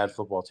situation, a bad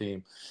football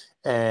team.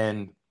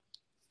 And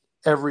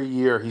every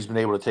year he's been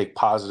able to take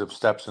positive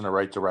steps in the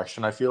right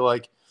direction, I feel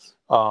like.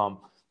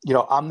 You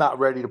know, I'm not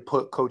ready to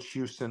put Coach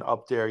Houston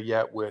up there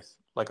yet with,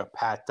 like, a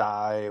Pat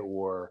Dye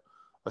or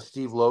a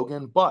Steve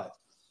Logan, but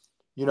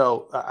you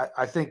know,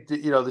 I think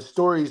that, you know, the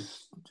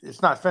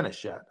it's not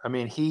finished yet. I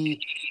mean,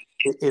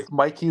 if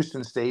Mike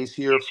Houston stays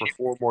here for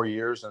 4 more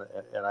years, and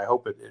I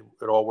hope it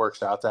all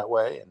works out that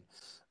way,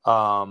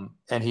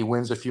 and he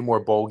wins a few more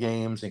bowl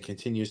games and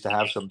continues to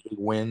have some big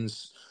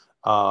wins,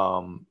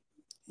 then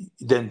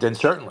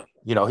certainly,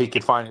 you know, he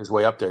could find his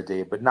way up there,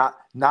 Dave, but not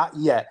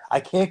yet. I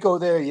can't go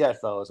there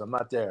yet, fellas. I'm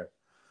not there.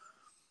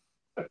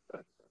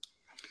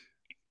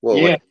 Well,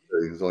 yeah. Like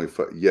he's only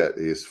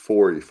he's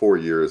 4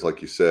 years,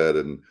 like you said,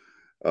 and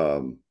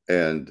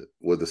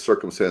with the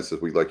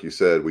circumstances like you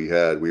said, we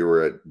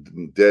were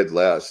at dead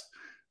last.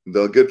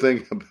 The good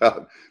thing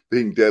about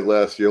being dead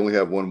last, you only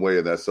have one way,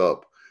 and that's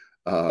up.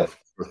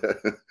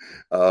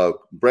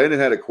 Brandon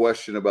had a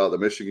question about the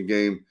Michigan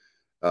game.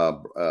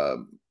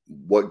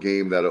 What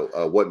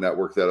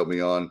network that'll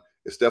be on?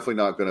 It's definitely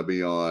not going to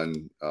be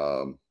on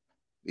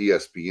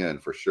ESPN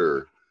for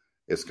sure.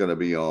 It's going to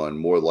be on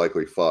more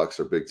likely Fox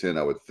or Big Ten,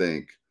 I would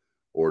think,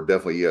 or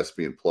definitely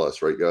ESPN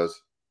Plus, right,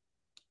 guys?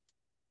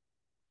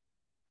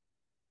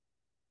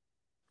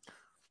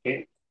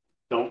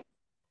 Don't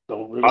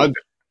really.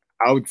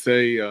 I would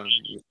say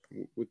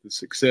with the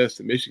success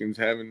that Michigan's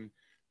having,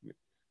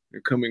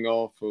 they're coming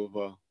off of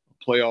a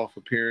playoff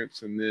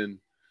appearance, and then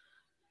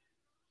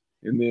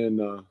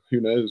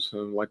who knows?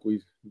 Like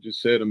we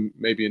just said,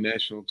 maybe a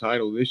national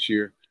title this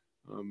year.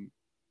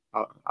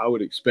 I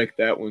would expect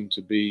that one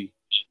to be,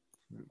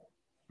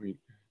 I mean,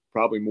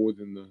 probably more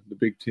than the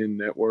Big Ten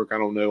Network. I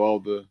don't know all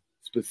the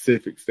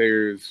specifics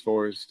there as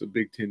far as the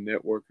Big Ten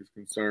Network is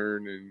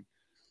concerned, and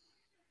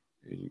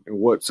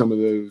what some of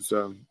those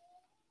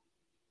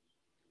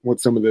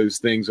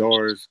things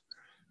are.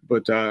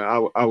 But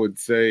I would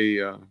say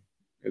at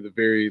the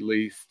very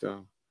least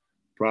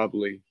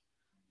probably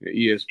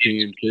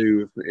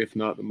ESPN2, if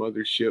not the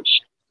mothership,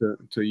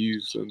 to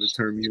use the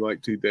term you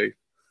like to, Dave.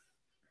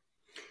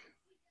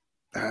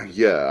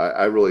 Yeah,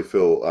 I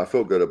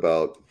feel good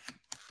about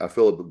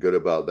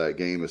that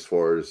game as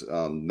far as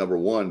number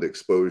one, the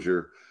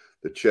exposure,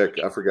 the check.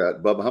 I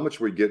forgot, Bubba, how much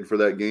were we getting for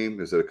that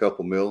game? Is it a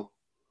couple mil?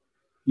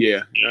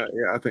 Yeah,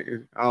 I think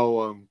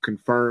I'll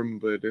confirm,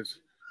 but it's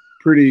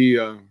pretty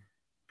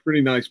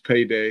nice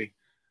payday.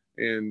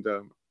 And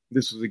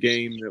this was a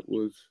game that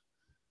was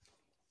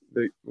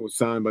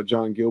signed by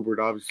John Gilbert.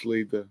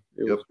 Obviously, it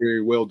was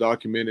very well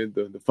documented,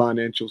 the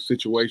financial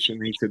situation.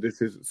 He said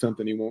this isn't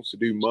something he wants to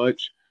do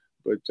much,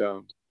 but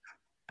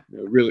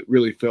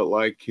really felt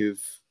like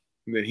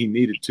that he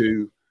needed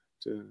to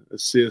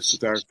assist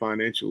with our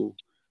financial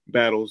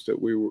battles that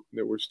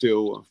we're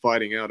still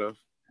fighting out of.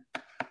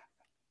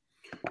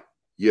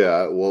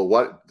 Yeah,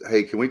 well,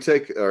 hey, can we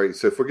take, all right,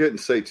 so if we're getting,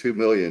 say, $2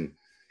 million,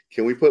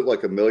 can we put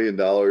like $1 million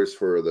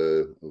for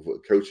the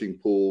coaching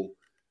pool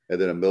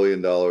and then $1 million?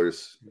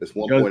 It's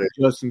 1.8.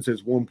 Justin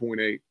says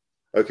 1.8.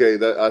 Okay,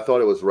 I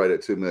thought it was right at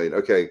 $2 million.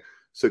 Okay,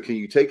 so can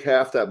you take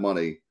half that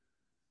money?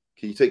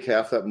 I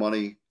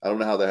don't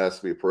know how that has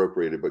to be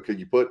appropriated, but could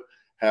you put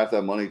half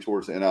that money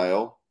towards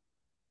NIL?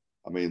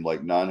 I mean,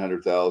 like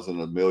 900,000,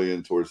 $1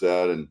 million towards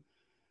that,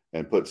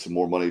 and put some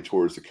more money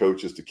towards the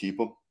coaches to keep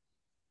them.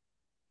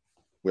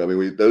 I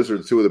mean, those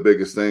are two of the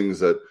biggest things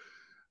that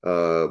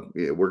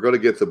we're going to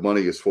get the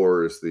money as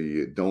far as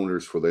the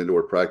donors for the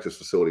indoor practice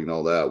facility and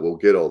all that. We'll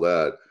get all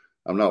that.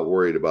 I'm not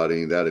worried about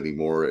any of that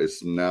anymore.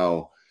 It's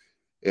now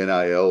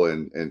NIL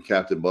and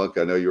Captain Bunk.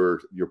 I know your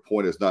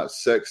point is not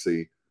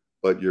sexy,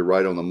 but you're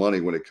right on the money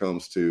when it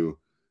comes to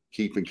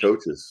keeping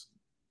coaches.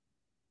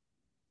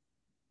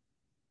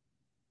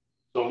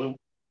 So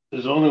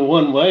there's only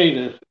one way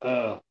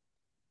to,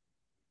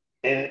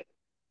 and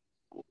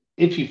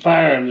if you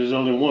fire them, there's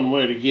only one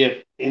way to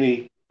get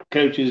any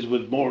coaches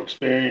with more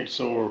experience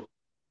or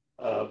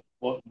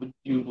what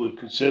you would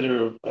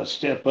consider a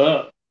step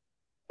up,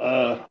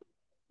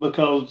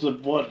 because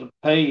of what the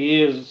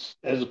pay is,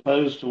 as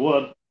opposed to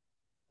what,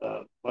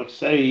 like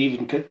say,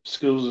 even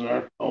schools in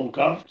our own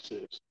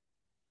conferences.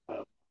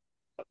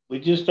 We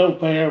just don't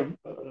pay our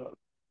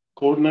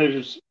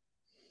coordinators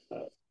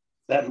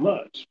that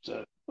much.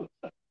 So,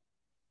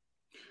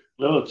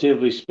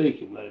 relatively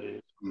speaking, that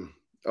is.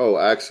 Oh,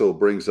 Axel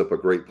brings up a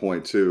great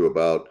point too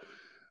about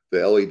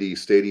the LED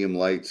stadium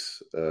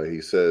lights. He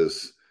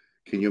says,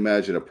 "Can you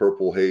imagine a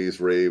purple haze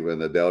rave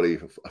and a Dowdy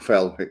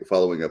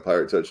following a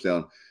Pirate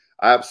touchdown?"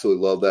 I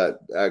absolutely love that,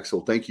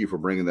 Axel. Thank you for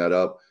bringing that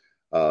up.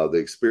 The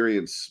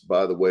experience,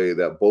 by the way,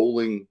 that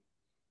bowling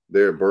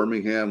there in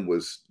Birmingham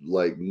was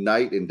like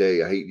night and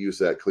day. I hate to use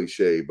that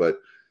cliche, but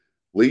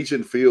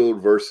Legion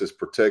Field versus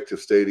Protective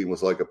Stadium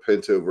was like a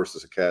Pinto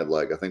versus a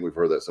Cadillac. I think we've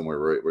heard that somewhere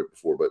right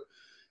before, but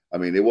I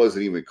mean, it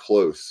wasn't even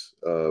close.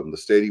 The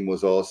stadium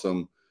was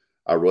awesome.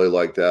 I really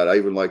liked that. I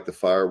even liked the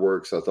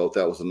fireworks. I thought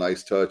that was a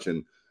nice touch,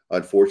 and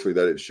unfortunately,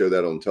 that didn't show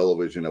that on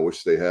television. I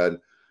wish they had.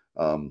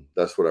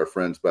 That's what our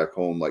friends back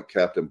home, like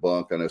Captain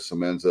Bunk, I know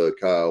Semenza,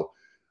 Kyle,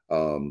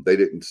 they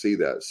didn't see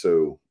that.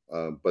 So,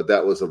 but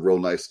that was a real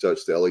nice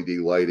touch, the LED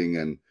lighting,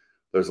 and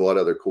there's a lot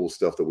of other cool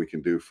stuff that we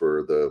can do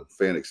for the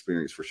fan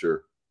experience for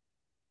sure.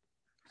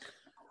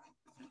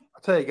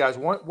 I'll tell you guys,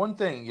 one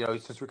thing,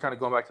 since we're kind of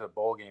going back to the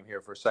bowl game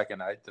here for a second,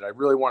 that I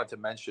really wanted to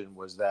mention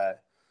was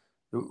that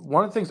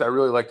one of the things I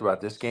really liked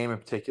about this game in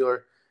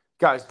particular,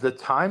 guys, the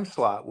time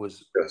slot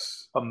was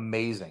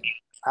amazing.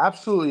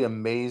 Absolutely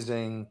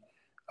amazing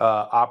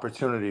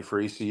opportunity for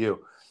ECU.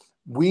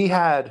 We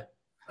had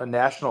a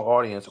national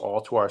audience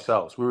all to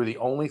ourselves. We were the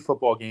only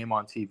football game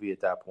on TV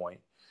at that point.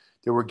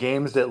 There were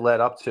games that led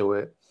up to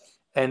it.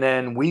 And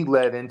then we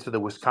led into the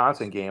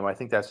Wisconsin game. I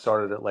think that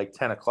started at like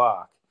 10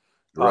 o'clock.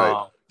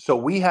 Right. So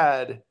we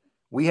had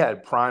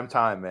prime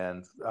time,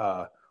 man,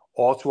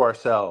 all to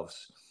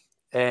ourselves.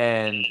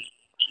 And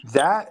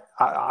that,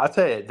 I'll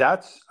tell you,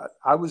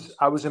 I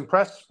was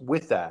impressed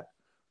with that,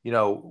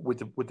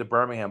 with the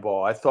Birmingham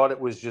Bowl. I thought it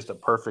was just a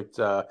perfect,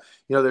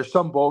 there's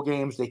some bowl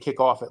games, they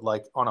kick off at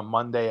like on a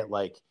Monday at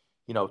like,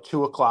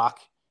 2 o'clock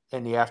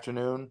in the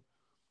afternoon.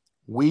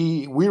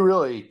 We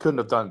really couldn't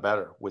have done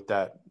better with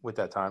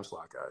that time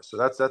slot, guys. So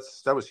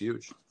that was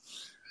huge.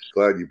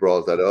 Glad you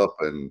brought that up.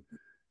 And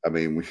I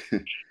mean,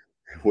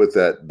 with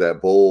that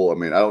bowl, I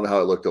mean, I don't know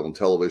how it looked on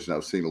television.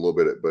 I've seen a little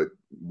bit of it, but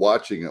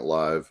watching it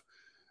live,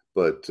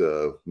 but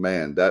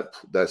man,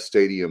 that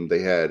stadium, they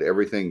had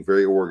everything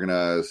very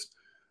organized.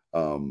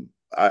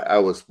 I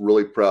was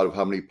really proud of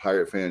how many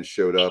Pirate fans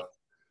showed up.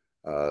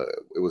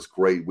 It was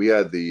great. We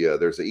had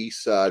there's the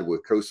east side where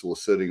Coastal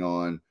was sitting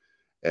on,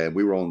 and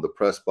we were on the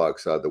press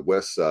box side, the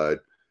west side,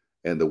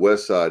 and the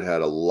west side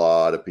had a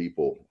lot of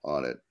people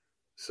on it.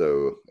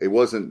 So it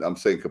wasn't, I'm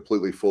saying,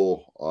 completely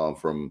full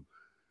from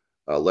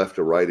left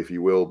to right, if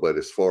you will. But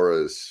as far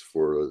as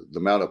for the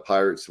amount of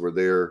Pirates were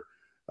there,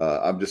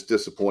 I'm just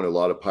disappointed a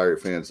lot of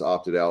Pirate fans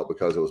opted out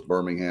because it was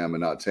Birmingham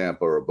and not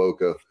Tampa or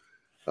Boca.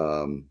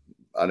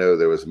 I know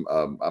there was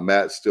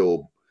Matt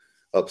still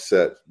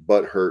upset,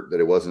 butthurt that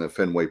it wasn't at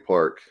Fenway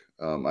Park.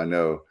 I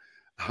know.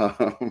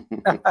 I'm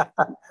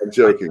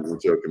joking,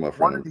 my friend.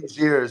 One of these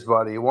years,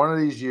 buddy. One of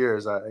these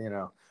years,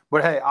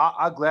 But hey,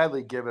 I'll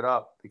gladly give it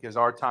up because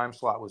our time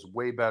slot was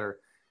way better.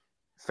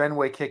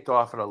 Fenway kicked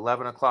off at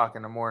 11 o'clock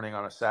in the morning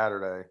on a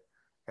Saturday,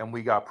 and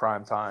we got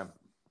prime time.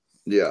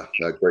 Yeah,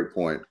 that's a great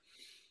point.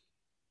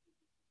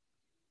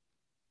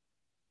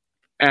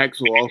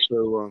 Axel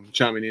also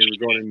chiming in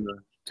regarding the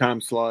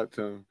time slot,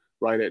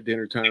 right at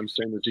dinner time,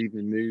 same as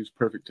evening news,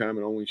 perfect time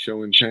and only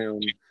show in town,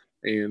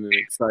 and an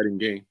exciting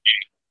game.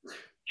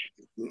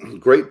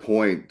 Great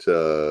point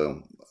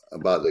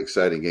about the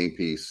exciting game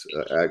piece,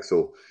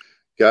 Axel.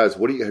 Guys,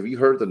 have you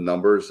heard the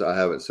numbers? I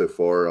haven't so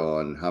far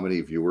on how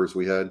many viewers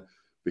we had.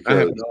 Because I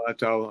have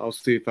not. I'll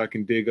see if I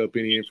can dig up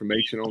any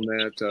information on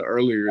that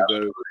earlier,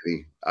 though.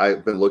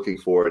 I've been looking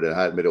for it, and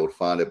I hadn't been able to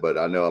find it, but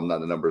I know I'm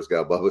not the numbers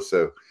guy, Bubba,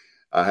 so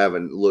I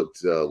haven't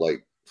looked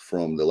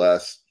from the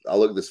last – I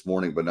looked this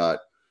morning, but not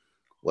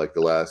like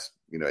the last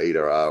 8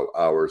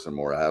 hours or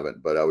more. I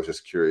haven't, but I was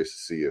just curious to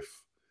see if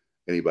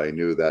anybody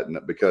knew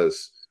that,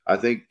 because I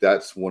think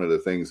that's one of the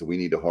things that we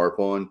need to harp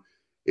on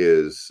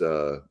is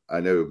I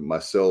know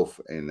myself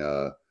and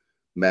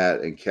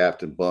Matt and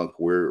Captain Bunk,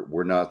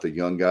 we're not the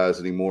young guys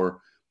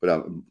anymore,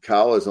 but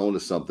Kyle is onto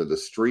something. The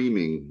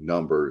streaming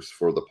numbers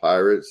for the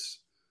Pirates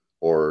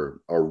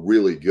are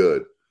really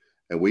good,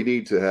 and we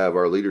need to have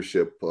our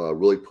leadership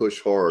really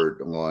push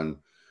hard on.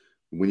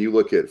 When you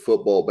look at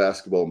football,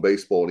 basketball, and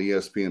baseball and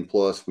ESPN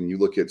Plus, when you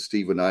look at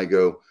Steve and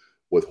Igo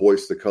with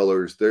Hoist the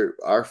Colors,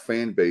 our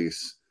fan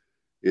base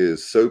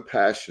is so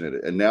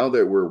passionate. And now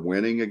that we're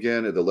winning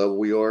again at the level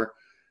we are,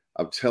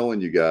 I'm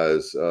telling you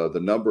guys, the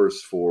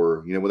numbers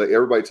for, when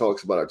everybody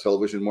talks about our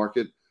television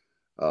market,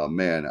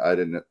 man, I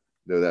didn't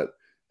know that.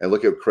 And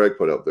look at what Craig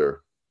put up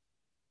there.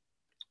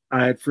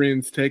 I had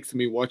friends texting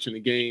me watching the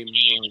game,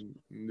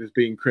 this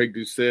being Craig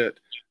Doucette,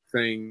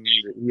 saying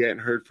that he hadn't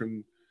heard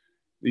from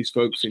these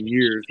folks in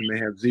years, and they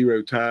have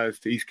zero ties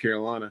to East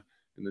Carolina.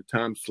 And the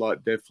time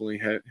slot definitely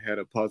had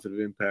a positive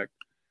impact.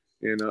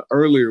 And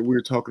earlier we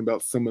were talking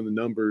about some of the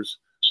numbers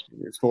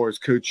as far as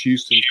Coach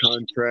Houston's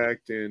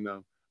contract and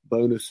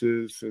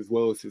bonuses, as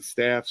well as his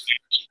staff's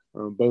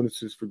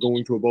bonuses for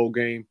going to a bowl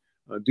game.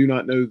 Do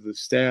not know the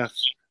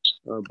staff's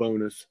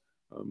bonus.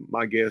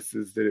 My guess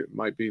is that it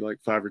might be like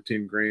 $5 or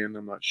 $10,000.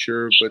 I'm not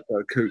sure, but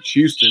Coach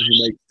Houston, who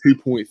makes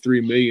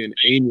 $2.3 million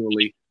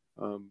annually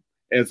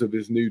as of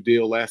his new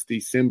deal last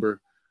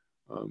December,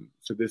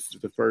 so this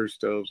is the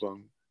first of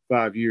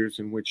 5 years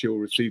in which he'll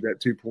receive that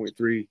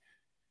 2.3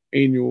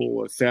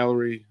 annual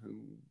salary,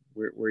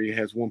 where he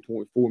has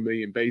 1.4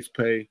 million base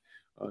pay.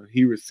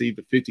 He received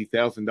a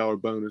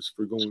 $50,000 bonus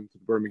for going to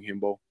the Birmingham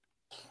Bowl.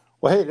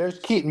 Well, hey, there's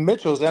Keaton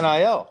Mitchell's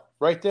NIL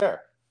right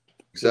there.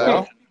 Exactly. You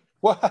know?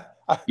 What?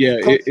 Yeah,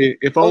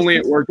 if only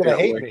it worked that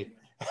hate way. Me.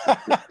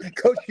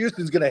 Coach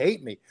Houston's gonna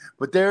hate me,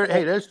 but there's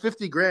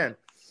 $50,000.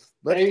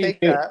 Let's take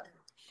that.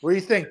 What do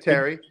you think,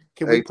 Terry?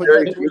 Can we put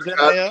Terry, that towards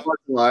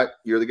NIL?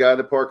 You're the guy in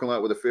the parking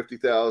lot with a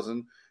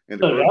 $50,000.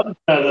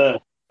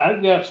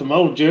 I've got some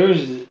old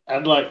jerseys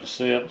I'd like to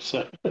sell.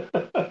 So.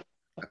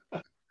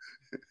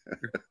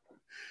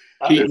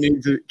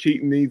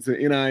 Keaton needs an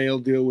NIL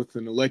deal with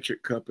an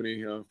electric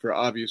company for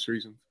obvious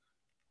reasons.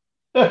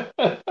 Well,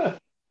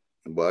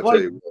 I'll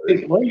tell you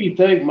what do you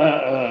think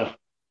my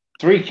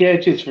 3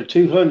 catches for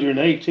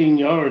 218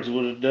 yards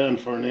would have done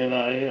for an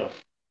NIL?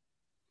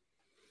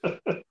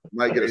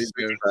 Might get a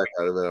six-pack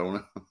out of that. I don't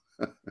know.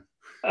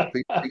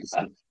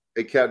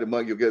 Hey, Captain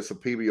Monk, you'll get some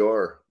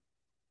PBR.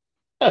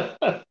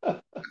 I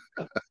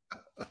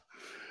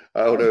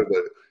don't know,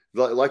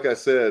 but like I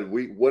said,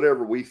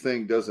 whatever we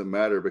think doesn't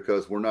matter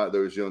because we're not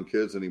those young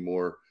kids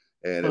anymore,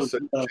 and it's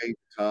such a change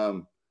of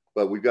time.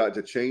 But we've got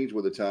to change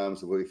with the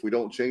times. If we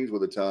don't change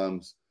with the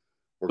times,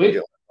 we're going to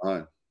get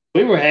behind.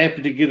 We were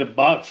happy to get a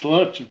boxed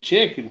lunch of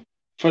chicken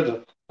for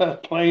the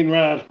plane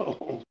ride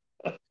home.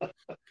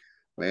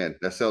 Man,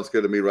 that sounds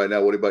good to me right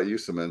now. What about you,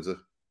 Semenza?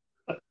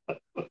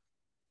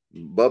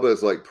 Bubba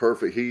is like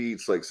perfect. He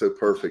eats like so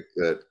perfect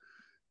that,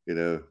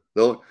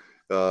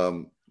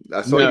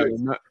 I saw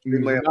not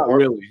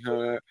really.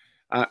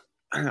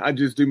 I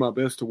just do my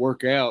best to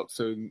work out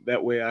so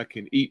that way I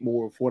can eat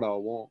more of what I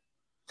want.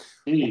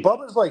 Well,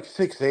 Bubba's like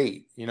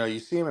 6'8". You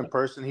see him in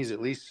person, he's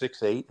at least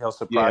 6'8". He'll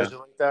surprise you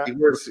like that. He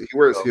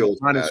wears heels.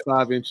 Minus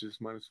 5 inches.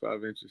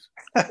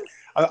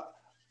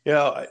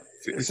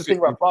 It's the thing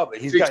about Bubba.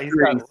 He's got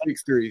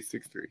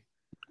 6'3".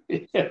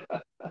 Yeah.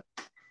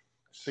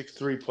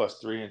 6'3" plus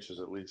 3 inches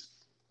at least.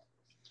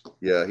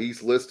 Yeah,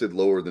 he's listed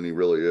lower than he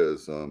really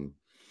is in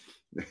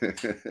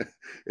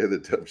the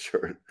depth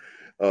chart.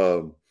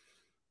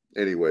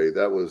 Anyway,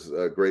 that was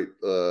great.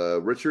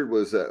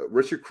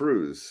 Richard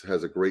Cruz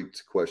has a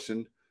great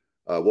question.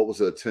 What was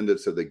the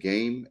attendance of the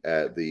game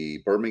at the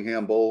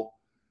Birmingham Bowl?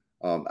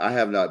 I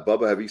have not.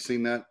 Bubba, have you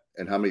seen that?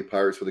 And how many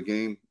Pirates for the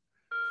game?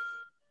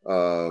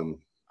 I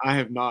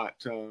have not.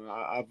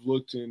 I've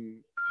looked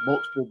in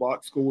multiple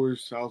box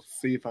scores. I'll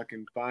see if I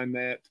can find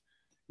that.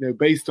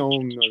 Based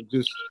on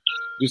just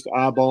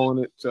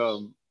eyeballing it,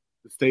 the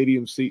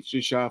stadium seats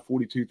just shy of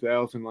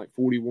 42,000, like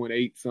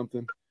 41.8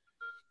 something.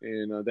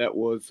 And that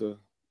was a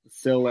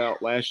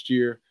sellout last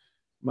year.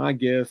 My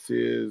guess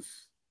is,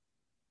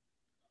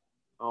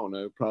 I don't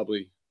know,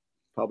 probably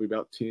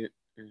about 10,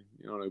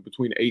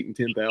 between 8 and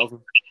 10,000.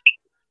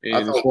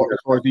 And as far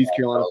as East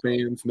Carolina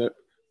fans,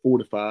 4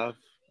 to 5.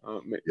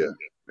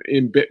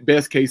 In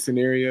best case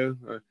scenario,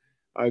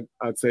 I'd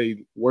say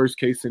worst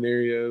case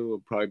scenario,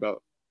 probably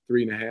about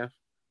 3.5.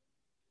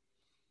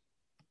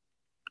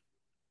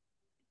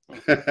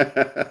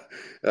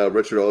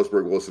 Richard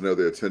Osberg wants to know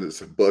the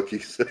attendance of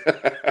Buc-ee's.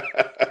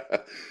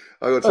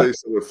 I'm going to tell you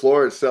something. With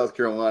Florida, South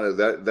Carolina,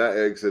 that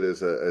exit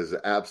is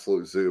an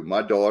absolute zoo.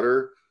 My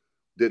daughter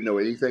didn't know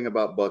anything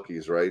about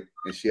Buc-ee's, right?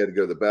 And she had to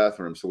go to the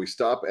bathroom. So we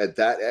stopped at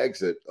that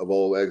exit of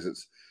all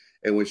exits.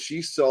 And when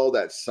she saw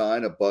that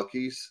sign of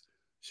Buc-ee's,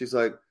 she's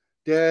like,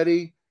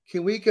 Daddy,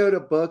 can we go to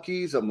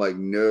Buc-ee's? I'm like,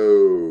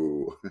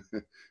 no,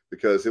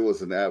 because it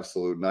was an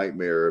absolute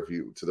nightmare if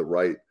you to the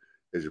right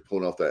as you're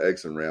pulling off that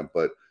exit ramp.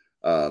 But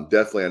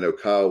definitely, I know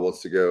Kyle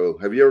wants to go.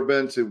 Have you ever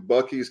been to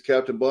Buc-ee's,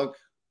 Captain Bunk?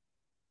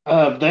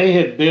 They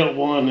had built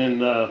one in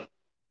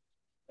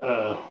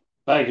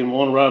back in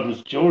Warner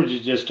Robins, Georgia,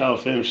 just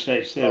off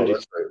Interstate 70. Oh,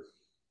 that's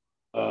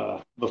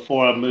right.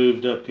 Before I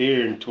moved up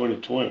here in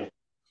 2020.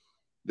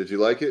 Did you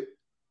like it?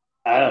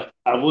 I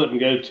wouldn't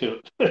go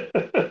to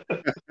it.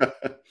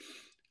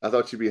 I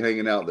thought you'd be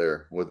hanging out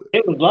there with it.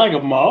 It was like a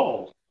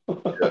mall.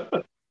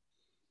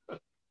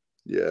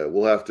 Yeah,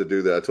 we'll have to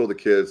do that. I told the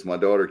kids. My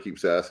daughter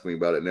keeps asking me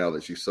about it now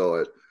that she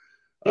saw it.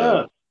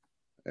 Yeah.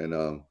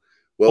 And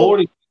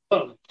 40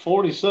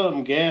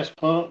 40-something gas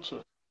pumps.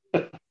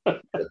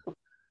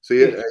 See,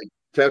 hey,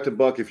 Captain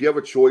Buck, if you have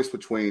a choice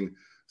between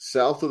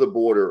south of the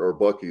border or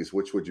Buc-ee's,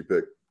 which would you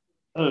pick?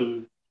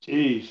 Oh,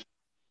 jeez.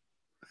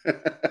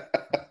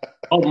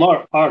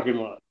 Oh, parking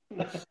lot.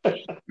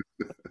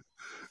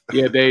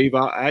 Yeah, Dave,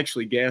 I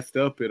actually gassed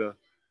up at a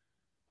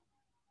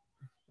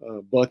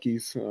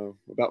Buc-ee's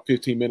about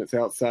 15 minutes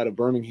outside of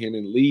Birmingham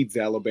in Leeds,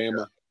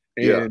 Alabama.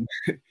 Yeah.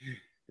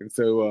 And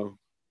so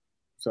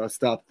I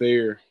stopped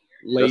there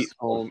late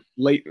on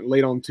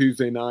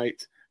Tuesday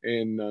night,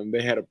 and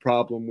they had a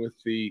problem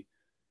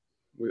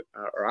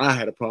I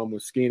had a problem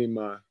with scanning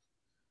my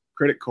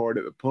credit card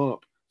at the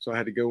pump. So I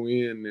had to go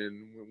in,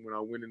 and when I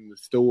went in the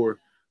store, I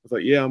was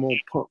like, yeah, I'm on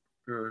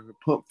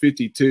pump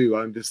 52.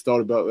 I just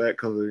thought about that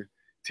because of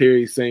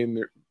Terry saying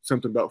there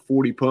something about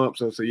 40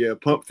 pumps. I said, yeah,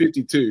 pump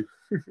 52.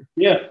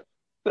 Yeah.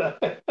 Well,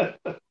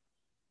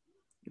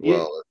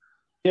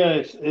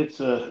 yeah, it's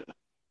an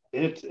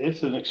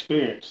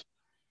experience.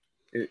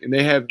 And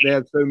they have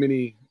so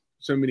many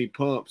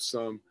pumps.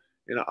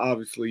 And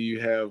obviously you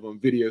have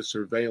video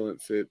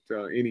surveillance at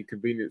any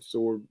convenience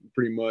store,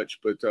 pretty much.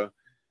 But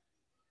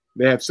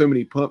they have so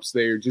many pumps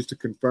there just to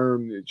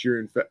confirm that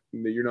you're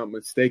not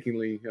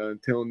mistakenly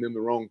telling them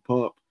the wrong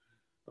pump.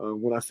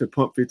 When I said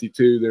pump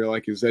 52, they're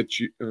like, "Is that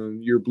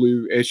your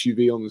blue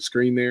SUV on the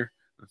screen there?"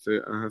 I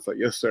was like,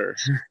 "Yes, sir."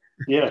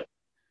 Yeah.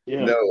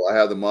 Yeah. No, I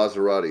have the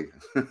Maserati.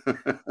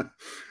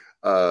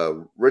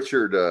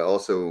 Richard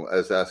also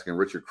is asking,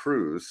 Richard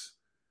Cruz,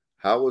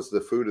 how was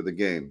the food of the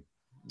game?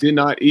 Did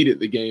not eat at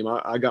the game.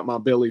 I got my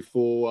belly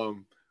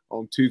full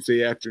on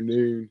Tuesday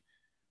afternoon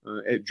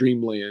at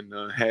Dreamland.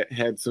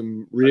 Had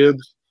some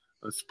ribs,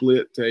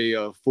 split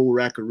a full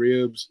rack of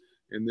ribs,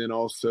 and then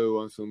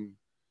also some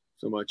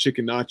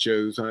chicken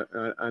nachos.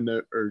 I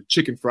know, or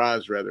chicken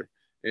fries rather.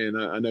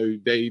 And I know,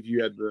 Dave,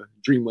 you had the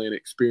Dreamland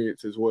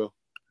experience as well.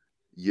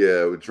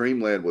 Yeah,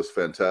 Dreamland was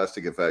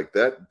fantastic. In fact,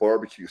 that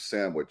barbecue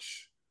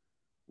sandwich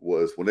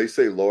was, when they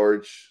say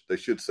large, they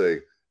should say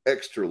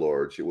extra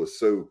large. It was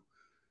so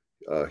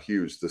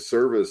huge. The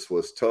service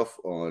was tough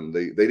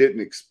they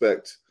didn't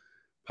expect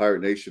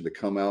Pirate Nation to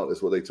come out,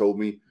 is what they told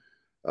me,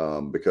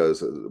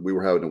 because we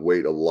were having to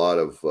wait a lot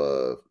of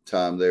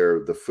time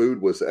there. The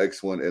food was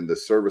excellent, and the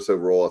service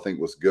overall, I think,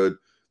 was good.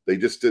 They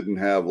just didn't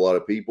have a lot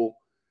of people,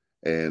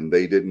 and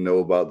they didn't know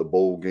about the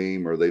bowl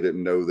game, or they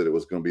didn't know that it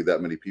was going to be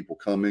that many people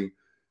coming,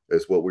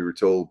 is what we were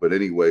told. But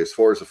anyway, as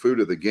far as the food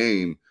of the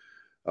game,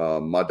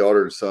 my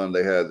daughter and son,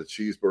 they had the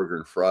cheeseburger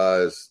and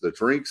fries. The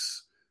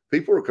drinks,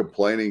 people were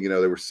complaining, they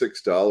were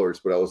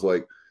 $6, but I was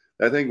like,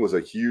 that thing was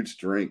a huge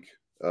drink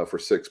for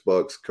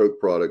 $6. Coke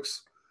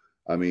products,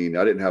 I mean,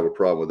 I didn't have a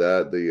problem with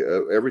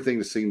that.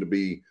 Everything seemed to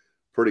be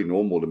pretty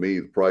normal to me.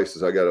 The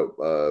prices, I got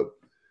a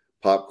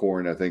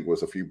popcorn, I think,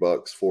 was a few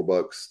bucks, $4,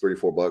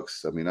 $3 or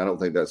 $4. I mean, I don't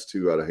think that's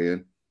too out of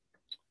hand.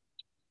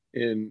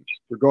 And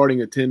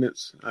regarding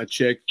attendance, I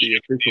checked the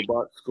official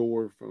box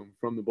score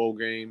from the bowl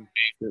game.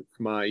 Since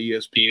my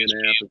ESPN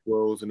app as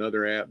well as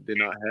another app did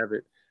not have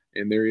it,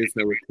 and there is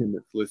no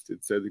attendance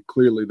listed. So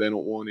clearly they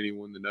don't want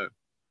anyone to know.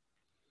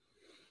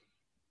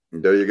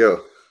 There you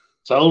go.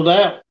 Sold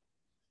out.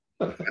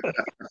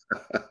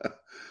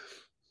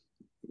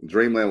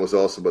 Dreamland was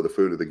awesome, but the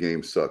food of the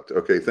game sucked.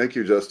 Okay, thank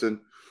you,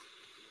 Justin.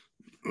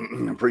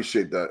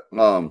 Appreciate that.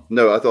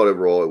 No, I thought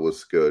overall it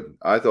was good.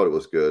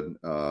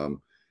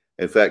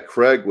 In fact,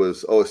 Craig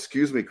was,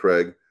 excuse me,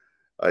 Craig.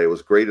 It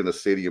was great in the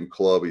stadium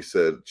club. He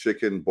said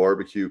chicken,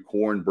 barbecue,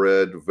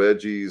 cornbread,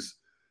 veggies.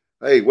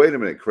 Hey, wait a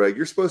minute, Craig.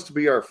 You're supposed to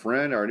be our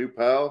friend, our new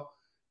pal,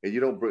 and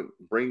you don't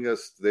bring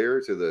us there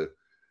to the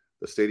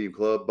stadium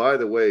club. By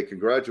the way,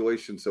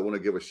 congratulations. I want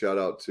to give a shout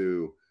out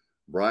to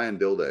Brian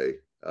Dilday,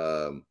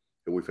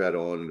 who we've had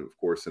on, of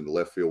course, in the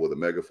left field with the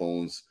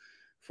megaphones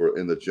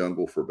in the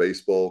jungle for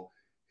baseball.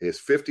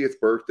 His 50th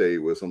birthday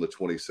was on the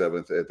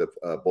 27th at the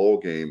ball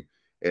game.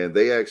 And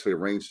they actually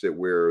arranged it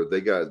where they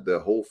got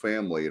the whole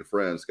family and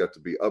friends got to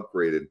be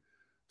upgraded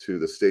to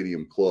the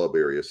stadium club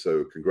area.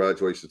 So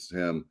congratulations to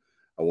him.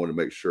 I want to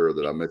make sure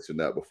that I mentioned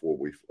that before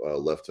we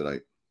left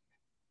tonight.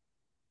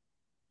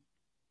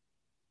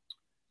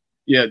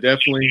 Yeah,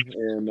 definitely.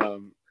 And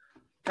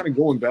kind of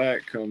going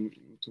back to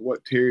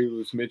what Terry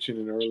was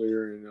mentioning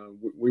earlier, and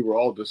we were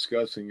all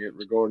discussing it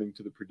regarding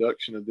to the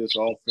production of this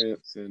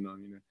offense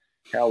and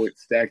how it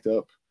stacked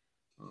up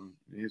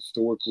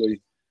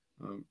historically.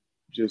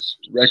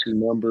 Just record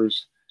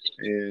numbers.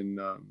 And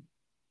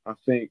I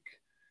think,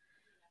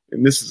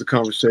 and this is a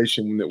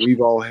conversation that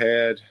we've all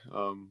had.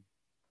 I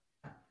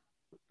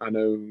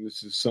know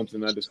this is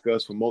something I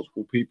discussed with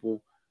multiple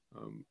people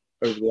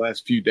over the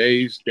last few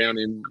days down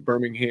in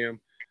Birmingham.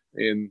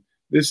 And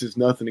this is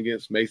nothing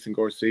against Mason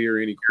Garcia or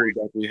any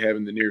quarterback we have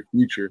in the near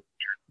future.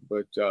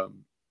 But, I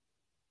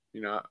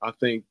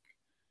think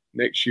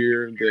next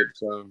year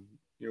that,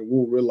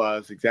 we'll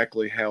realize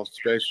exactly how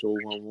special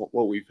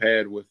what we've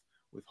had with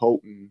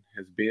Holton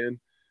has been.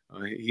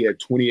 He had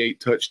 28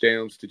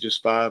 touchdowns to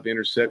just 5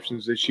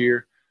 interceptions this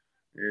year.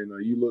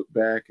 And you look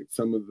back at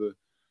some of the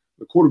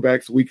the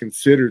quarterbacks we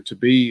consider to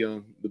be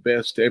the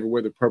best to ever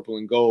wear the purple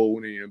and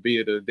gold, be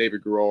it a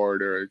David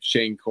Garrard or a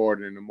Shane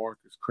Carter and a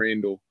Marcus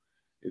Crandall,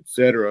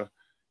 etc.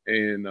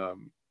 And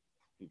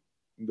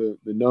the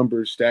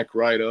numbers stack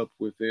right up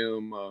with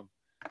them.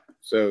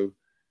 So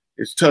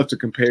it's tough to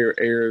compare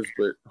eras,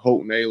 but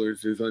Holton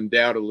Ahlers is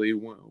undoubtedly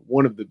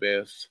one of the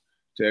best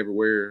to ever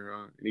wear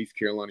an East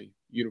Carolina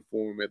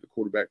uniform at the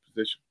quarterback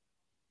position.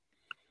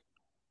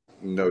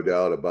 No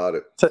doubt about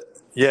it.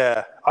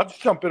 Yeah, I'll just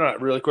jump in on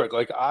it really quick.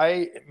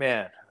 I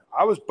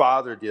was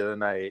bothered the other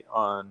night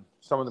on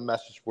some of the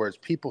message boards.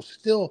 People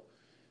still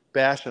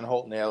bashing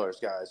Holton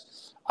Ahlers,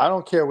 guys. I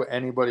don't care what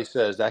anybody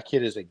says. That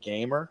kid is a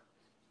gamer.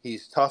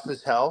 He's tough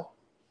as hell.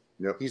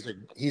 Yep.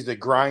 He's a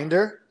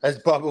grinder, as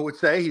Bubba would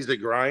say. He's a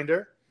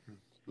grinder.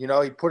 He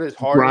put his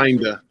heart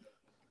into it.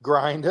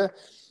 Grinder.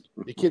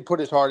 The kid put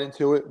his heart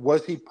into it.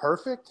 Was he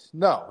perfect?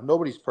 No,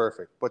 nobody's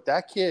perfect. But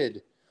that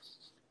kid,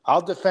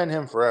 I'll defend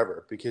him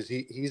forever because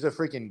he's a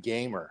freaking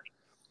gamer.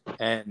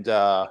 And,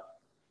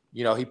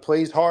 he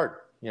plays hard.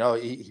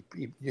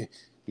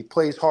 He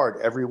plays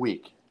hard every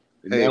week.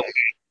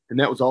 And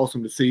that was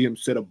awesome to see him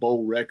set a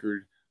bowl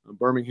record, a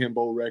Birmingham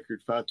bowl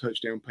record, 5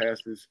 touchdown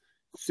passes,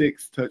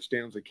 6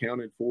 touchdowns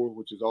accounted for,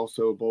 which is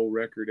also a bowl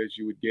record, as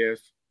you would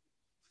guess.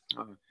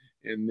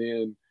 And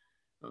then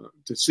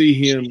to see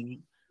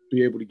him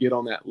be able to get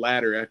on that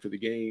ladder after the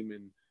game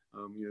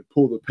and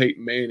pull the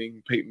Peyton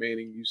Manning. Peyton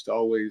Manning used to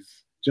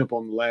always jump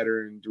on the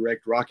ladder and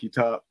direct Rocky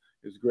Top.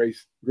 It's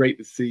great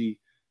to see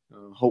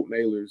Holton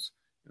Ahlers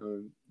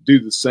do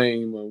the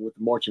same with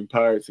the Marching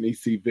Pirates and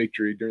EC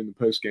victory during the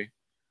postgame.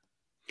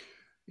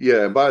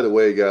 Yeah, and by the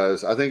way,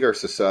 guys, I think our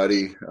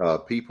society,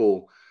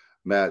 people,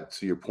 Matt,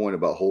 to your point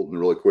about Holton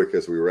really quick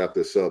as we wrap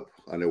this up,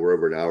 I know we're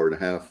over an hour and a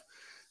half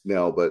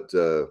now, but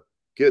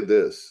get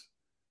this.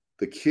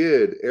 The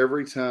kid,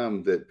 every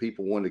time that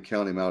people wanted to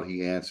count him out,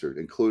 he answered,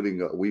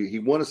 including he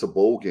won us a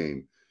bowl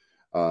game.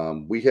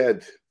 We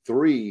had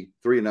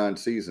 3-9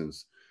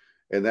 seasons,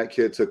 and that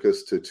kid took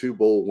us to 2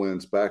 bowl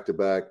wins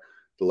back-to-back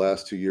the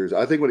last 2 years.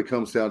 I think what it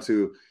comes down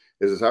to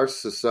is our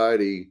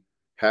society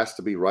has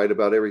to be right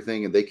about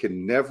everything, and they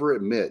can never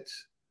admit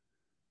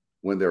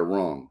when they're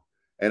wrong.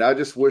 And I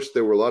just wish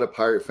there were a lot of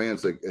Pirate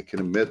fans that can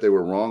admit they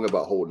were wrong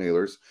about Holton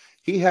Ahlers.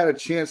 He had a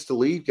chance to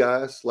lead,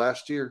 guys,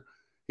 last year.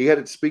 He had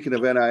it. Speaking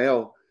of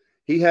NIL,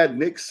 he had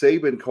Nick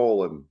Saban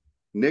call him.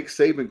 Nick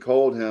Saban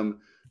called him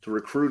to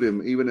recruit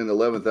him even in the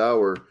 11th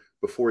hour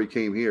before he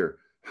came here.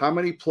 How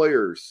many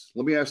players,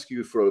 let me ask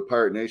you for the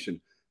Pirate Nation,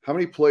 how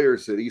many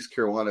players at East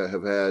Carolina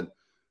have had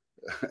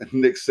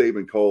Nick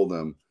Saban call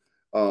them?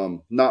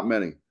 Not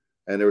many.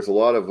 And there was a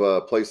lot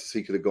of places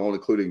he could have gone,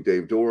 including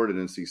Dave Doran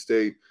and NC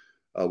State.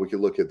 We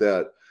could look at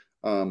that.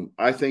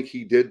 I think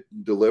he did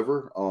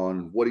deliver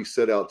on what he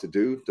set out to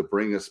do to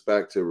bring us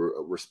back to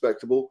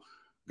respectable,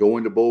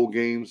 going to bowl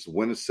games,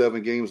 winning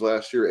 7 games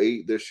last year,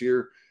 8 this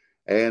year,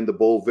 and the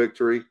bowl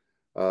victory.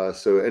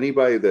 So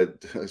anybody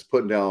that is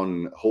putting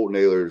down Holton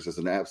Ahlers is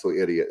an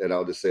absolute idiot, and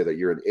I'll just say that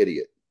you're an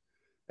idiot.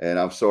 And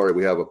I'm sorry,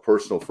 we have a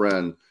personal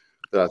friend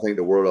that I think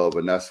the world of,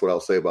 and that's what I'll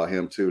say about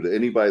him too. To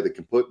anybody that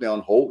can put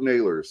down Holton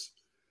Ahlers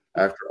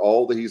after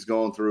all that he's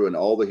gone through and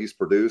all that he's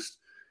produced,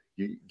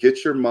 you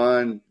get your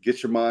mind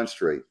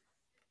straight.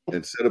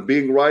 Instead of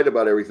being right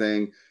about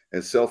everything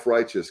and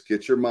self-righteous,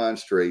 get your mind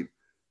straight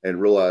and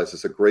realize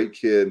it's a great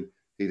kid.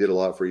 He did a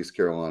lot for East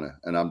Carolina,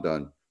 and I'm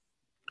done.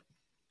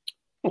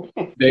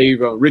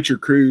 Dave,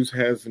 Richard Cruz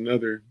has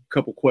another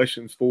couple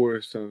questions for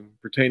us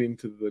pertaining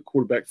to the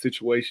quarterback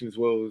situation as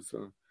well as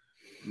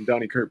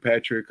Donnie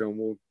Kirkpatrick.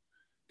 We'll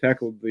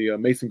tackle the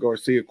Mason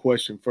Garcia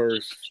question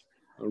first.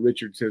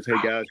 Richard says, hey,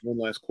 guys, one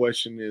last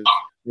question. Is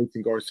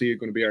Mason Garcia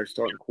going to be our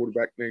starting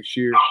quarterback next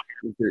year?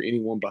 Is there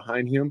anyone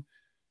behind him?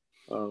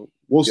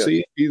 We'll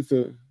see. He's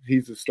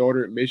a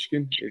starter at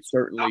Michigan. It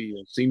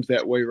certainly seems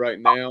that way right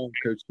now.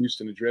 Coach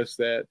Houston addressed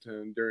that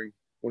during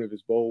one of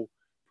his bowl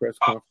press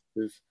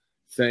conferences,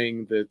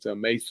 saying that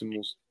Mason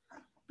will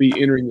be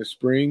entering the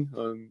spring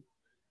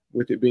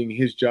with it being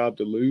his job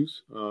to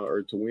lose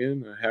or to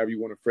win, however you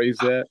want to phrase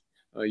that.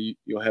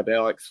 You'll have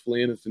Alex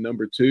Flynn as the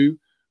number 2.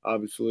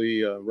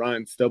 Obviously,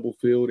 Ryan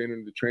Stubblefield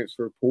entering the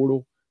transfer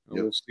portal.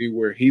 We'll see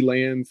where he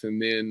lands.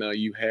 And then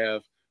you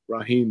have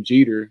Raheem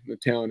Jeter, the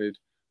talented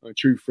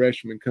true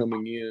freshman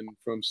coming in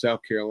from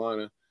South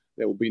Carolina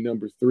that will be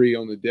number 3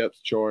 on the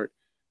depth chart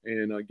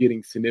and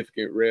getting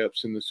significant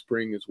reps in the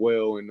spring as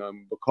well.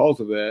 And because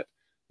of that,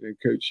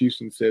 Coach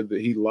Houston said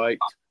that he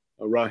liked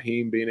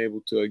Raheem being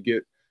able to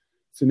get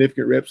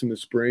significant reps in the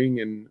spring.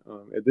 And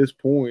at this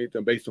point,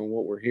 based on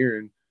what we're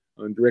hearing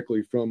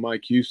directly from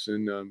Mike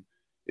Houston,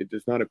 it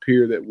does not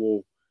appear that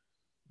we'll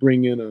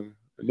bring in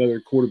another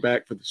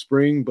quarterback for the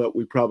spring, but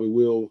we probably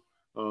will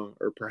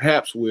or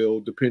perhaps will,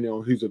 depending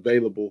on who's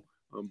available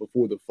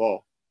before the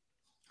fall.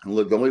 And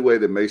look, the only way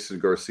that Mason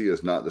Garcia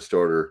is not the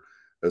starter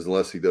is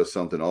unless he does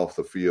something off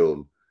the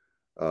field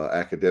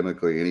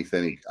academically,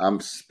 anything. I'm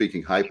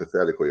speaking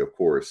hypothetically, of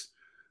course.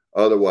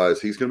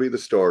 Otherwise, he's going to be the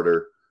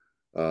starter.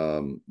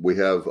 We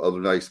have other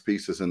nice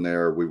pieces in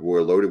there.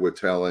 We're loaded with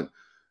talent.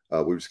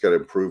 We've just got to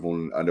improve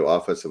on, I know,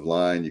 offensive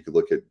line. You could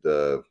look at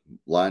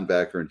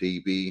linebacker and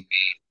DB.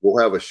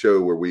 We'll have a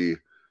show where we,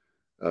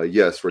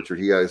 yes, Richard,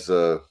 he has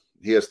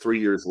 3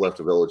 years left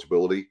of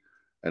eligibility,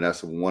 and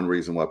that's one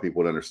reason why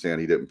people don't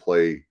understand he didn't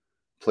played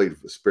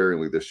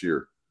sparingly this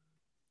year.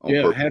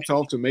 Yeah, purpose. hats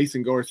off to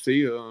Mason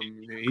Garcia.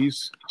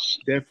 He's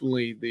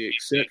definitely the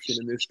exception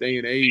in this day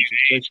and age,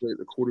 especially at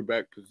the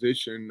quarterback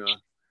position,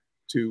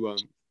 to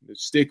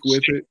stick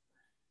with it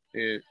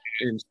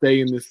and stay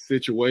in this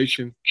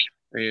situation.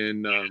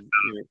 And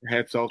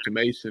hats off to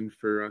Mason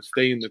for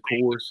staying the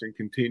course and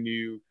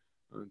continue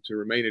to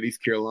remain at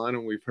East Carolina.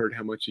 We've heard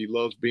how much he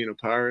loves being a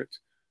Pirate,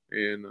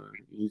 and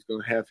he's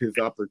going to have his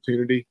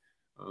opportunity.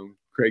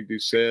 Craig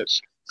Doucette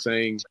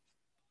saying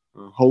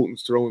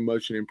Holton's throwing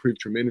motion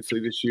improved tremendously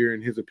this year,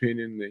 in his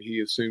opinion, that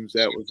he assumes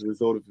that was a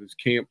result of his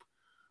camp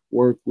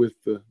work with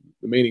the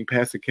Manning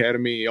Pass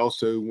Academy. He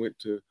also went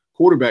to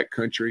quarterback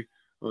country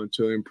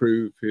to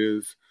improve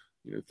his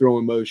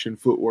throwing motion,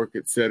 footwork,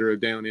 etc.,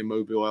 down in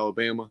Mobile,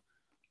 Alabama.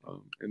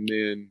 And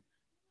then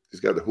he's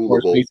got the hula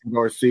ball.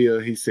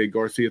 Garcia, he said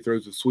Garcia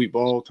throws a sweet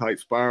ball, tight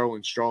spiral,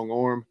 and strong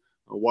arm.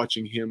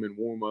 Watching him in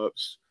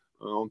warm-ups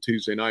on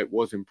Tuesday night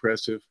was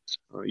impressive.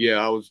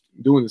 I was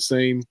doing the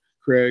same,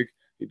 Craig.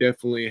 He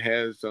definitely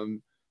has the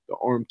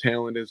arm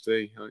talent, as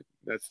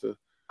that's the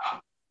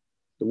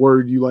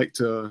word you like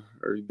to,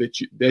 or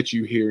that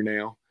you hear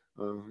now.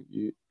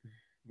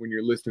 When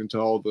you're listening to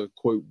all the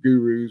quote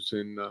gurus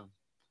and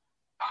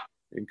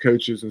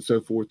coaches and so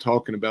forth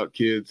talking about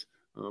kids,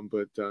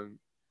 but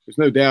there's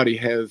no doubt he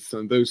has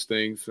those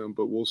things.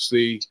 But we'll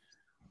see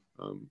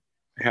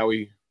how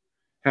he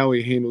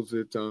handles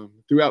it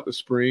throughout the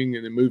spring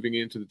and then moving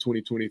into the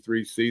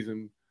 2023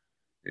 season,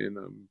 and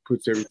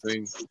puts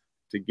everything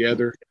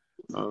together.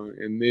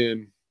 And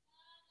then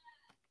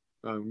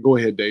go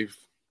ahead, Dave.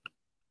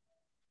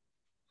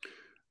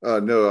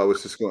 No, I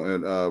was just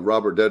going.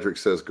 Robert Dedrick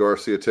says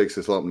Garcia takes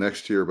his lump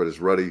next year, but is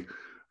ready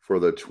for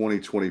the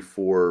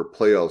 2024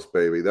 playoffs,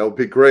 baby. That would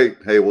be great.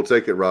 Hey, we'll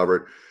take it,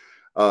 Robert.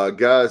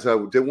 Guys, I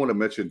did want to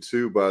mention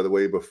too, by the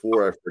way,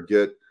 before I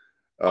forget,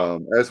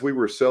 as we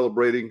were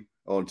celebrating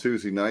on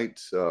Tuesday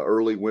night,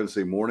 early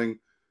Wednesday morning,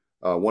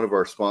 one of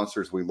our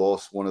sponsors, we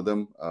lost one of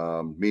them,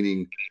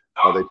 meaning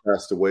they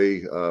passed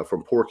away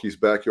from Porky's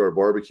Backyard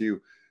Barbecue.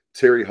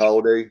 Terry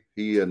Holiday,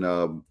 he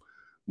and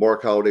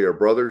Mark Holiday are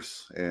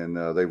brothers, and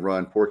they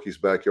run Porky's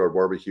Backyard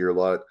Barbecue a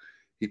lot.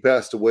 He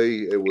passed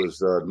away. It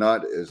was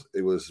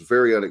it was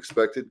very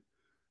unexpected,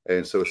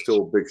 and so it's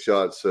still a big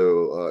shock.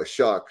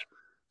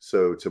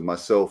 So to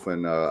myself,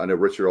 and I know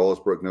Richard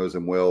Allsbrook knows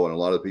him well, and a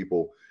lot of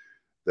people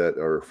that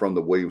are from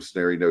the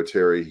Williamson area know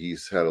Terry.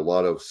 He's had a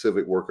lot of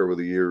civic work over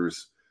the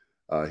years.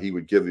 He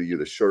would give you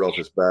the shirt off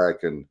his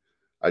back, and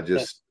I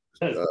just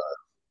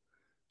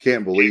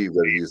can't believe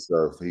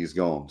that he's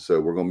gone. So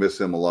we're gonna miss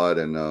him a lot,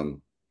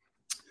 and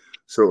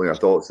certainly our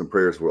thoughts and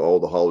prayers with all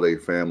the Holiday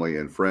family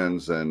and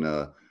friends,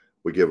 and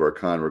we give our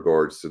kind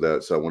regards to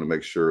that. So I want to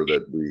make sure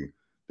that we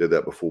did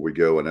that before we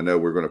go. And I know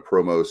we're going to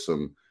promo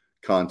some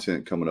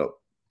content coming up.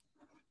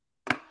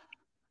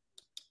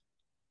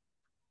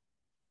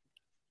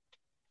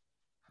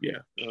 Yeah.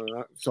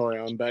 Sorry,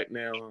 I'm back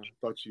now. I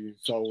thought you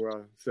saw where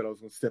I said I was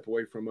going to step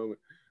away for a moment.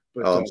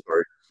 But, I'm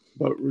sorry.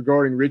 But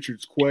regarding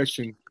Richard's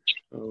question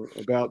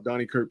about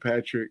Donnie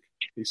Kirkpatrick,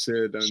 he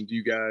said, do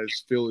you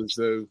guys feel as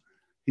though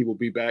he will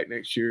be back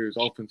next year as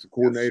offensive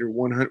coordinator?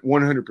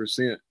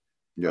 100%.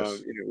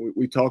 Yes.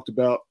 We talked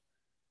about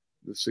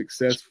the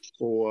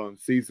successful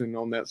season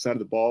on that side of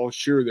the ball.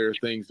 Sure, there are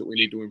things that we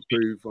need to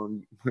improve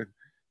on.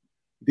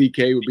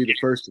 DK would be the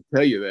first to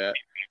tell you that,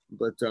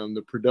 but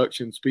the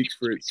production speaks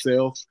for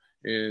itself.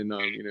 And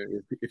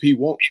if he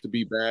wants to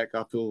be back,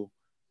 I feel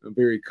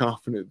very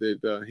confident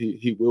that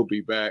he will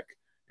be back.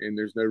 And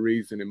there's no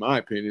reason, in my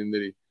opinion,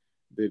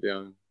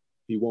 that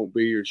he won't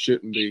be or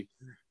shouldn't be.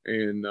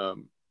 And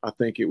I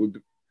think it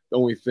would. The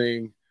only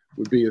thing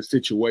would be a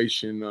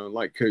situation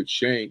like Coach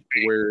Shank,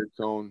 where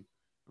it's on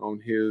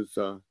his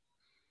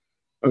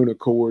own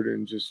accord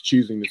and just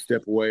choosing to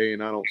step away.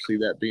 And I don't see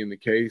that being the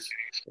case.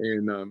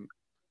 And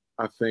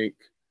I think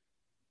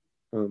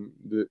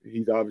that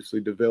he's obviously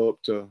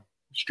developed a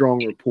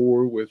strong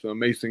rapport with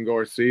Mason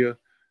Garcia,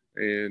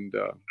 and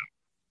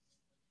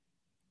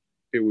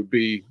it would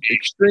be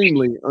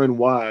extremely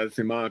unwise,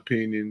 in my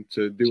opinion,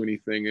 to do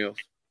anything else.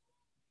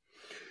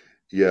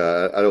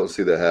 Yeah, I don't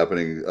see that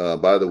happening.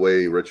 By the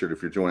way, Richard,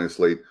 if you're joining us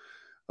late,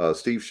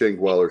 Steve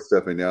Shankweiler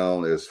stepping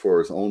down as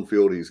far as on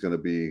field. He's going to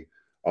be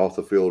off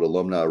the field,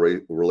 alumni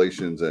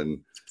relations and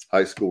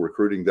high school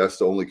recruiting. That's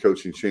the only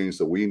coaching change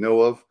that we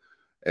know of.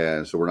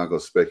 And so we're not going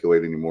to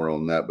speculate anymore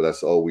on that, but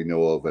that's all we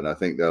know of. And I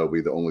think that'll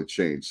be the only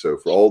change. So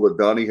for all the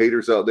Donnie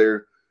haters out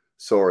there,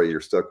 sorry, you're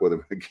stuck with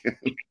him again.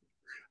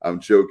 I'm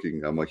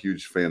joking. I'm a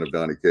huge fan of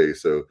Donnie K.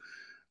 So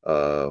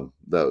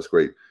that was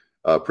great.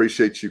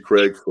 Appreciate you,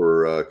 Craig,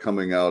 for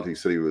coming out. He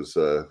said he was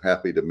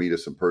happy to meet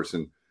us in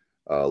person.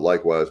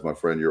 Likewise, my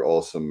friend, you're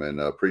awesome, and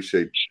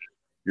appreciate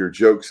your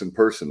jokes in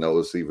person. That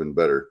was even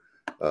better,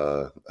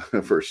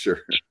 for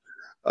sure.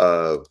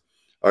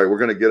 All right, we're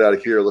going to get out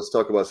of here. Let's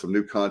talk about some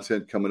new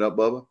content coming up,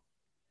 Bubba.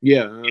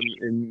 Yeah,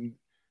 and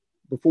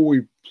before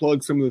we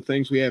plug some of the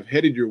things we have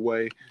headed your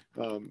way,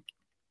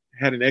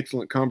 had an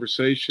excellent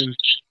conversation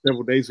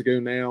several days ago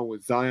now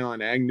with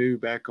Zion Agnew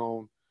back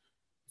on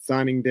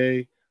signing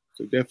day.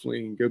 So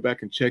definitely go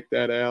back and check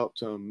that out.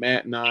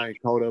 Matt and I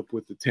caught up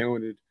with the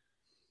talented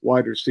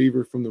wide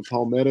receiver from the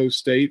Palmetto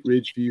State,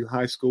 Ridgeview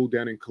High School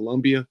down in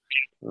Columbia.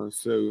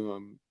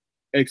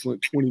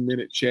 Excellent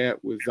 20-minute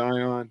chat with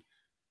Zion.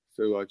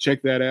 So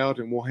check that out,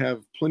 and we'll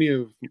have plenty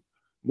of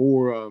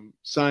more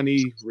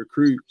signee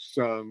recruits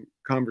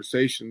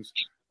conversations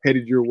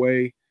headed your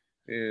way.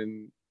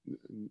 And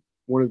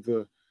one of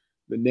the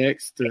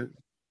next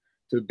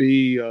to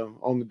be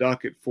on the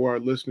docket for our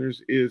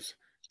listeners is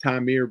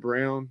Tymere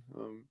Brown,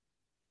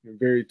 a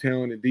very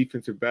talented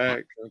defensive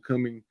back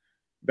coming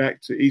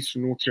back to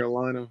Eastern North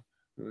Carolina.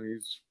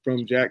 He's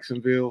from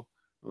Jacksonville,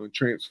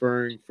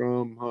 transferring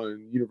from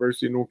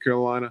University of North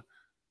Carolina.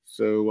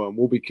 So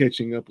we'll be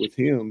catching up with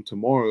him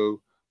tomorrow,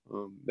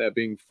 that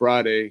being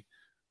Friday.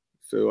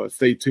 So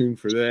stay tuned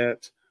for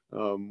that.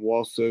 We'll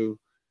also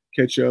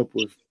catch up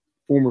with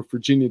former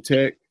Virginia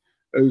Tech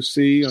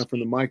OC from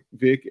the Mike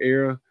Vick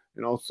era,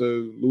 and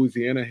also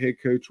Louisiana head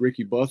coach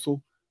Ricky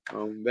Bussell.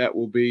 That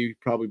will be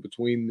probably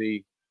between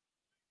the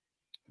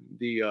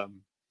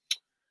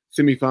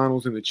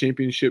semifinals and the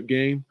championship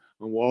game.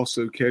 And we'll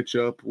also catch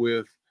up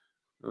with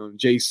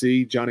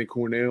JC, Johnny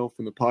Cornell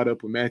from the Pod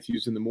Up with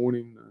Matthews in the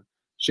morning.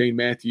 Shane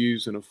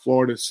Matthews and a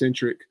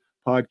Florida-centric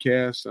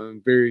podcast.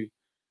 Very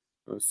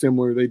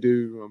similar. They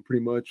do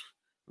pretty much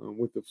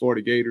with the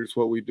Florida Gators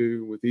what we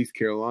do with East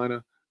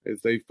Carolina, as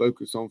they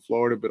focus on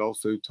Florida, but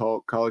also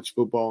talk college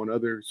football and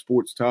other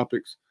sports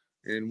topics.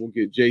 And we'll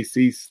get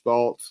JC's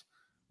thoughts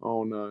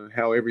on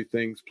how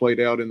everything's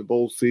played out in the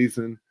bowl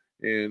season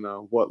and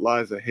what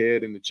lies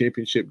ahead in the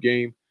championship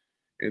game.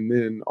 And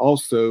then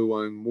also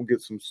we'll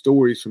get some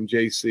stories from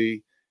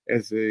JC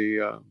as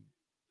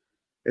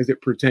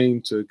it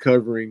pertained to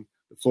covering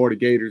the Florida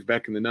Gators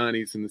back in the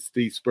 90s and the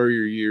Steve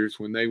Spurrier years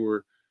when they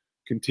were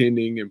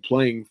contending and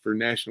playing for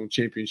national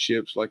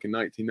championships, like in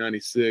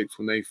 1996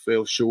 when they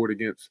fell short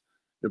against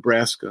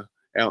Nebraska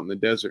out in the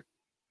desert.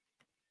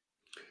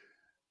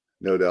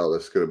 No doubt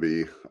that's going to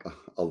be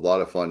a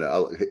lot of fun.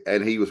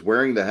 And he was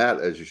wearing the hat,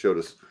 as you showed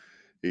us.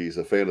 He's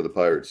a fan of the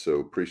Pirates, so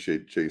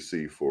appreciate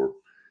JC for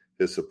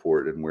his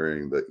support and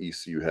wearing the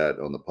ECU hat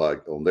on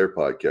their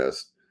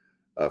podcast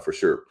for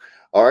sure.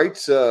 All right,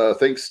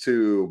 thanks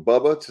to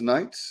Bubba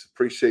tonight.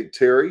 Appreciate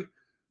Terry.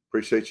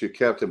 Appreciate you,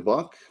 Captain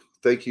Bunk.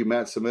 Thank you,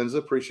 Matt Semenza.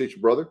 Appreciate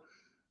you, brother,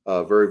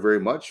 very, very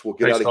much. We'll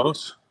get out of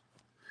here.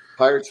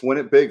 Pirates win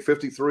it big,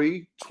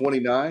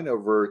 53-29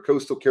 over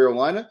Coastal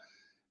Carolina.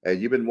 And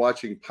you've been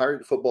watching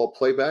Pirate Football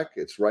Playback.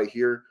 It's right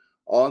here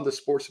on the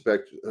Sports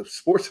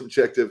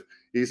Objective.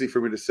 Easy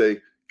for me to say.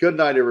 Good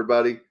night,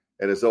 everybody.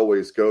 And as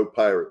always, go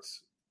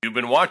Pirates. You've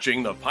been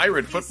watching the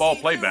Pirate Football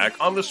Playback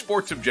on the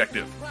Sports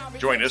Objective.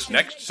 Join us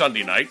next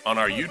Sunday night on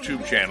our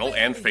YouTube channel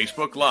and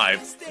Facebook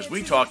Live as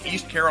we talk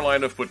East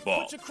Carolina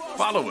football.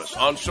 Follow us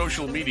on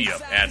social media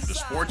at The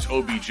Sports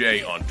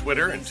OBJ on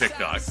Twitter and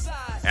TikTok,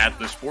 at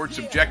The Sports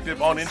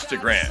Objective on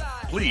Instagram.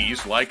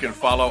 Please like and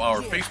follow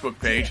our Facebook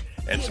page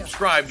and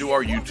subscribe to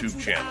our YouTube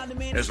channel.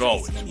 As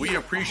always, we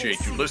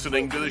appreciate you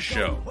listening to the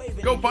show.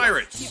 Go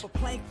Pirates!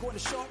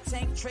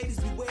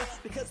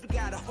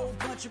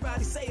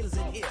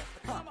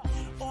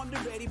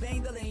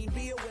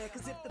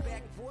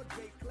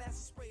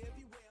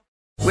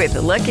 With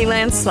the Lucky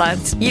Land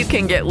Slots, you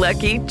can get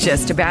lucky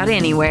just about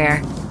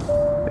anywhere.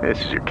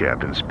 This is your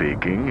captain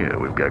speaking.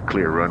 We've got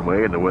clear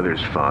runway and the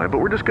weather's fine, but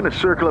we're just going to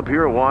circle up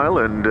here a while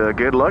and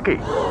get lucky.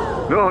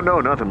 No,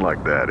 nothing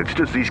like that. It's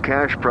just these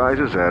cash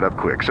prizes add up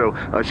quick. So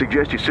I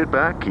suggest you sit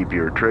back, keep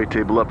your tray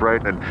table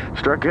upright, and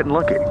start getting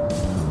lucky.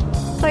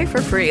 Play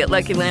for free at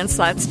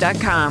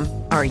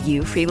LuckyLandSlots.com. Are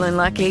you feeling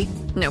lucky?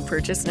 No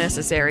purchase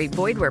necessary.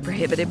 Void where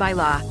prohibited by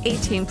law.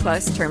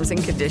 18+ terms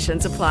and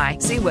conditions apply.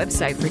 See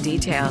website for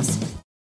details.